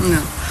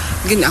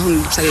ግን አሁን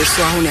ለምሳሌ እርሱ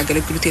አሁን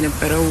ያገለግሉት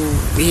የነበረው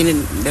ይሄንን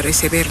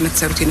ለርዕሰ ብሔርነት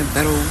ሰሩት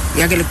የነበረው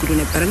ያገለግሉ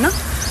ነበርና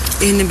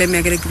ይሄንን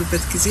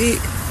በሚያገለግሉበት ጊዜ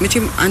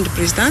መቼም አንድ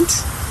ፕሬዝዳንት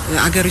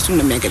አገሪቱን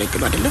ነው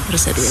የሚያገለግለው አይደለ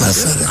ርዕሰ ብሔር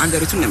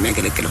አገሪቱን ነው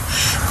የሚያገለግለው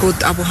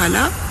ከወጣ በኋላ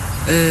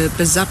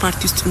በዛ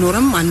ፓርቲ ውስጥ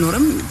ኖረም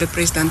አልኖረም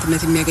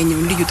በፕሬዝዳንትነት የሚያገኘው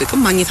ልዩ ጥቅም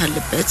ማግኘት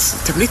አለበት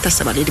ተብሎ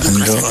ይታሰባል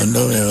የዲሞክራሲ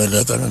እንደው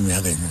የበለጠ ነው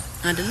የሚያገኘው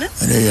አይደለ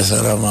እኔ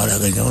የሰራው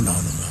ማላገኘው ነው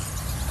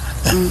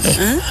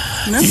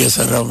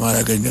የሰራው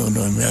ማላገኘው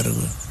ነው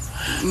የሚያደርገው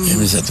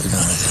የሚሰጡኝ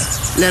ማለት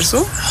ለርሶ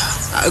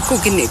እኮ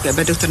ግን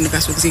በዶክተር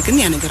ነጋሶ ጊዜ ግን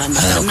ያ ነገር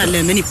አንደና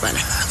ለምን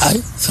ይባላል አይ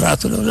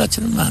ስርዓቱ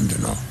ለሁላችንም አንድ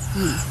ነው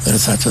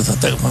እርሳቸው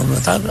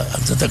ተጠቅመውበታል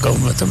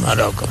አልተጠቀሙበትም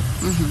አላውቅም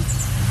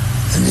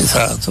እንዴ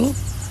ስርዓቱ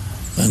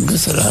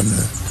መንግስት ራን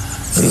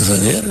ርዕሰ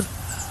ብሔር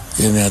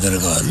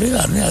የሚያደርገው አለ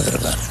ያን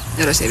ያደርጋል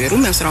ርዕሰ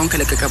ብሔሩም ያስራውን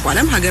ከለቀቀ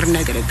በኋላም ሀገርን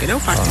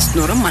ያገለግለው ፓርቲስት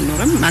ኖርም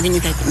አልኖርም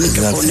ማግኘት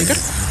የሚገባው ነገር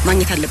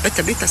ማግኘት አለበት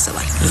ተብሎ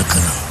ይታሰባል ልክ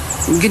ነው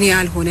ግን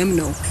ያልሆነም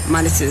ነው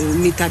ማለት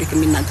ታሪክ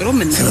የሚናገረው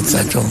ምን ነው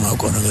ስለታቸው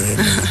ማቆ ነገር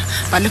የለም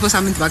ባለፈው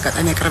ሳምንት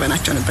ባጋጣሚ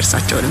ያቀርበናቸው ነበር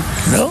ሳቸውንም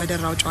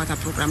በደራው ጨዋታ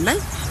ፕሮግራም ላይ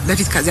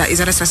በፊት ከዛ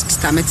የዘራ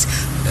 16 አመት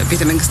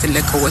ቤተ መንግስት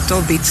ለቀው ወጥተው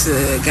ቤት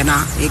ገና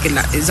የግላ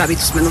እዛ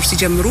ቤት ውስጥ መኖር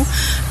ሲጀምሩ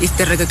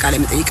የተደረገ ቃለ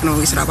መጠይቅ ነው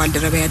የሥራ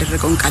ባልደረባ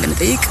ያደረገውን ቃለ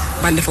መጠይቅ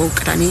ባለፈው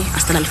ቅዳሜ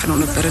አስተላልፈነው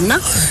ነበርና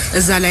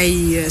እዛ ላይ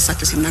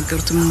ሳቸው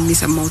ሲናገሩትም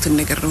የሰማሁትን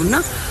ነገር ነውና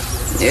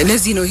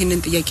ለዚህ ነው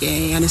ይሄንን ጥያቄ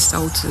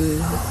ያነሳውት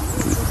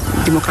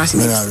ዲሞክራሲ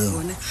ነው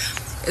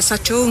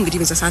እሳቸው እንግዲህ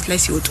በዛ ሰዓት ላይ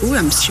ሲወጡ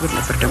 5000 ብር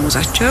ነበር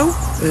ደሞዛቸው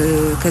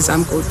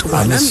ከዛም ከወጡ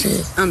በኋላ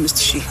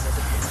 5000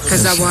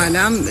 ከዛ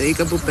በኋላም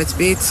የገቡበት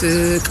ቤት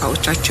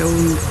ቃዎቻቸው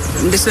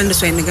እንደሱ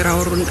አይነት ነገር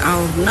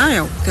አወሩና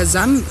ያው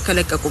ከዛም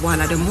ከለቀቁ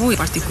በኋላ ደግሞ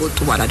የፓርቲ ከወጡ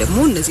በኋላ ደግሞ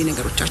እነዚህ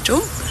ነገሮቻቸው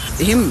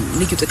ይሄም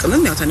ልዩ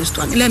ጥቅምም ያው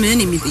ተነስቷል ለምን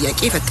የሚል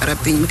ጥያቄ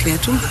ፈጠረብኝ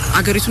ምክንያቱም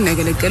አገሪቱን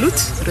ያገለገሉት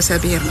ርዕሰ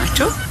ብሔር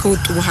ናቸው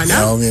ከወጡ በኋላ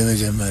ያው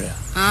የመጀመሪያ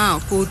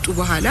ከወጡ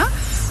በኋላ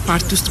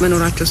ፓርቲ ውስጥ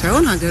መኖራቸው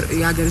ሳይሆን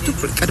የሀገሪቱ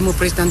ቀድሞ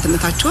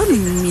ፕሬዝዳንትነታቸውን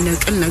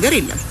የሚነቅል ነገር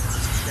የለም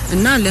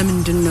እና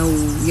ለምንድነው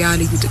ያ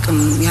ልዩ ጥቅም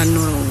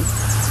ያልኖረው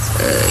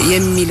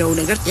የሚለው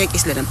ነገር ጥያቄ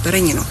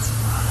ስለነበረኝ ነው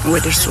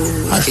ወደርሱ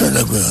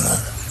አልፈለጉ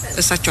ይሆናል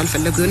እሳቸው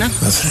አልፈለጉ ይሆናል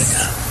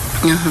መስለኛል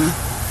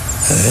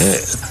ይሄ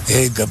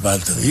ይገባል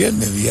ተብዬ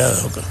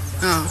ነብያው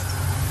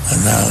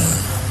እና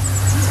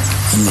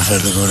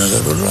የምፈልገው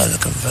ነገር ሁሉ አለ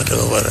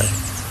ከምፈልገው በላይ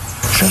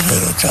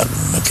ሾፌሮች አሉ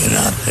መኪና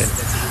አለ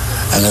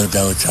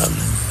አገልጋዮች አሉ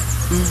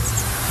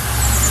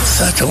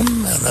እሳቸውም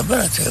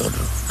ነበራቸው ሁሉ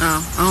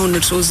አሁን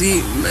እርሶ እዚህ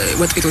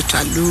ወጥቤቶች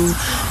አሉ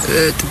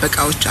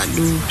ጥበቃዎች አሉ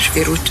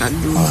ሾፌሮች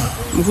አሉ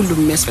ሁሉም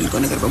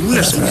የሚያስፈልገው ነገር በሙሉ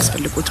እርሶ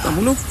የሚያስፈልጉት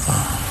በሙሉ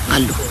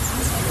አሉ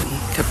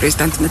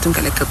ከፕሬዝዳንትነቱን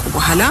ከለቀቁ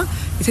በኋላ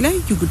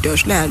የተለያዩ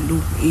ጉዳዮች ላይ አሉ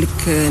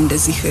ልክ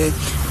እንደዚህ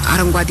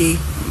አረንጓዴ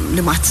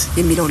ልማት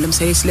የሚለው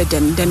ለምሳሌ ስለ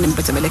ደንን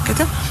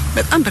በተመለከተ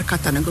በጣም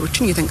በርካታ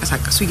ነገሮችን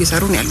እየተንቀሳቀሱ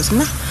እየሰሩ ነው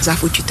ያሉትና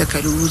ዛፎች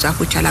ይተከሉ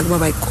ዛፎች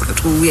አላግባብ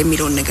አይቆረጡ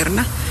የሚለው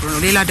ነገርና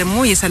ሌላ ደግሞ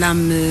የሰላም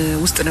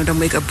ውስጥ ነው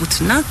ደግሞ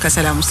የገቡትና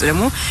ከሰላም ውስጥ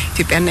ደግሞ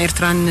ኢትዮጵያና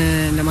ኤርትራን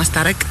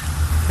ለማስታረቅ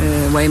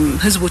ወይም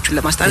ህዝቦቹን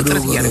ለማስታረቅ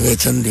ጥረት ያደርጋሉ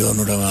ቤትን እንዲሆኑ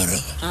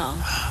ለማድረግ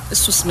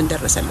እሱስ ምን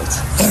ደረሰለት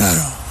ገና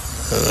ነው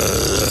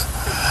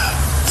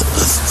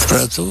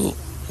ጥረቱ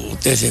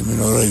ውጤት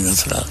የሚኖረው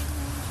ይመስላል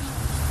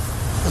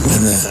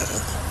ግን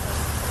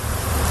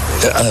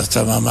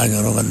አስተማማኝ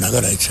ሆኖ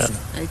መናገር አይቻልም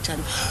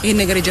ይሄን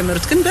ነገር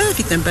የጀመሩት ግን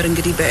በፊት ነበር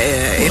እንግዲህ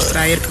በኤርትራ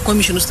የእርቅ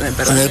ኮሚሽን ውስጥ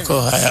ነበር እኮ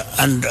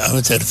 21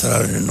 ዓመት ኤርትራ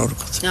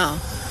ኖርኩት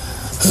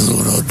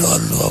ህዝቡን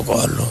ወደዋለሁ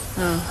አውቀዋለሁ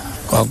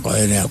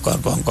ቋንቋዬን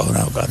ቋንቋውን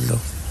አውቃለሁ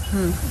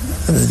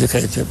ስለዚህ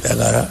ከኢትዮጵያ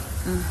ጋር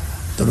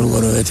ጥሩ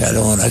ጎረቤት ያለ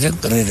መሆናችን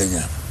ጥሩ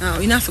ይለኛል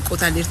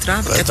ይናፍቆታል ኤርትራ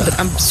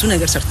በጣም ብዙ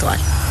ነገር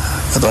ሰርተዋል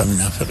በጣም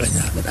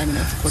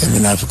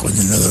ይናፍቆኝ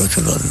ነገሮች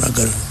ሁሉ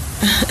ነገር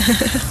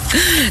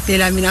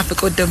ሌላ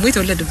ሚናፍቆት ደግሞ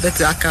የተወለደበት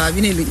አካባቢ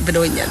ነው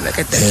ብለውኛል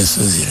በቀጥታ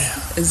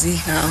እዚህ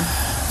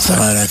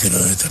 80 ኪሎ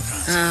ሜትር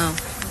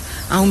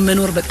አሁን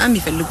መኖር በጣም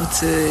ይፈልጉት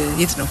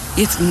የት ነው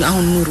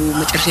አሁን ኑሩ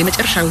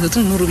የመጨረሻ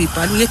ህይወቱን ኑሩ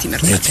ቢባሉ የት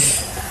ይመርጣል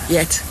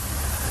የት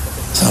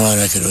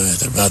 80 ኪሎ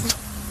ሜትር ባቱ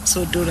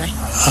ሶዶ ላይ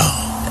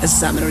እዛ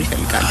መኖር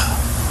ይፈልጋሉ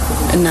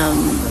እና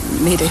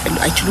መሄድ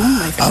አይችሉም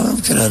አሁን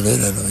ይችላል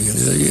ነው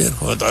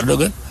የቆጣለው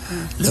ግን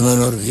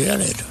ለመኖር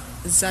ይያላል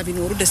እዛ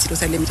ቢኖሩ ደስ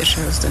ይሎታል የመጨረሻ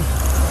ህይወቱን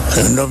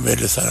እንደውም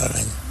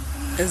በለሰራኝ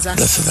እዛ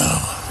ደስታ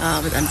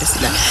በጣም ደስ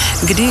ይላል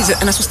እንግዲህ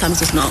 93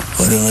 ዓመት ነው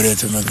ወደ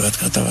መሬት መግባት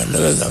ከተባለ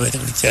እዛ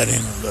ቤተክርስቲያን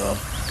ነው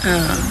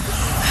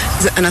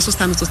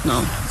 93 ዓመት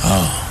ነው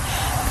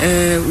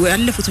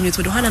ያለፉት ሁኔታ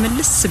ወደ ኋላ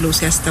መለስ ብለው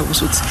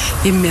ሲያስታውሱት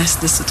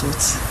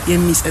የሚያስደስቱት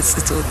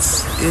የሚጸጽቱት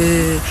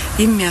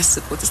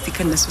የሚያስቁት እስቲ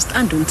ከነሱ ውስጥ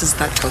አንዱን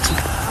ትዝታጫውቱ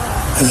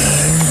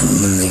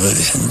ምን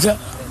ልበልሽ እንጃ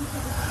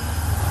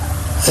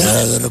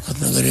ያደረኩት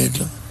ነገር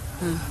የለም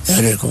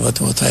ያደረኩት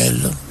ቦታ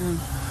የለም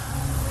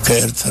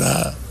ከኤርትራ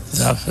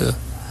ዛፍ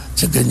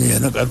ችግኝ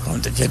የነቀልኩ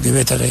አንተ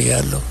ቤት ላይ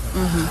ያለው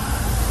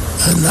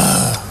እና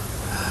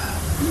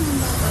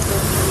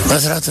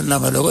መስራትና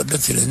መለወጥ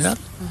ደስ ይለኛል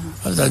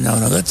አብዛኛው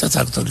ነገር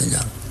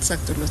ተሳክቶልኛል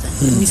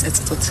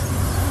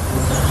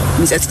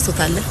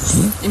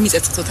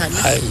የሚጸጽቱት አለ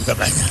አይ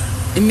ይበቃኛል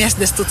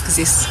የሚያስደስቱት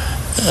ጊዜስ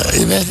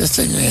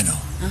የሚያስደስተኝ ነው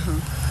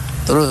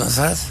ጥሩ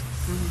መስራት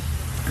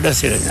ደስ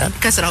ይለኛል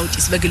ከስራ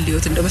ውጪስ በግል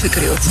ህይወት እንደው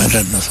በፍቅር ህይወት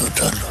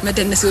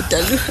መደነስ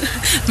ይወዳሉ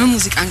ምን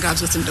ሙዚቃን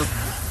ጋብዞት እንደው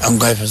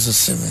አንጓይ ፈስስ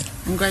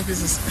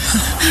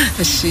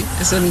እሺ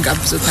እሱን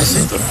ጋብዞታል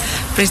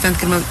ፕሬዝዳንት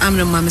ግርማ በጣም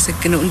ነው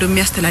የማመሰግነው እንደው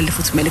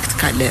የሚያስተላልፉት መልእክት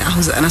ካለ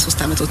አሁን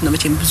 93 ዓመት ነው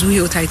መቼም ብዙ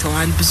ህይወት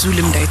አይተዋል ብዙ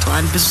ልምድ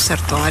አይተዋል ብዙ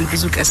ሰርተዋል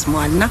ብዙ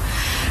ቀስመዋልና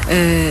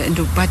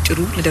እንደው ባጭሩ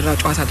ለደራው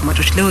ጨዋታ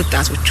አድማጮች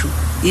ለወጣቶቹ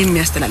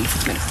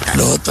የሚያስተላልፉት መልእክት ካለ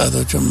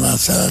ለወጣቶቹ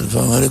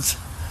ማስተላልፈው መልእክት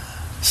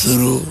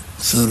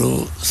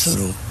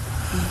ስሩ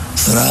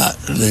ስራ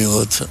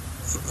ለህይወት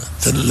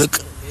ትልቅ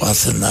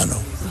ዋስትና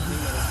ነው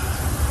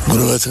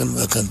ጉልበትን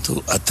በከንቱ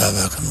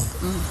አታባክኑ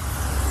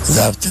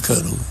ዛፍ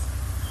ትከሉ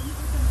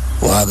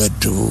ውሃ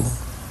ገድቡ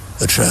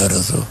እርሻ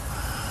ረሱ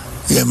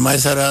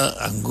የማይሰራ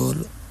አንጎል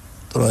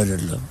ጥሩ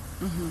አይደለም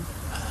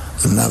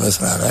እና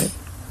በስራ ላይ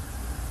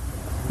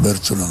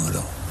በርቱ ነው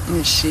የምለው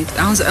እሺ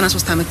አሁን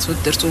 93 ዓመት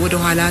ደርሶ ወደ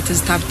ኋላ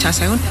ትዝታ ብቻ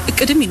ሳይሆን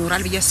እቅድም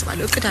ይኖራል ብዬ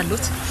አስባለሁ እቅድ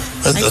አሉት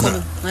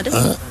አይቆምም አይደል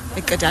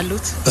እቅድ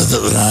አሉት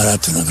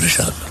በ94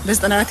 ነግርሻለሁ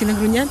በ94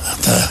 ይነግሩኛል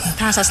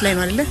ታህሳስ ላይ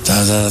ነው አይደል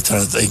ታህሳስ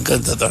 19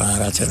 ቀን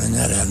 94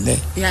 ይነኛል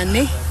ያኔ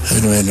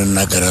ህልሜን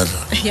እናገራለሁ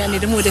ያኔ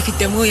ደግሞ ወደፊት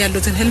ደግሞ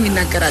ያሉትን ህልም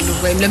ይናገራሉ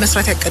ወይም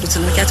ለመስራት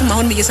ያቀዱትን ምክንያቱም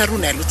አሁን እየሰሩ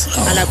ነው ያሉት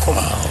አላቆም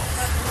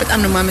በጣም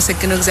ነው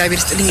ማመሰግነው እግዚአብሔር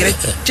ይስጥልኝ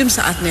ረጅም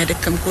ሰዓት ነው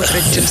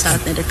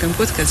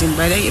ያደከምኩት ከዚህም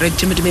በላይ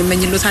ረጅም እድሜ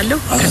እመኝልዎታለሁ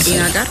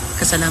ከጤና ጋር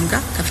ከሰላም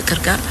ጋር ከፍቅር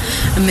ጋር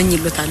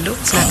እመኝልዎታለሁ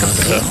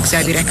ስላከበረኝ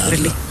እግዚአብሔር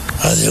ያክብርልኝ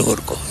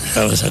አዜወርቆ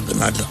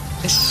ያመሰግናለሁ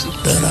እሺ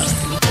ደህና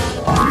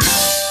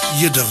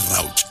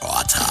የደራው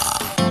ጨዋታ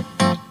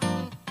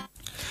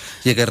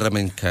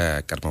የገረመኝ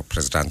ከቀድሞ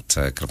ፕሬዝዳንት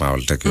ግርማ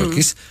ወልደ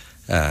ጊዮርጊስ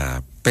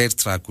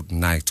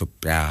በኤርትራና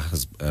ኢትዮጵያ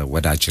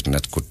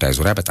ወዳጅነት ጉዳይ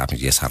ዙሪያ በጣም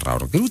እየሰራው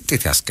ነው ግን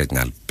ውጤት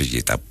ያስገኛል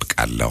ብዬ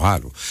ጠብቃለሁ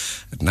አሉ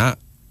እና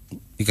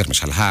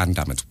ይገርምሻል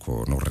 21 ዓመት እኮ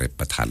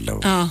ኖሬበታለሁ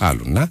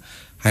አሉና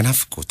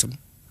አይናፍቁትም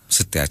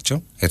ስትያቸው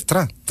ኤርትራ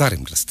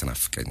ዛሬም ድረስ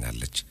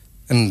ትናፍቀኛለች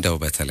እንደው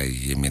በተለይ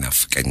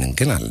የሚናፍቀኝን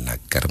ግን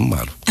አልናገርም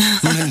አሉ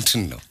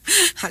ምንድን ነው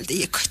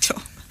አልጠየኳቸው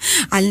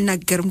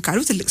አልናገርም ካሉ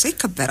ትልቅ ሰው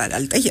ይከበራል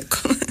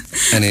አልጠየቅኩም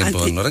እኔ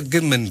በሆነ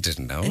ግን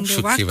ምንድነው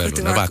ሹክ ይበሉ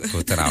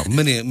ለባክዎ ተራው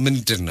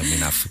ምንድነው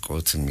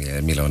የሚናፍቁት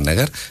የሚለው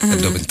ነገር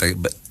እንደው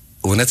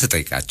እውነት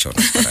ጠይቃቸው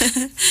ነበር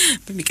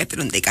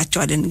በሚቀጥለው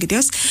እንጠይቃቸዋለን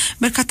እንግዲያውስ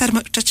በርካታ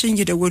አድማጮቻችን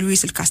እየደወሉ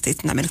የስልክ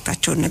አስተያየትና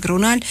መልእክታቸውን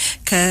ነግረውናል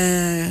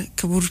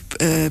ከክቡር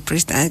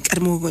ፕሬዝዳንት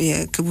ቀድሞ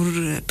የክቡር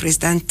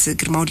ፕሬዝዳንት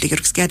ግርማ ወልደ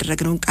ጊዮርጊስ ጋር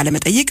ያደረግነው ቃለ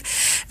መጠይቅ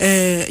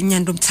እኛ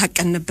እንደም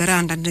ተሳቀን ነበር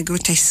አንዳንድ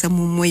ነገሮች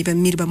አይሰሙም ወይ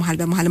በሚል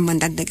በመሐልም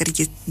አንዳንድ ነገር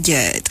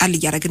እየጣል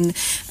ያረግን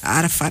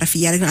አረፍ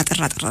ያረግን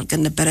አጥራ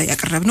አድርገን ነበር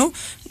ያቀረብነው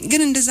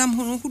ግን እንደዛም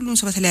ሆኖ ሁሉም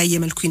ሰው በተለያየ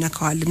መልኩ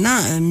ይነካዋልና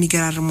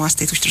የሚገራርሙ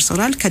አስተያየቶች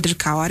ደርሰውናል ከድር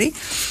ካዋሬ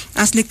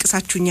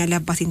ሳቹኛል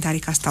አባቴን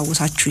ታሪክ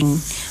አስተዋወሳችሁኝ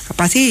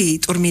አባቴ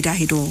ጦር ሜዳ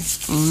ሄዶ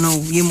ነው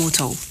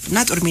የሞተው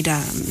እና ጦር ሜዳ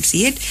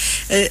ሲሄድ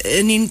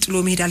እኔን ጥሎ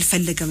መሄድ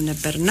አልፈለገም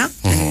ነበርና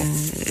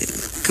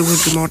ክቡር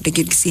ግርማ ወልደ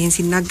ጊዮርጊስ ይሄን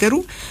ሲናገሩ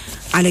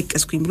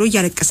አለቀስኩኝ ብሎ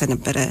ያለቀሰ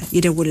ነበር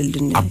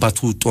የደወለልን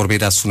አባቱ ጦር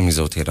ሜዳ እሱንም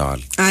ይዘውት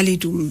ሄደዋል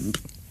አልሄዱም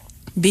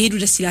በሄዱ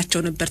ደስ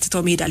ይላቸው ነበር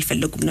ትተው መሄድ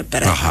አልፈለጉም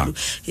ነበር አሉ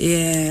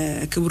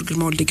የክቡር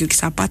ግርማ ወልደ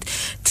ጊዮርጊስ አባት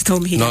ትተው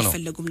መሄድ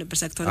አልፈለጉም ነበር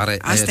ሰክተው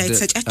አስተያየት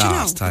ሰጫችን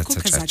ነው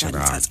ከዛ ጋር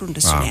ተጻጽሮ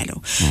እንደሱ ነው ያለው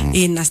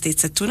ይሄን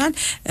አስተያየት ሰጥቶናል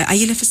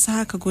አየለ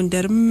ፍስሐ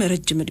ከጎንደርም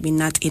ረጅም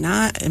እድሜና ጤና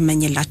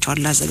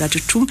እመኝላቸዋለሁ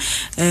አዘጋጆቹም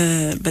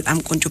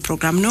በጣም ቆንጆ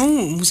ፕሮግራም ነው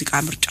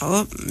ሙዚቃ ምርጫው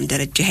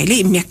ደረጃ ኃይሌ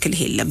የሚያክል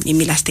የለም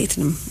የሚል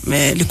አስተያየትንም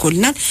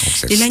ልኮልናል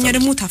ሌላኛው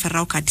ደግሞ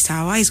ታፈራው ከአዲስ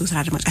አበባ የሶስት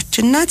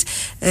አድማጫችን ናት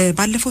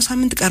ባለፈው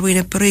ሳምንት ቀርቦ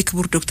የነበረው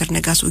የክቡር ዶክተር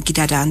ነጋሶ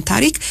ጊዳዳን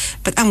ታሪክ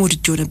በጣም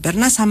ወድጄው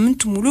ነበርና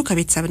ሳምንቱ ሙሉ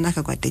ከቤተሰብና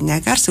ከጓደኛ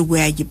ጋር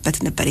ስወያይበት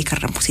ነበር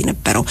የከረምኩት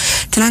የነበረው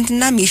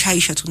ትናንትና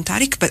የሻይሸቱን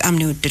ታሪክ በጣም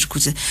ነው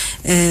የወደድኩት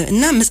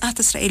እና መጽሐፍ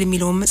እስራኤል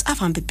የሚለው መጽሐፍ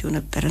አንብቤው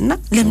ነበርና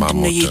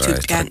ለምንድነው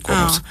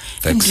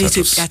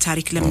የኢትዮጵያ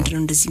ታሪክ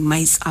ለምንድነው እንደዚህ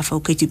የማይጻፈው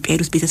ከኢትዮጵያ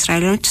ያሉት ቤተ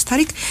እስራኤላውያኖች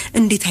ታሪክ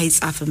እንዴት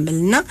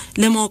አይጻፍምልና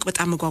ለማወቅ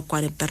በጣም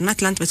ጓጓ ነበርና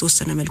ትናንት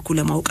በተወሰነ መልኩ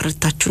ለማወቅ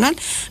ረድታችሁናል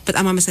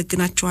በጣም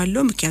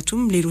አመሰግናችኋለሁ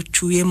ምክንያቱም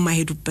ሌሎቹ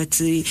የማይሄዱበት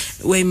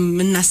ወይም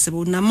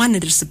እናስበውና ማን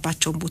ደርስባቸው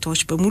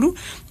ቦታዎች በሙሉ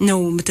ነው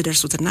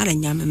የምትደርሱትና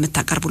ለኛም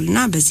የምታቀርቡልና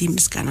በዚህ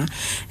ምስጋና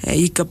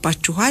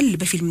ይገባችኋል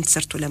በፊልም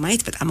ተሰርቶ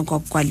ለማየት በጣም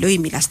ጓጓለሁ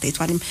የሚል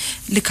አስተያየቷንም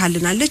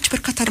ልካልናለች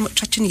በርካታ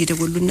አድማጮቻችን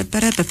እየደወሉን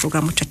ነበር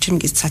በፕሮግራሞቻችን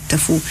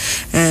እየተሳተፉ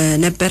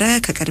ነበር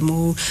ከቀድሞ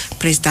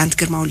ፕሬዝዳንት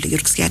ግርማ ወልደ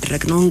ጊዮርጊስ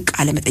ያደረግነው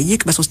ቃለ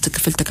መጠይቅ በሶስት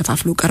ክፍል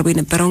ተከፋፍሎ ቀርቦ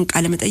የነበረው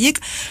ቃለ መጠይቅ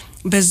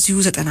በዚሁ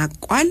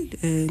ተጠናቋል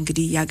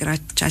እንግዲህ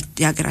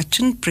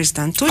ያገራችን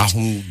ፕሬዝዳንቶች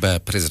አሁን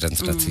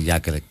በፕሬዝዳንትነት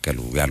ያገለገሉ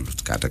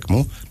ያሉት ጋር ደግሞ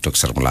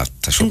ዶክተር ሙላቱ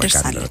ተሾመ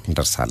ጋር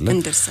እንደርሳለን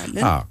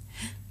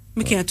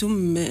ምክንያቱም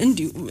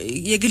እንዲሁ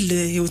የግል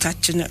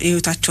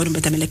ህይወታቸውን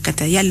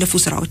በተመለከተ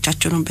ያለፉ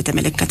ስራዎቻቸውን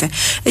በተመለከተ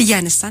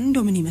እያነሳን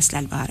እንደው ምን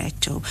ይመስላል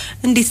ባህሪያቸው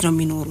እንዴት ነው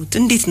የሚኖሩት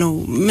እንዴት ነው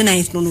ምን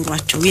አይነት ነው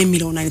ኑሯቸው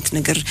የሚለውን አይነት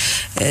ነገር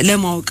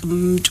ለማወቅም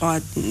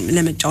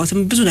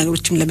ለመጫወትም ብዙ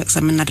ነገሮችን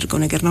ለመቅሰም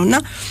እናደርገው ነገር ነውና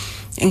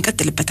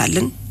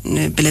እንቀጥልበታለን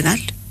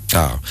ብለናል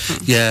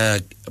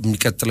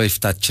የሚቀጥለው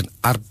ይፍታችን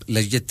አርብ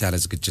ለየት ያለ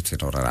ዝግጅት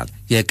ይኖራል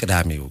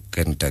የቅዳሜው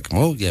ግን ደግሞ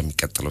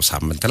የሚቀጥለው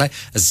ሳምንት ላይ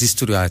እዚህ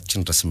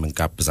ስቱዲዮአችን ድረስ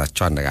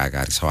መንጋብዛቸው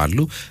አነጋጋሪ ሰው አሉ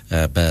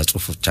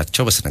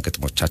በጽሁፎቻቸው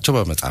በስነግጥሞቻቸው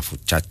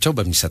በመጻፎቻቸው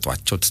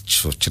በሚሰጧቸው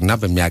ትችቶችና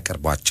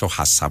በሚያቀርቧቸው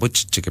ሐሳቦች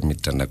እጅግ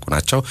የሚደነቁ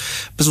ናቸው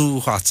ብዙ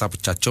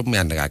ሐሳቦቻቸውም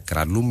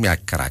ያነጋግራሉ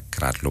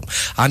ያከራክራሉ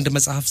አንድ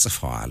መጽሐፍ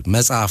ጽፈዋል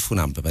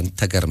መጽሐፉን አንብበን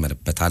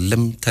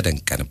ተገርመንበታልም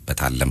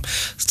ተደንቀንበታልም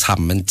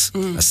ሳምንት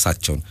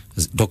እሳቸውን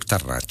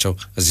ዶክተር ናቸው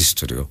እዚህ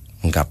ስቱዲዮ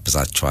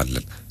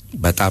እንጋብዛቸዋለን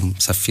በጣም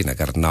ሰፊ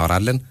ነገር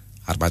እናወራለን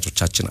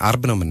አድማጮቻችን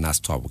አርብ ነው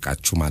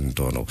የምናስተዋውቃችሁ ማን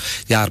እንደሆነው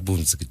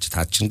የአርቡን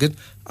ዝግጅታችን ግን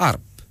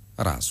አርብ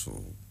ራሱ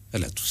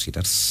እለቱ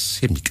ሲደርስ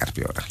የሚቀርብ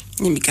ይሆናል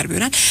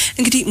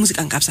እንግዲህ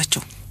ሙዚቃን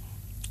ጋብዛቸው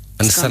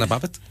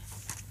እንሰነባበት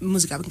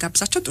ሙዚቃን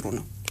ጋብዛቸው ጥሩ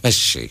ነው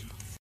እሺ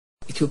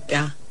ኢትዮጵያ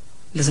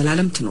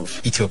ለዘላለም ትኖር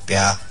ኢትዮጵያ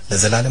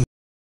ለዘላለም